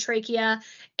reactivity of the trachea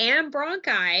and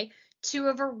bronchi to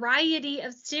a variety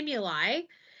of stimuli.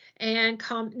 And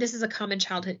this is a common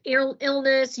childhood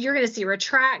illness. You're going to see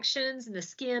retractions in the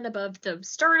skin above the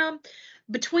sternum,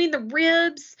 between the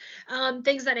ribs,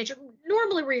 things of that nature.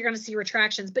 Normally where you're going to see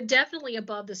retractions, but definitely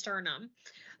above the sternum.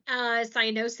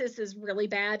 Cyanosis is really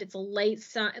bad. It's a late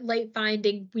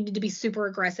finding. We need to be super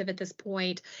aggressive at this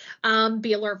point.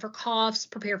 Be alert for coughs,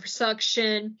 prepare for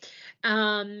suction.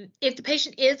 If the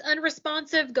patient is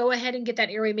unresponsive, go ahead and get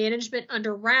that airway management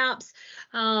under wraps.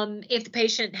 If the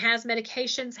patient has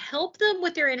medications, help them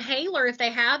with their inhaler if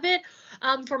they have it.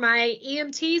 For my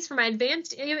EMTs, for my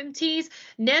advanced EMTs,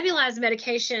 nebulize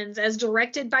medications as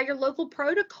directed by your local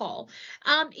protocol.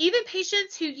 Even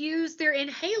patients who use their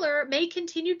inhaler may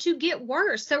continue to get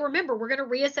worse. So remember, we're going to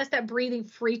reassess that breathing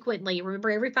frequently. Remember,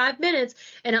 every 5 minutes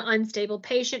in an unstable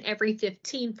patient, every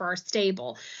 15 for our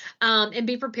stable. And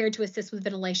be prepared to assist with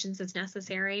ventilations as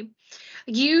necessary.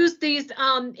 Use these,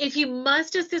 if you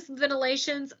must assist with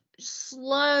ventilations,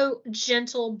 slow,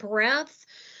 gentle breaths.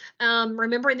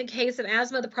 Remember, in the case of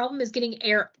asthma, the problem is getting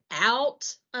air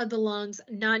out of the lungs,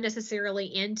 not necessarily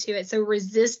into it. So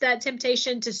resist that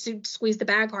temptation to squeeze the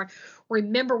bag hard.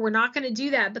 Remember, we're not going to do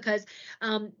that because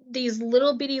these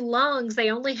little bitty lungs, they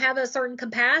only have a certain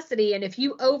capacity. And if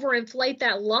you overinflate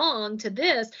that lung to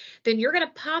this, then you're going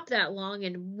to pop that lung.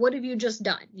 And what have you just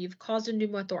done? You've caused a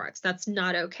pneumothorax. That's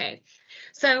not okay.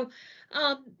 So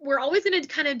we're always going to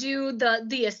kind of do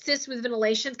the assist with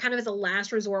ventilations kind of as a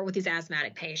last resort with these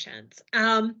asthmatic patients.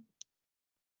 And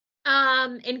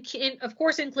of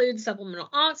course include supplemental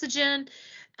oxygen,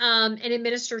 and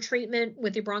administer treatment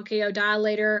with your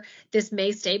bronchodilator. This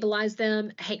may stabilize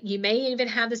them. You may even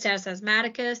have the status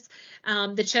asthmaticus.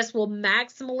 The chest will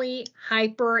maximally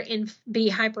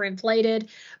be hyperinflated.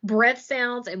 Breath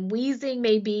sounds and wheezing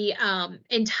may be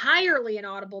entirely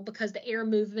inaudible because the air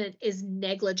movement is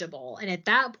negligible. And at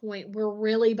that point, we're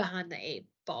really behind the 8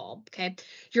 ball, okay?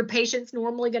 Your patient's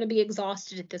normally going to be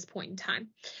exhausted at this point in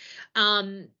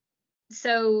time.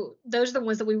 So those are the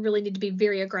ones that we really need to be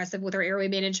very aggressive with our airway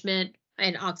management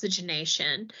and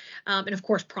oxygenation, and of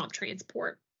course, prompt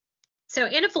transport. So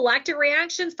anaphylactic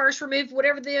reactions, first remove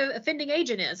whatever the offending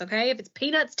agent is, okay? If it's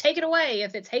peanuts, take it away.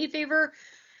 If it's hay fever,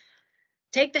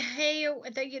 take the hay.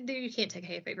 You can't take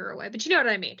hay fever away, but you know what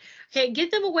I mean. Okay,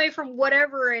 get them away from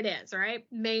whatever it is, right?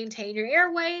 Maintain your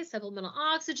airway, supplemental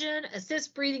oxygen,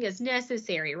 assist breathing as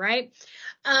necessary, right?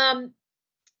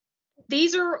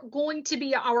 These are going to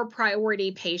be our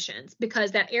priority patients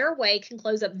because that airway can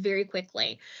close up very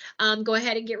quickly. Go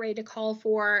ahead and get ready to call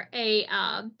for a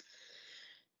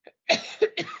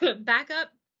backup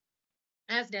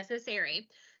as necessary.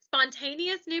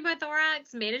 Spontaneous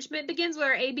pneumothorax management begins with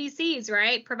our ABCs,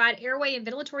 right? Provide airway and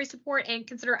ventilatory support and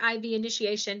consider IV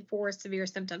initiation for severe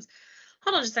symptoms.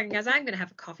 Hold on just a second, guys. I'm going to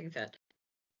have a coughing fit.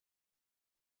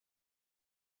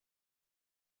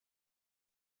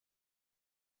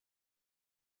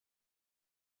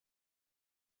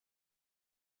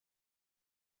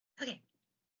 Okay.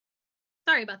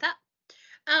 Sorry sorry about that.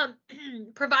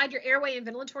 Provide your airway and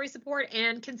ventilatory support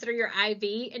and consider your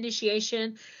IV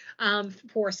initiation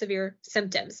for severe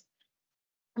symptoms.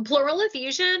 Pleural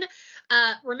effusion,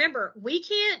 remember, we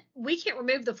can't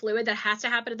remove the fluid. That has to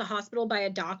happen at the hospital by a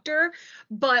doctor,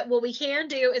 but what we can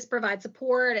do is provide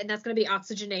support, and that's going to be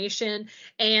oxygenation.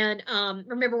 And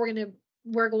remember,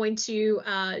 we're going to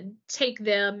take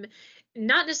them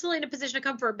not necessarily in a position of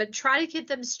comfort, but try to get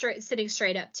them sitting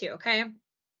straight up too, okay?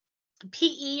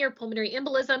 PE or pulmonary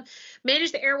embolism,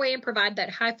 manage the airway and provide that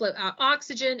high flow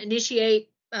oxygen, initiate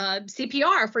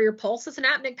CPR for your pulseless and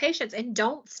apneic patients, and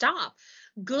don't stop.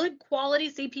 Good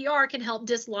quality CPR can help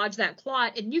dislodge that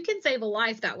clot, and you can save a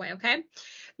life that way, okay?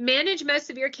 Manage most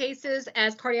severe cases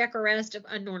as cardiac arrest of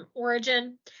unknown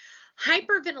origin.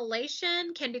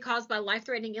 Hyperventilation can be caused by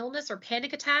life-threatening illness or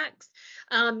panic attacks.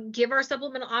 Give our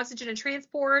supplemental oxygen and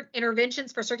transport.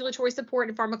 Interventions for circulatory support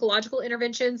and pharmacological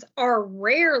interventions are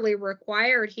rarely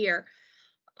required here.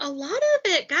 A lot of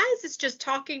it, guys, is just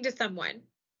talking to someone,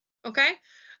 okay?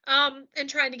 And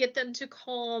trying to get them to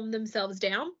calm themselves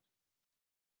down.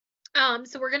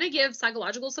 So we're going to give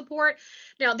psychological support.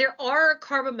 Now, there are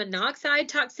carbon monoxide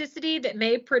toxicity that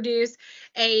may produce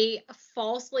a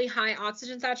falsely high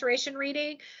oxygen saturation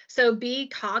reading. So be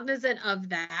cognizant of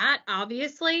that,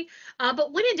 obviously.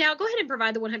 But when in doubt, go ahead and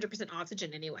provide the 100%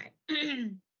 oxygen anyway.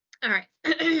 All right.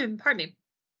 Pardon me.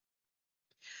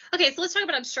 Okay, so let's talk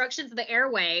about obstructions of the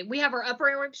airway. We have our upper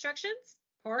airway obstructions.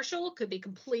 Partial, could be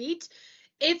complete.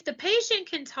 If the patient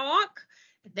can talk,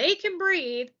 they can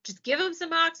breathe, just give them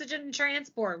some oxygen and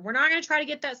transport. We're not going to try to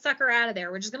get that sucker out of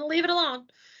there. We're just going to leave it alone.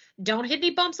 Don't hit any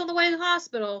bumps on the way to the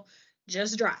hospital.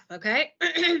 Just drive, okay?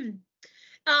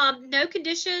 No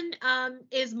condition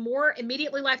is more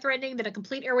immediately life-threatening than a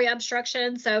complete airway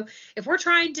obstruction. So if we're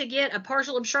trying to get a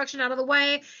partial obstruction out of the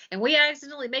way and we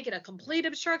accidentally make it a complete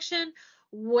obstruction,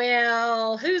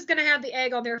 well, who's going to have the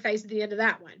egg on their face at the end of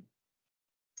that one?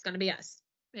 It's going to be us.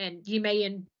 And you may,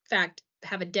 in fact,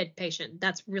 have a dead patient.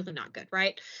 That's really not good,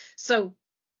 right? So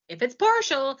if it's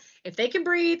partial, if they can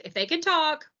breathe, if they can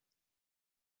talk,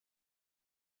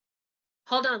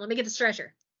 hold on, let me get the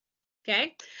stretcher.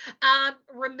 Okay.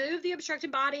 Remove the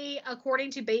obstructed body according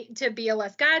to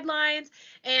BLS guidelines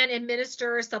and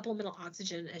administer supplemental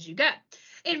oxygen as you go.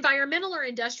 Environmental or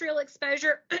industrial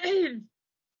exposure.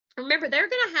 Remember, they're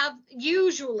going to have,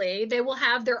 usually they will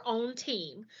have their own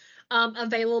team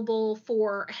available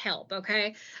for help,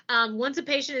 okay? Once a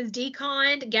patient is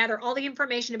deconned, gather all the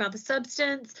information about the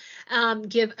substance,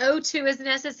 give O2 as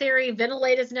necessary,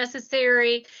 ventilate as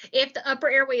necessary. If the upper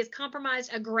airway is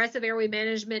compromised, aggressive airway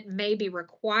management may be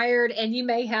required, and you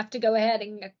may have to go ahead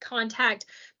and contact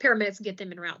paramedics and get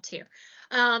them en route too.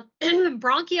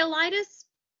 Bronchiolitis,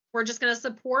 we're just going to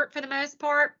support for the most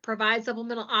part, provide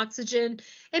supplemental oxygen,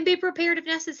 and be prepared if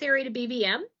necessary to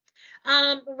BVM.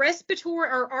 Respiratory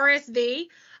or RSV,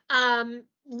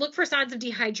 look for signs of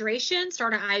dehydration,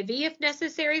 start an IV if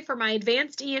necessary for my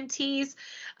advanced EMTs.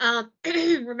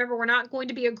 Remember, we're not going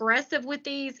to be aggressive with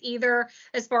these either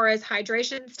as far as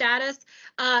hydration status.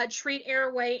 Treat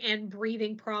airway and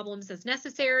breathing problems as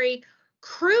necessary.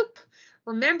 Croup,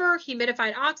 remember,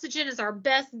 humidified oxygen is our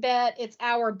best bet. It's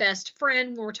our best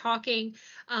friend when we're talking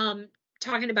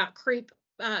about croup.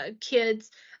 Kids,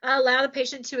 allow the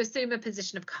patient to assume a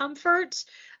position of comfort.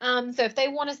 So if they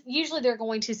want to, usually they're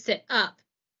going to sit up.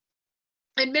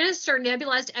 Administer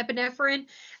nebulized epinephrine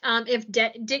if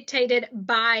dictated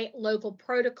by local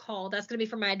protocol. That's going to be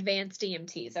for my advanced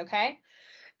EMTs, okay?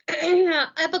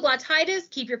 Epiglottitis,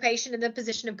 keep your patient in the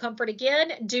position of comfort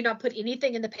again. Do not put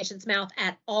anything in the patient's mouth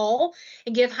at all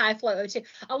and give high flow O2.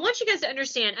 I want you guys to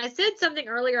understand, I said something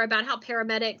earlier about how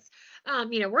paramedics,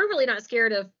 we're really not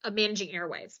scared of managing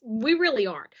airways. We really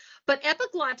aren't. But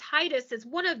epiglottitis is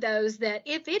one of those that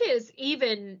if it is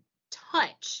even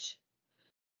touched,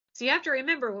 so you have to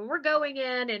remember when we're going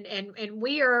in and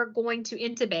we are going to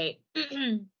intubate,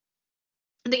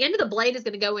 the end of the blade is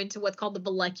going to go into what's called the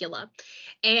vallecula.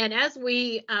 And as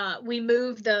we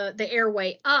move the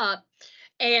airway up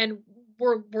and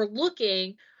we're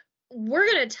looking,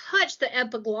 we're going to touch the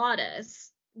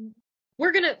epiglottis.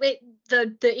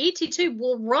 The ET tube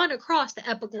will run across the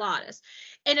epiglottis.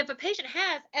 And if a patient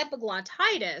has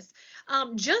epiglottitis,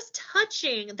 just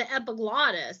touching the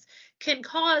epiglottis can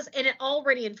cause an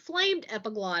already inflamed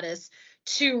epiglottis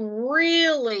to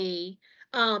really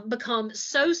become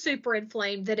so super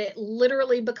inflamed that it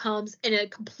literally becomes a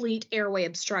complete airway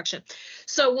obstruction.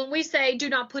 So when we say do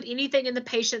not put anything in the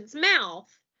patient's mouth,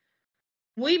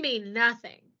 we mean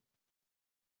nothing.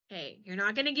 Okay, you're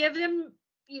not going to give them,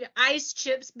 ice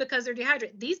chips because they're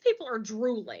dehydrated. These people are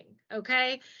drooling,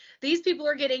 okay? These people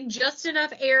are getting just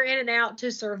enough air in and out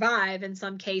to survive in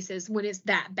some cases when it's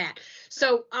that bad.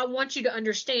 So I want you to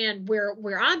understand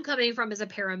where I'm coming from as a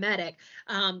paramedic.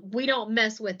 We don't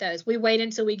mess with those. We wait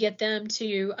until we get them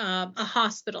to a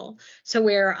hospital to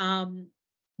where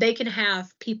they can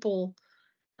have people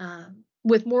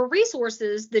with more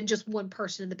resources than just one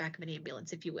person in the back of an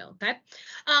ambulance, if you will, okay?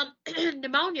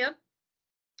 Pneumonia.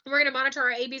 We're going to monitor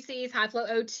our ABCs, high flow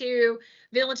O2,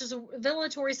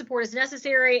 ventilatory support is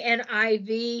necessary, and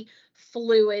IV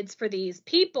fluids for these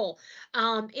people.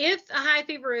 If a high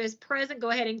fever is present,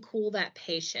 go ahead and cool that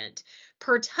patient.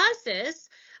 Pertussis,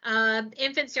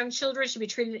 infants, young children should be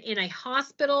treated in a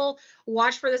hospital.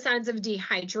 Watch for the signs of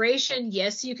dehydration.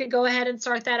 Yes, you can go ahead and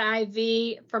start that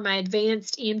IV for my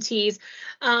advanced EMTs.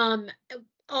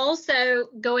 Also,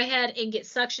 go ahead and get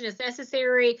suction as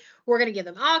necessary. We're going to give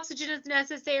them oxygen as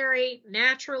necessary,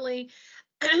 naturally.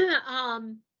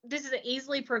 This is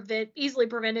easily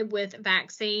prevented with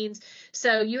vaccines.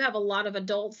 So you have a lot of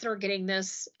adults that are getting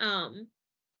this,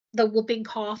 the whooping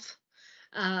cough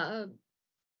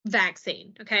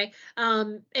vaccine, okay?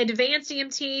 Advanced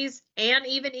EMTs and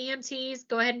even EMTs,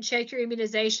 go ahead and check your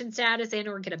immunization status and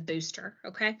or get a booster,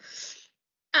 okay?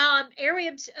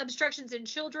 Airway obstructions in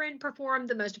children, perform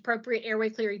the most appropriate airway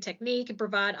clearing technique and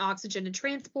provide oxygen and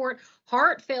transport.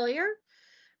 Heart failure.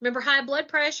 Remember, high blood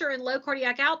pressure and low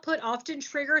cardiac output often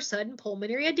trigger sudden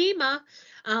pulmonary edema.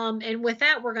 And with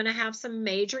that, we're going to have some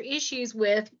major issues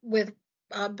with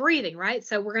breathing, right?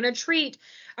 So we're going to treat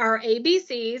our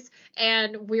ABCs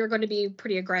and we're going to be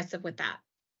pretty aggressive with that.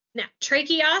 Now,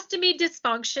 tracheostomy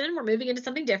dysfunction, we're moving into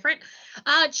something different.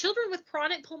 Children with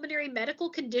chronic pulmonary medical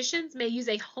conditions may use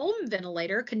a home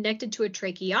ventilator connected to a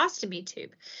tracheostomy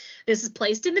tube. This is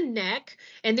placed in the neck,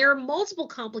 and there are multiple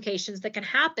complications that can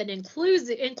happen,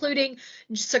 including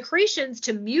secretions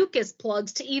to mucus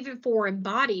plugs to even foreign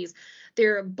bodies.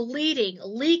 There are bleeding,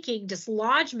 leaking,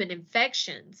 dislodgement,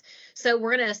 infections. So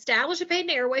we're going to establish a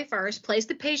patent airway first, place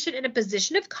the patient in a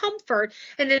position of comfort,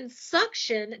 and then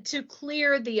suction to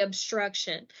clear the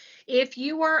obstruction. If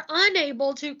you are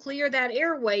unable to clear that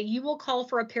airway, you will call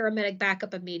for a paramedic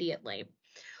backup immediately.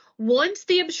 Once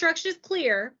the obstruction is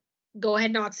clear, go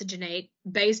ahead and oxygenate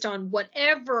based on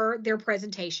whatever their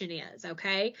presentation is,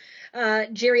 okay?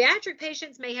 Geriatric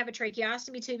patients may have a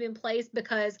tracheostomy tube in place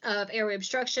because of airway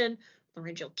obstruction,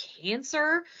 laryngeal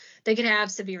cancer. They could have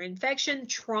severe infection,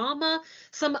 trauma,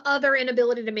 some other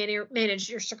inability to manage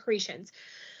your secretions.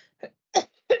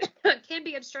 Can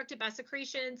be obstructed by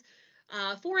secretions,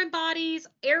 foreign bodies,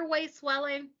 airway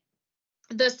swelling.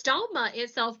 The stoma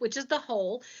itself, which is the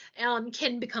hole,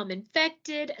 can become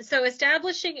infected. So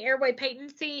establishing airway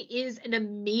patency is an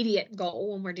immediate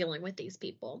goal when we're dealing with these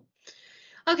people.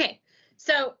 Okay,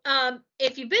 so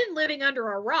if you've been living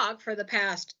under a rock for the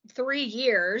past 3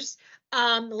 years,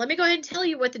 let me go ahead and tell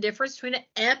you what the difference between an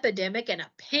epidemic and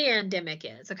a pandemic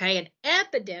is, okay? An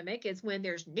epidemic is when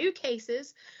there's new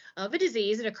cases of a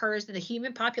disease that occurs in the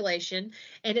human population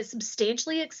and it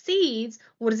substantially exceeds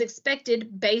what is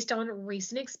expected based on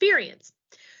recent experience.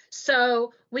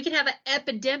 So we can have an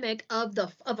epidemic of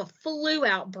a flu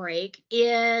outbreak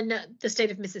in the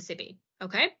state of Mississippi,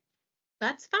 okay?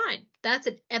 That's fine. That's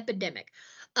an epidemic.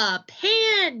 A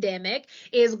pandemic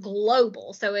is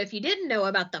global. So if you didn't know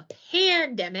about the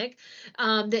pandemic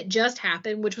that just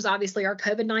happened, which was obviously our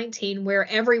COVID-19, where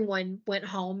everyone went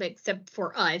home except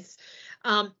for us,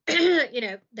 you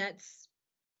know, that's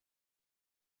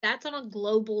on a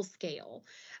global scale.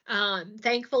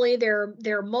 Thankfully, there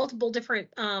are multiple different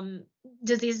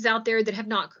diseases out there that have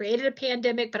not created a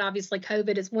pandemic, but obviously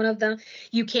COVID is one of them.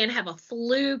 You can have a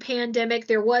flu pandemic.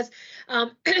 There was,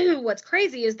 what's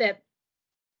crazy is that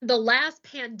the last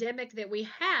pandemic that we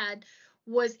had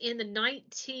was in the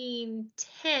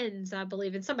 1910s, I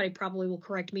believe, and somebody probably will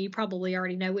correct me. You probably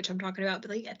already know which I'm talking about,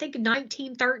 but I think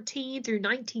 1913 through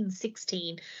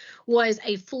 1916 was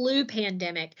a flu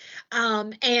pandemic,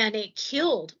 and it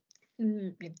killed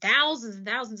thousands and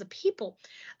thousands of people.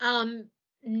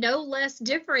 No less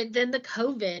different than the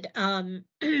COVID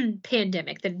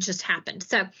pandemic that just happened.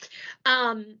 So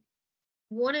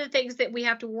one of the things that we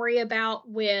have to worry about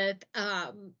with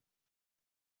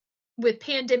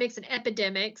pandemics and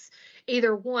epidemics,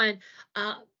 either one,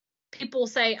 people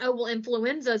say, oh, well,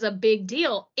 influenza is a big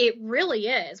deal. It really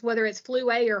is, whether it's flu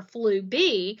A or flu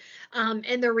B.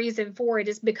 And the reason for it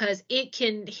is because it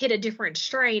can hit a different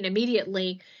strain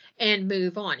immediately and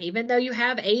move on. Even though you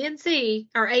have A and C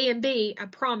or A and B, I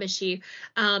promise you,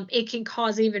 it can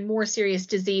cause even more serious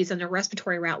disease on the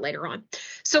respiratory route later on.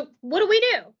 So what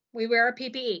do? We wear a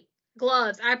PPE.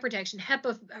 gloves, eye protection,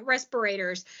 HEPA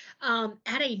respirators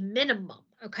at a minimum.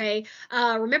 Okay.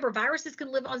 Remember, viruses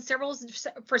can live on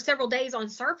for several days on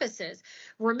surfaces.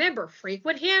 Remember,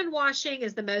 frequent hand washing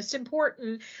is the most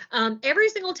important. Every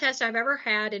single test I've ever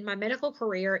had in my medical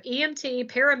career,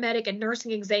 EMT, paramedic, and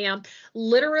nursing exam,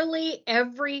 literally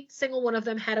every single one of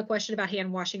them had a question about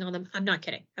hand washing on them. I'm not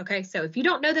kidding. Okay. So if you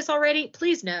don't know this already,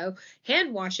 please know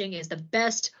hand washing is the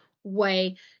best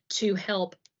way to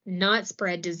help not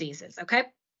spread diseases. Okay.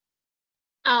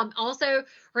 Also,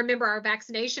 remember our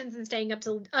vaccinations and staying up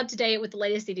to date with the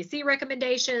latest CDC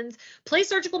recommendations. Place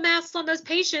surgical masks on those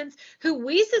patients who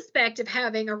we suspect of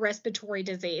having a respiratory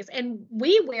disease. And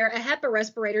we wear a HEPA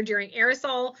respirator during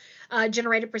aerosol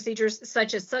generated procedures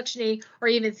such as suctioning or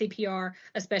even CPR,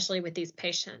 especially with these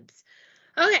patients.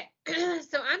 Okay,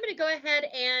 so I'm going to go ahead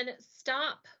and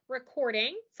stop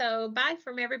recording. So bye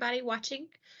from everybody watching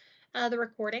the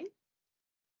recording.